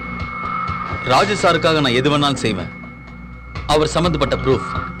 ராஜு சாருக்காக நான் எது வேணாலும் செய்வேன். அவர் சம்பந்தப்பட்ட proof,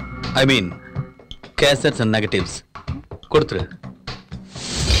 I mean cassettes and negatives கொடுத்துரு.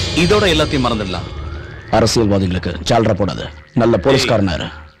 இதோட எல்லாத்தையும் மறந்துடலாம். அரசியல்வாதிகளுக்கு சால்ரா போடாது. நல்ல போலீஸ்காரனாரு.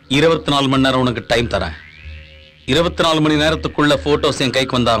 24 மணி நேரம் உனக்கு டைம் தரேன். 24 மணி நேரத்துக்குள்ள போட்டோஸ் என்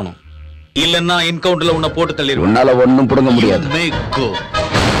கைக்கு வந்தாகணும். இல்லன்னா என்கவுண்டர்ல உன்னை போட்டு தள்ளிடுவேன். உன்னால ஒன்னும் புடுங்க முடியாது.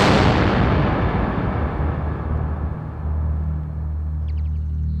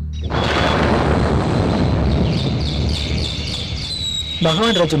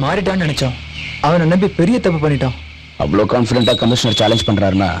 பகவான் ராஜு மாறிட்டான்னு நினைச்சோம். அவனை நம்பி பெரிய தப்பு பண்ணிட்டான். அவ்வளோ கான்ஃபிடென்ட்டா கமிஷனர் சேலஞ்ச்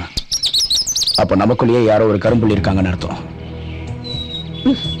பண்றாருன்னா அப்ப நமக்குள்ளேயே யாரோ ஒரு கரும்புள்ளி இருக்காங்கன்னு அர்த்தம்.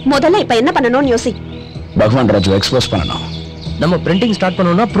 முதல்ல இப்ப என்ன பண்ணணும்னு யோசி. பகவான் ராஜு எக்ஸ்போஸ் பண்ணணும். நம்ம பிரிண்டிங் ஸ்டார்ட்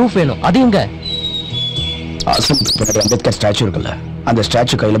பண்ணனும்னா ப்ரூஃப் வேணும். அது எங்க? ஆசிரமத்துக்கு பின்னாடி அம்பேத்கர் ஸ்டாச்சு இருக்குல்ல, அந்த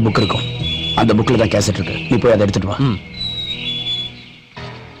ஸ்டாச்சு கையில புக் இருக்கும். அந்த புக்ல தான் கேசட் இருக்கு. நீ போய் அதை எடுத்துட்டு வா.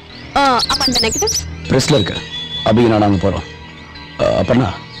 அப்ப அந்த நெகட்டிவ்ஸ் பிரஸ்ல இருக்கு. அபியும் நானும் அங்க போறோம். அப்பனா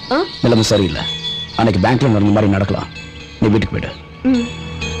நிலைமை சரியில்லை. அன்னைக்கு பேங்க்ல நடந்த மாதிரி நடக்கலாம். நீ வீட்டுக்கு போயிடு.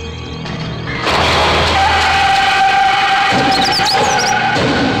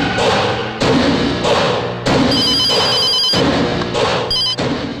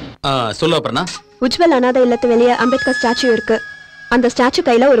 சொல்லு அப்புறம்னா. உஜ்வல் அனாதை இல்லத்து வெளியே அம்பேத்கர் ஸ்டாச்சு இருக்கு. அந்த ஸ்டாச்சு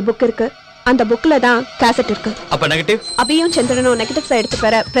கையில ஒரு புக் இருக்கு. அந்த புக்ல தான் கேசட் இருக்கு. அப்ப நெகட்டிவ்? அபியும் சந்திரனும் நெகட்டிவ்ஸ் எடுத்து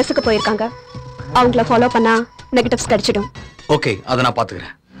பெற பிரஸ்க்கு போயிருக்காங்க. அவங்கள ஃபாலோ பண்ணா நெகட்டிவ்ஸ் கிடைச்சிடும். ஓகே, அதை நான்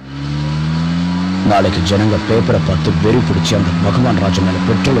பாத்துக்கிறேன். நாளைக்கு ஜனங்க பேப்பரை பார்த்து வெறி பிடிச்சி அந்த பகவான் ராஜு மேல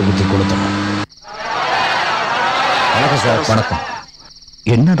பெட்ரோலை ஊற்றி கொடுத்தோம். வணக்கம் சார். வணக்கம்.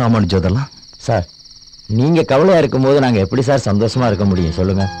 என்ன ராமானுஜம் இதெல்லாம்? சார், நீங்க கவலையா இருக்கும்போது நாங்க எப்படி சார் சந்தோஷமா இருக்க முடியும்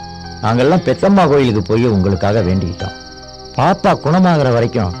சொல்லுங்க? நாங்கெல்லாம் பெத்தம்மா கோயிலுக்கு போய் உங்களுக்காக வேண்டிக்கிட்டோம். பாப்பா குணமாகிற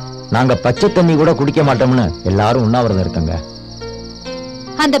வரைக்கும் நாங்க பச்சை தண்ணி கூட குடிக்க மாட்டோம்னு எல்லாரும் உண்ணாவிரதம் இருக்காங்க.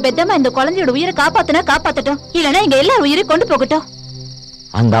 அந்த பெத்தம்மா இந்த குழந்தையோட உயிரை காப்பாத்தினா காப்பாத்தட்டும், இல்லைன்னா இங்க எல்லா உயிரை கொண்டு போகட்டும்.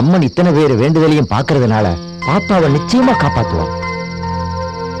 அந்த அம்மன் இத்தனை பேர் வேண்டுதலையும் பாக்குறதுனால பாப்பாவை நிச்சயமா காப்பாத்துவோம்.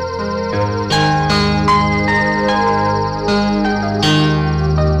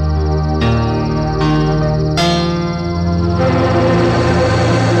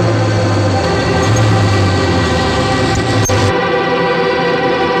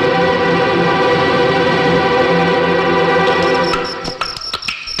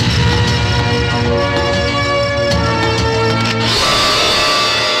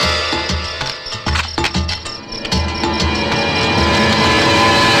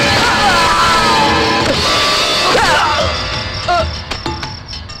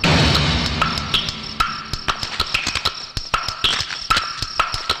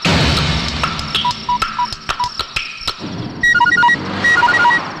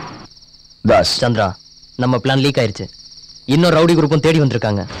 சந்திரா, நம்ம பிளான் லீக் ஆயிருச்சு. இன்னொரு ரவுடி குரூப்பும் தேடி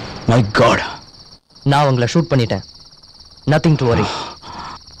வந்திருக்காங்க. மை காட், நான் அவங்கள ஷூட் பண்ணிட்டேன். Nothing to worry.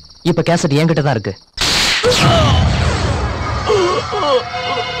 இப்ப கேசட் என்கிட்ட தான் இருக்கு.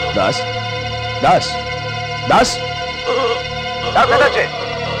 தாஸ் தாஸ் தாஸ் என்னாச்சு?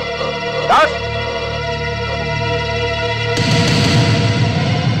 தாஸ்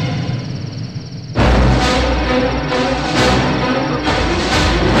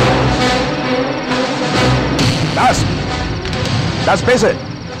தாஸ் தாஸ் பேசு.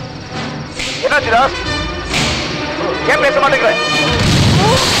 என்னாச்சு தாஸ்? ஏன் பேச மாட்டேங்கிற?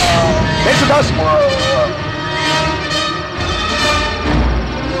 பேசு தாஸ்.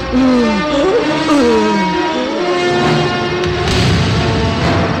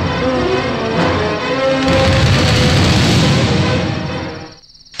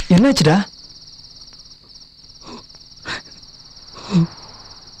 என்னாச்சுடா?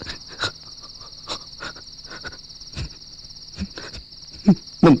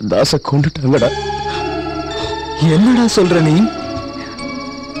 நம்ம தாச கொண்டுட்டாங்கடா. என்னடா சொல்ற நீ?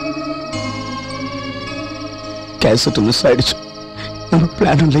 கேசட் மிஸ் ஆயிடுச்சு. நம்ம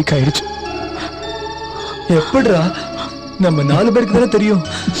பிளான் லீக் ஆயிடுச்சு. எப்படிடா? நம்ம 4 பேருக்கு தானே தெரியும்.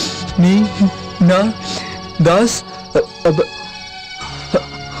 நீ, நான், Das,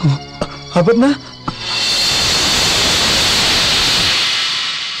 Aparna.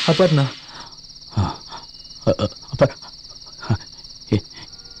 Aparna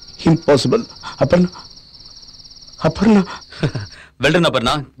impossible. Aparna well done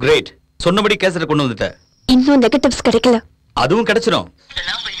Aparna, great. சொன்னபடி கேசட் கொண்டு வந்துட்ட. இன்னும் நெகட்டிவ்ஸ் கிடைக்கல. அதுவும் கிடைச்சிடும்.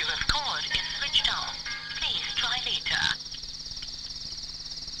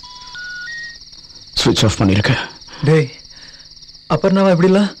 ஸ்விட்ச் ஆஃப் பண்ணிருக்க. டேய், அபர்ணாவா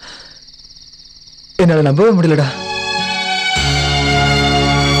எப்படிலாம்? என்னால நம்பவே முடியலடா.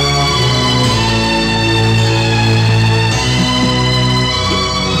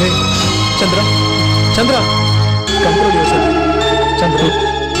 டேய் சந்திரா, சந்திரா, கண்ட்ரோல் யோசனை. சந்திரா,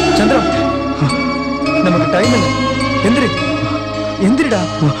 சந்திரா, நமக்கு டைம் இல்லை. எந்திரி, எந்திரிடா.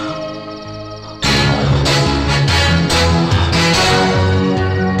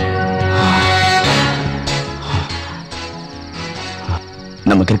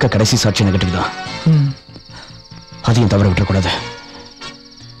 நமக்கு இருக்க கடைசி சாட்சி நெகட்டிவ் தான். அதையும் தவற விட்டுறக்கூடாது.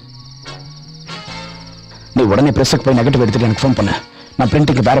 நீ உடனே பிரஸ்ஸுக்கு போய் நெகட்டிவ் எடுத்துட்டு எனக்கு ஃபோன் பண்ணு. நான்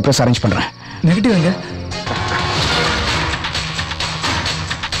பிரிண்டிங்க்கு வேற பிரஸ் அரேஞ்ச் பண்றேன். நெகட்டிவ் எங்க?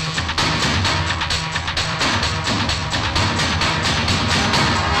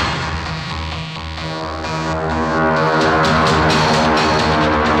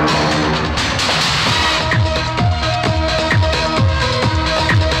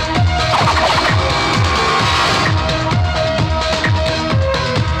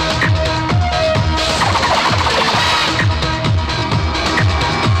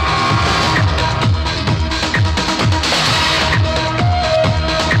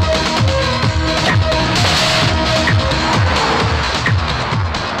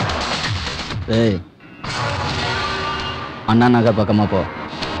 அண்ணா நகர் பக்கமா போ.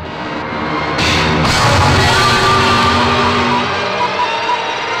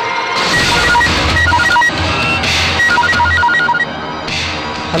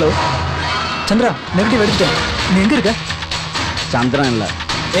 ஹலோ சந்திரா, நெகட்டிவ் எடுத்துட்டேன். நீ எங்க இருக்க? சந்திரன் இல்ல.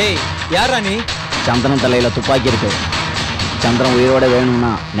 ஏய், யாரா நீ? சந்திரன் தலையில துப்பாக்கி இருக்கு. சந்திரன் உயிரோட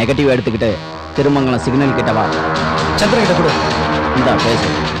வேணும்னா நெகட்டிவ் எடுத்துக்கிட்டு திருமங்கலம் சிக்னல் கிட்ட வா. சந்திரன் கிட்ட கூட இந்தா பேசு.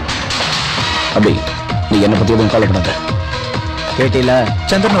 அபி, நீ என்ன பத்தி எதுவும் கவலைப்படாத. கேட்டில?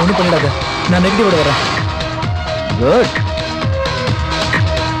 சந்திரன் ஒண்ணும் பண்ணிடாத. நான் நெகட்டிவோட வரேன். குட்.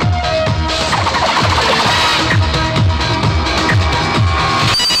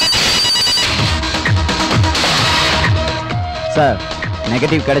 Sir,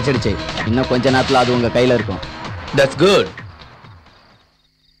 negative கிடைச்சிடுச்சு. இன்னும் கொஞ்ச நேரத்துல அது உங்க கையில இருக்கும். That's good.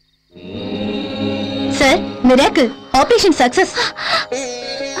 Sir, miracle, operation success.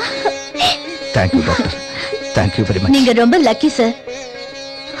 Thank you doctor. Thank you very much. நீங்க ரொம்ப லக்கி சார்.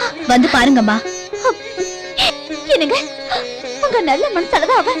 வந்து பாருங்கம்மா. என்னங்க, உங்க நல்ல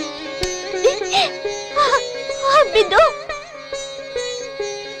மனசாலதான் அவ பிந்து.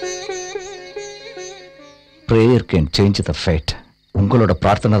 Prayer can change the fate. உங்களோட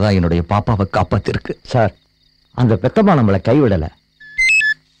பிரார்த்தனை தான் என்னுடைய பாப்பாவை காப்பாத்திருக்கு. சார், அந்த பெத்தம்மா நம்மளை கைவிடல.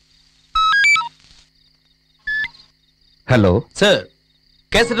 Hello sir,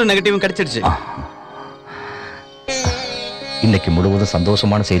 கேசட்டும் நெகட்டிவும் கிடைச்சிடுச்சு. இன்னைக்கு முழுவதும்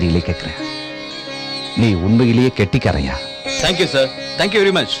சந்தோஷமான செய்திகளே கேட்கிறேன். நீ உண்மையிலேயே கெட்டிக்காரையா? Thank you sir, thank you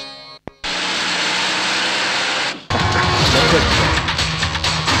very much.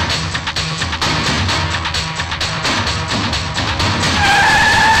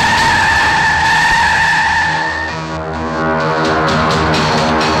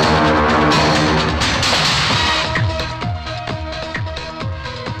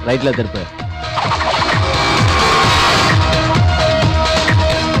 ரைட்ல திருப்பு.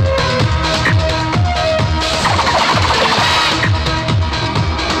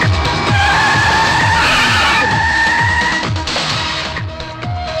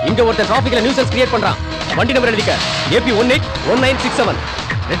 இங்க ஒருத்தன் டிராபிக்ல நியூசன்ஸ் கிரியேட் பண்றான். வண்டி நம்பர் எழுதிக்க. AP 181967.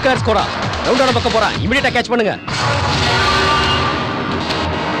 Red car ஸ்கோரா. ரவுண்டான பக்கம் போறான். இமிடியேட்டா கேட்ச் பண்ணுங்க.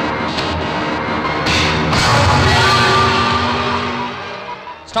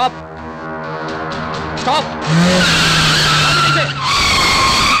 ஸ்டாப். ஸ்டாப்.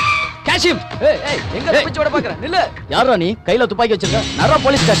 Catch him. ஏய் எங்க தப்பிச்சு ஓட பாக்குற? நில்லு. யாரா நீ? கையில துப்பாக்கி வச்சிருக்க? நர்ரா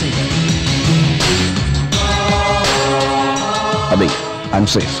police station. Abhi, I'm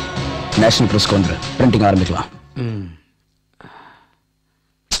safe. National press கொண்டு பிரிண்டிங் ஆரம்பிக்கலாம்.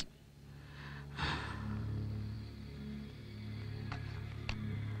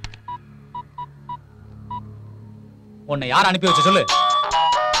 உன்னை யார் அனுப்பி வச்சு சொல்லு.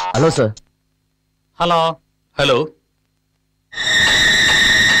 Hello sir. ஹலோ. ஹலோ.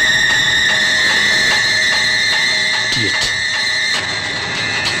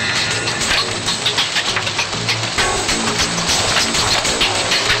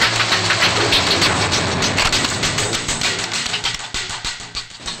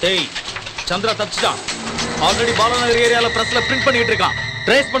 டேய், சந்திரா தப்பிச்சிட்டான். ஆல்ரெடி பாலநகர் ஏரியால பிரஸ்ல பிரிண்ட் பண்ணிட்டு இருக்கான்.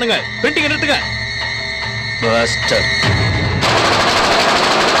 ட்ரேஸ் பண்ணுங்க. பிரிண்டிங் நிறுத்துங்க. பஸ்டர்.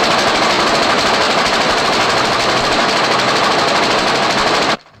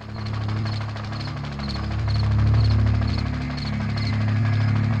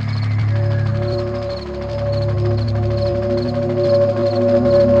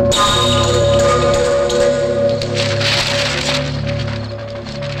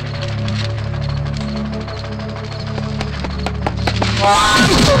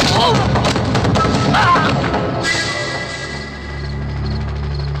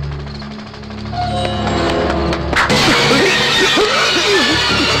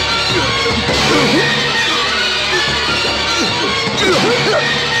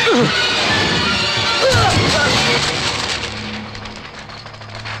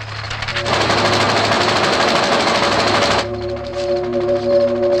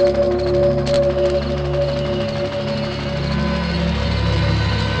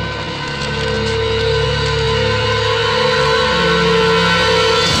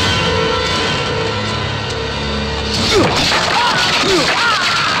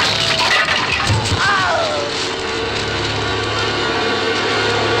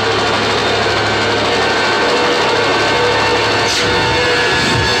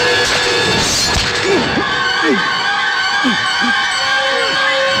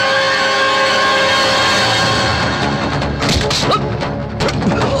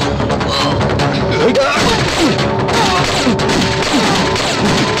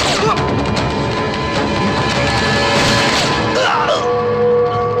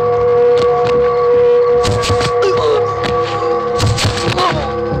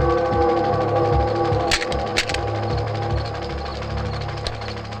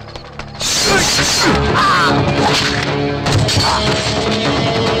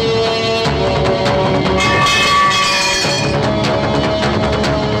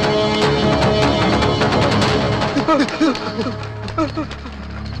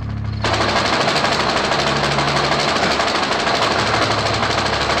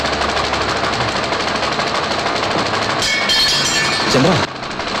 சந்திரா,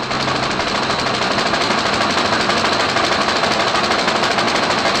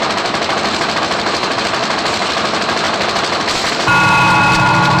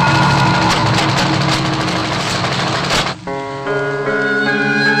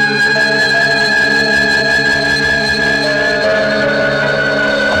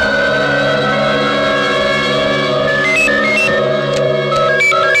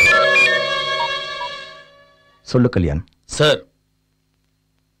 சொல்லு கல்யாண். சார்,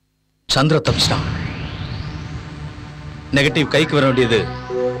 சந்திரா தப்பிச்சிட்டான். நெகட்டிவ் கைக்கு வர வேண்டியது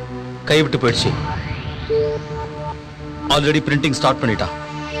கை விட்டு போயிடுச்சு. ஆல்ரெடி பிரிண்டிங் ஸ்டார்ட் பண்ணிட்டான்.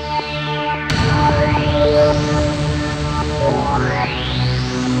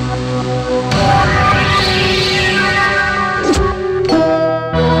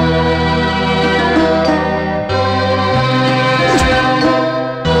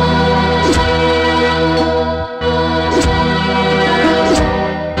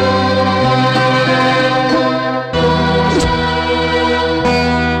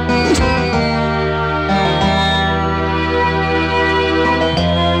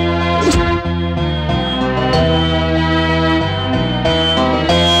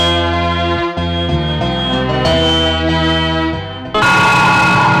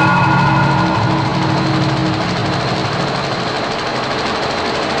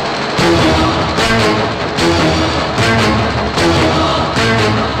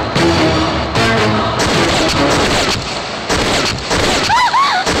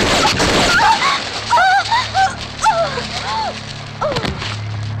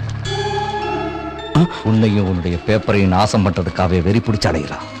 உன்னையும் உன்னுடைய பேப்பரையும் நாசம் பண்றதுக்காகவே வெறி பிடிச்சு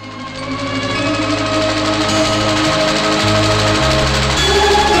அடைகிறான்.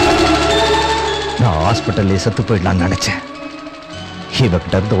 நான் ஹாஸ்பிட்டல்ல செத்து போயிடலான்னு நினைச்சேன்.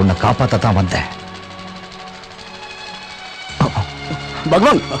 இவகிட்ட இருந்து உன்னை காப்பாத்தான் வந்தேன்.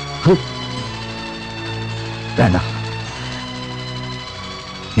 பகவான் வேணாம்.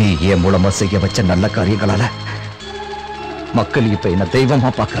 நீ என் மூலமா செய்ய வச்ச நல்ல காரியங்களால மக்கள் இப்ப என்ன தெய்வமா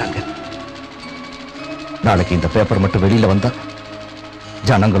பாக்குறாங்க. நாளைக்கு இந்த பேப்பர் மட்டும் வெளியில வந்தா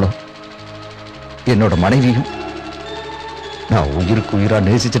ஜனங்களும் என்னோட மனைவியும் நான் உயிருக்கு உயிரா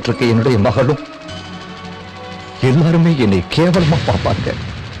நேசிச்சிட்டு இருக்க என்னுடைய மகளும் எல்லாருமே என்னை கேவலமா பார்ப்பாங்க,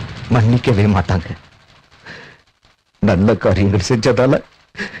 மன்னிக்கவே மாட்டாங்க. நல்ல காரியங்கள் செஞ்சதால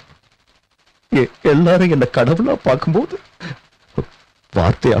எல்லாரும் என்ன கடவுளா பார்க்கும்போது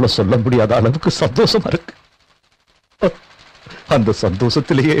வார்த்தையால சொல்ல முடியாத அளவுக்கு சந்தோஷமா இருக்கு. அந்த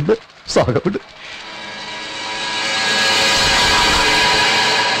சந்தோஷத்திலேயே என்ன சாக விடு.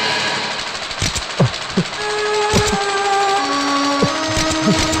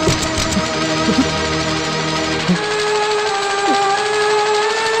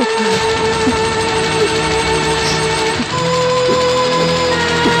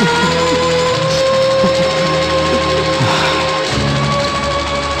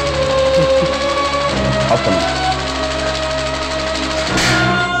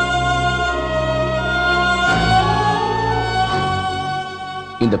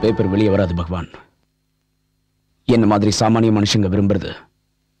 இந்த பேப்பர் வெளியே வராது பகவான். என்ன மாதிரி சாமானிய மனுஷங்க விரும்புறது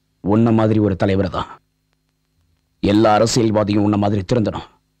உன்ன மாதிரி ஒரு தலைவரை தான். எல்லா அரசியல்வாதியும் உன்ன மாதிரி திருந்தணும்.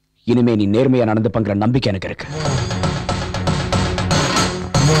 இனிமே நீ நேர்மையா நடந்துப்பங்கிற நம்பிக்கை எனக்கு இருக்கு.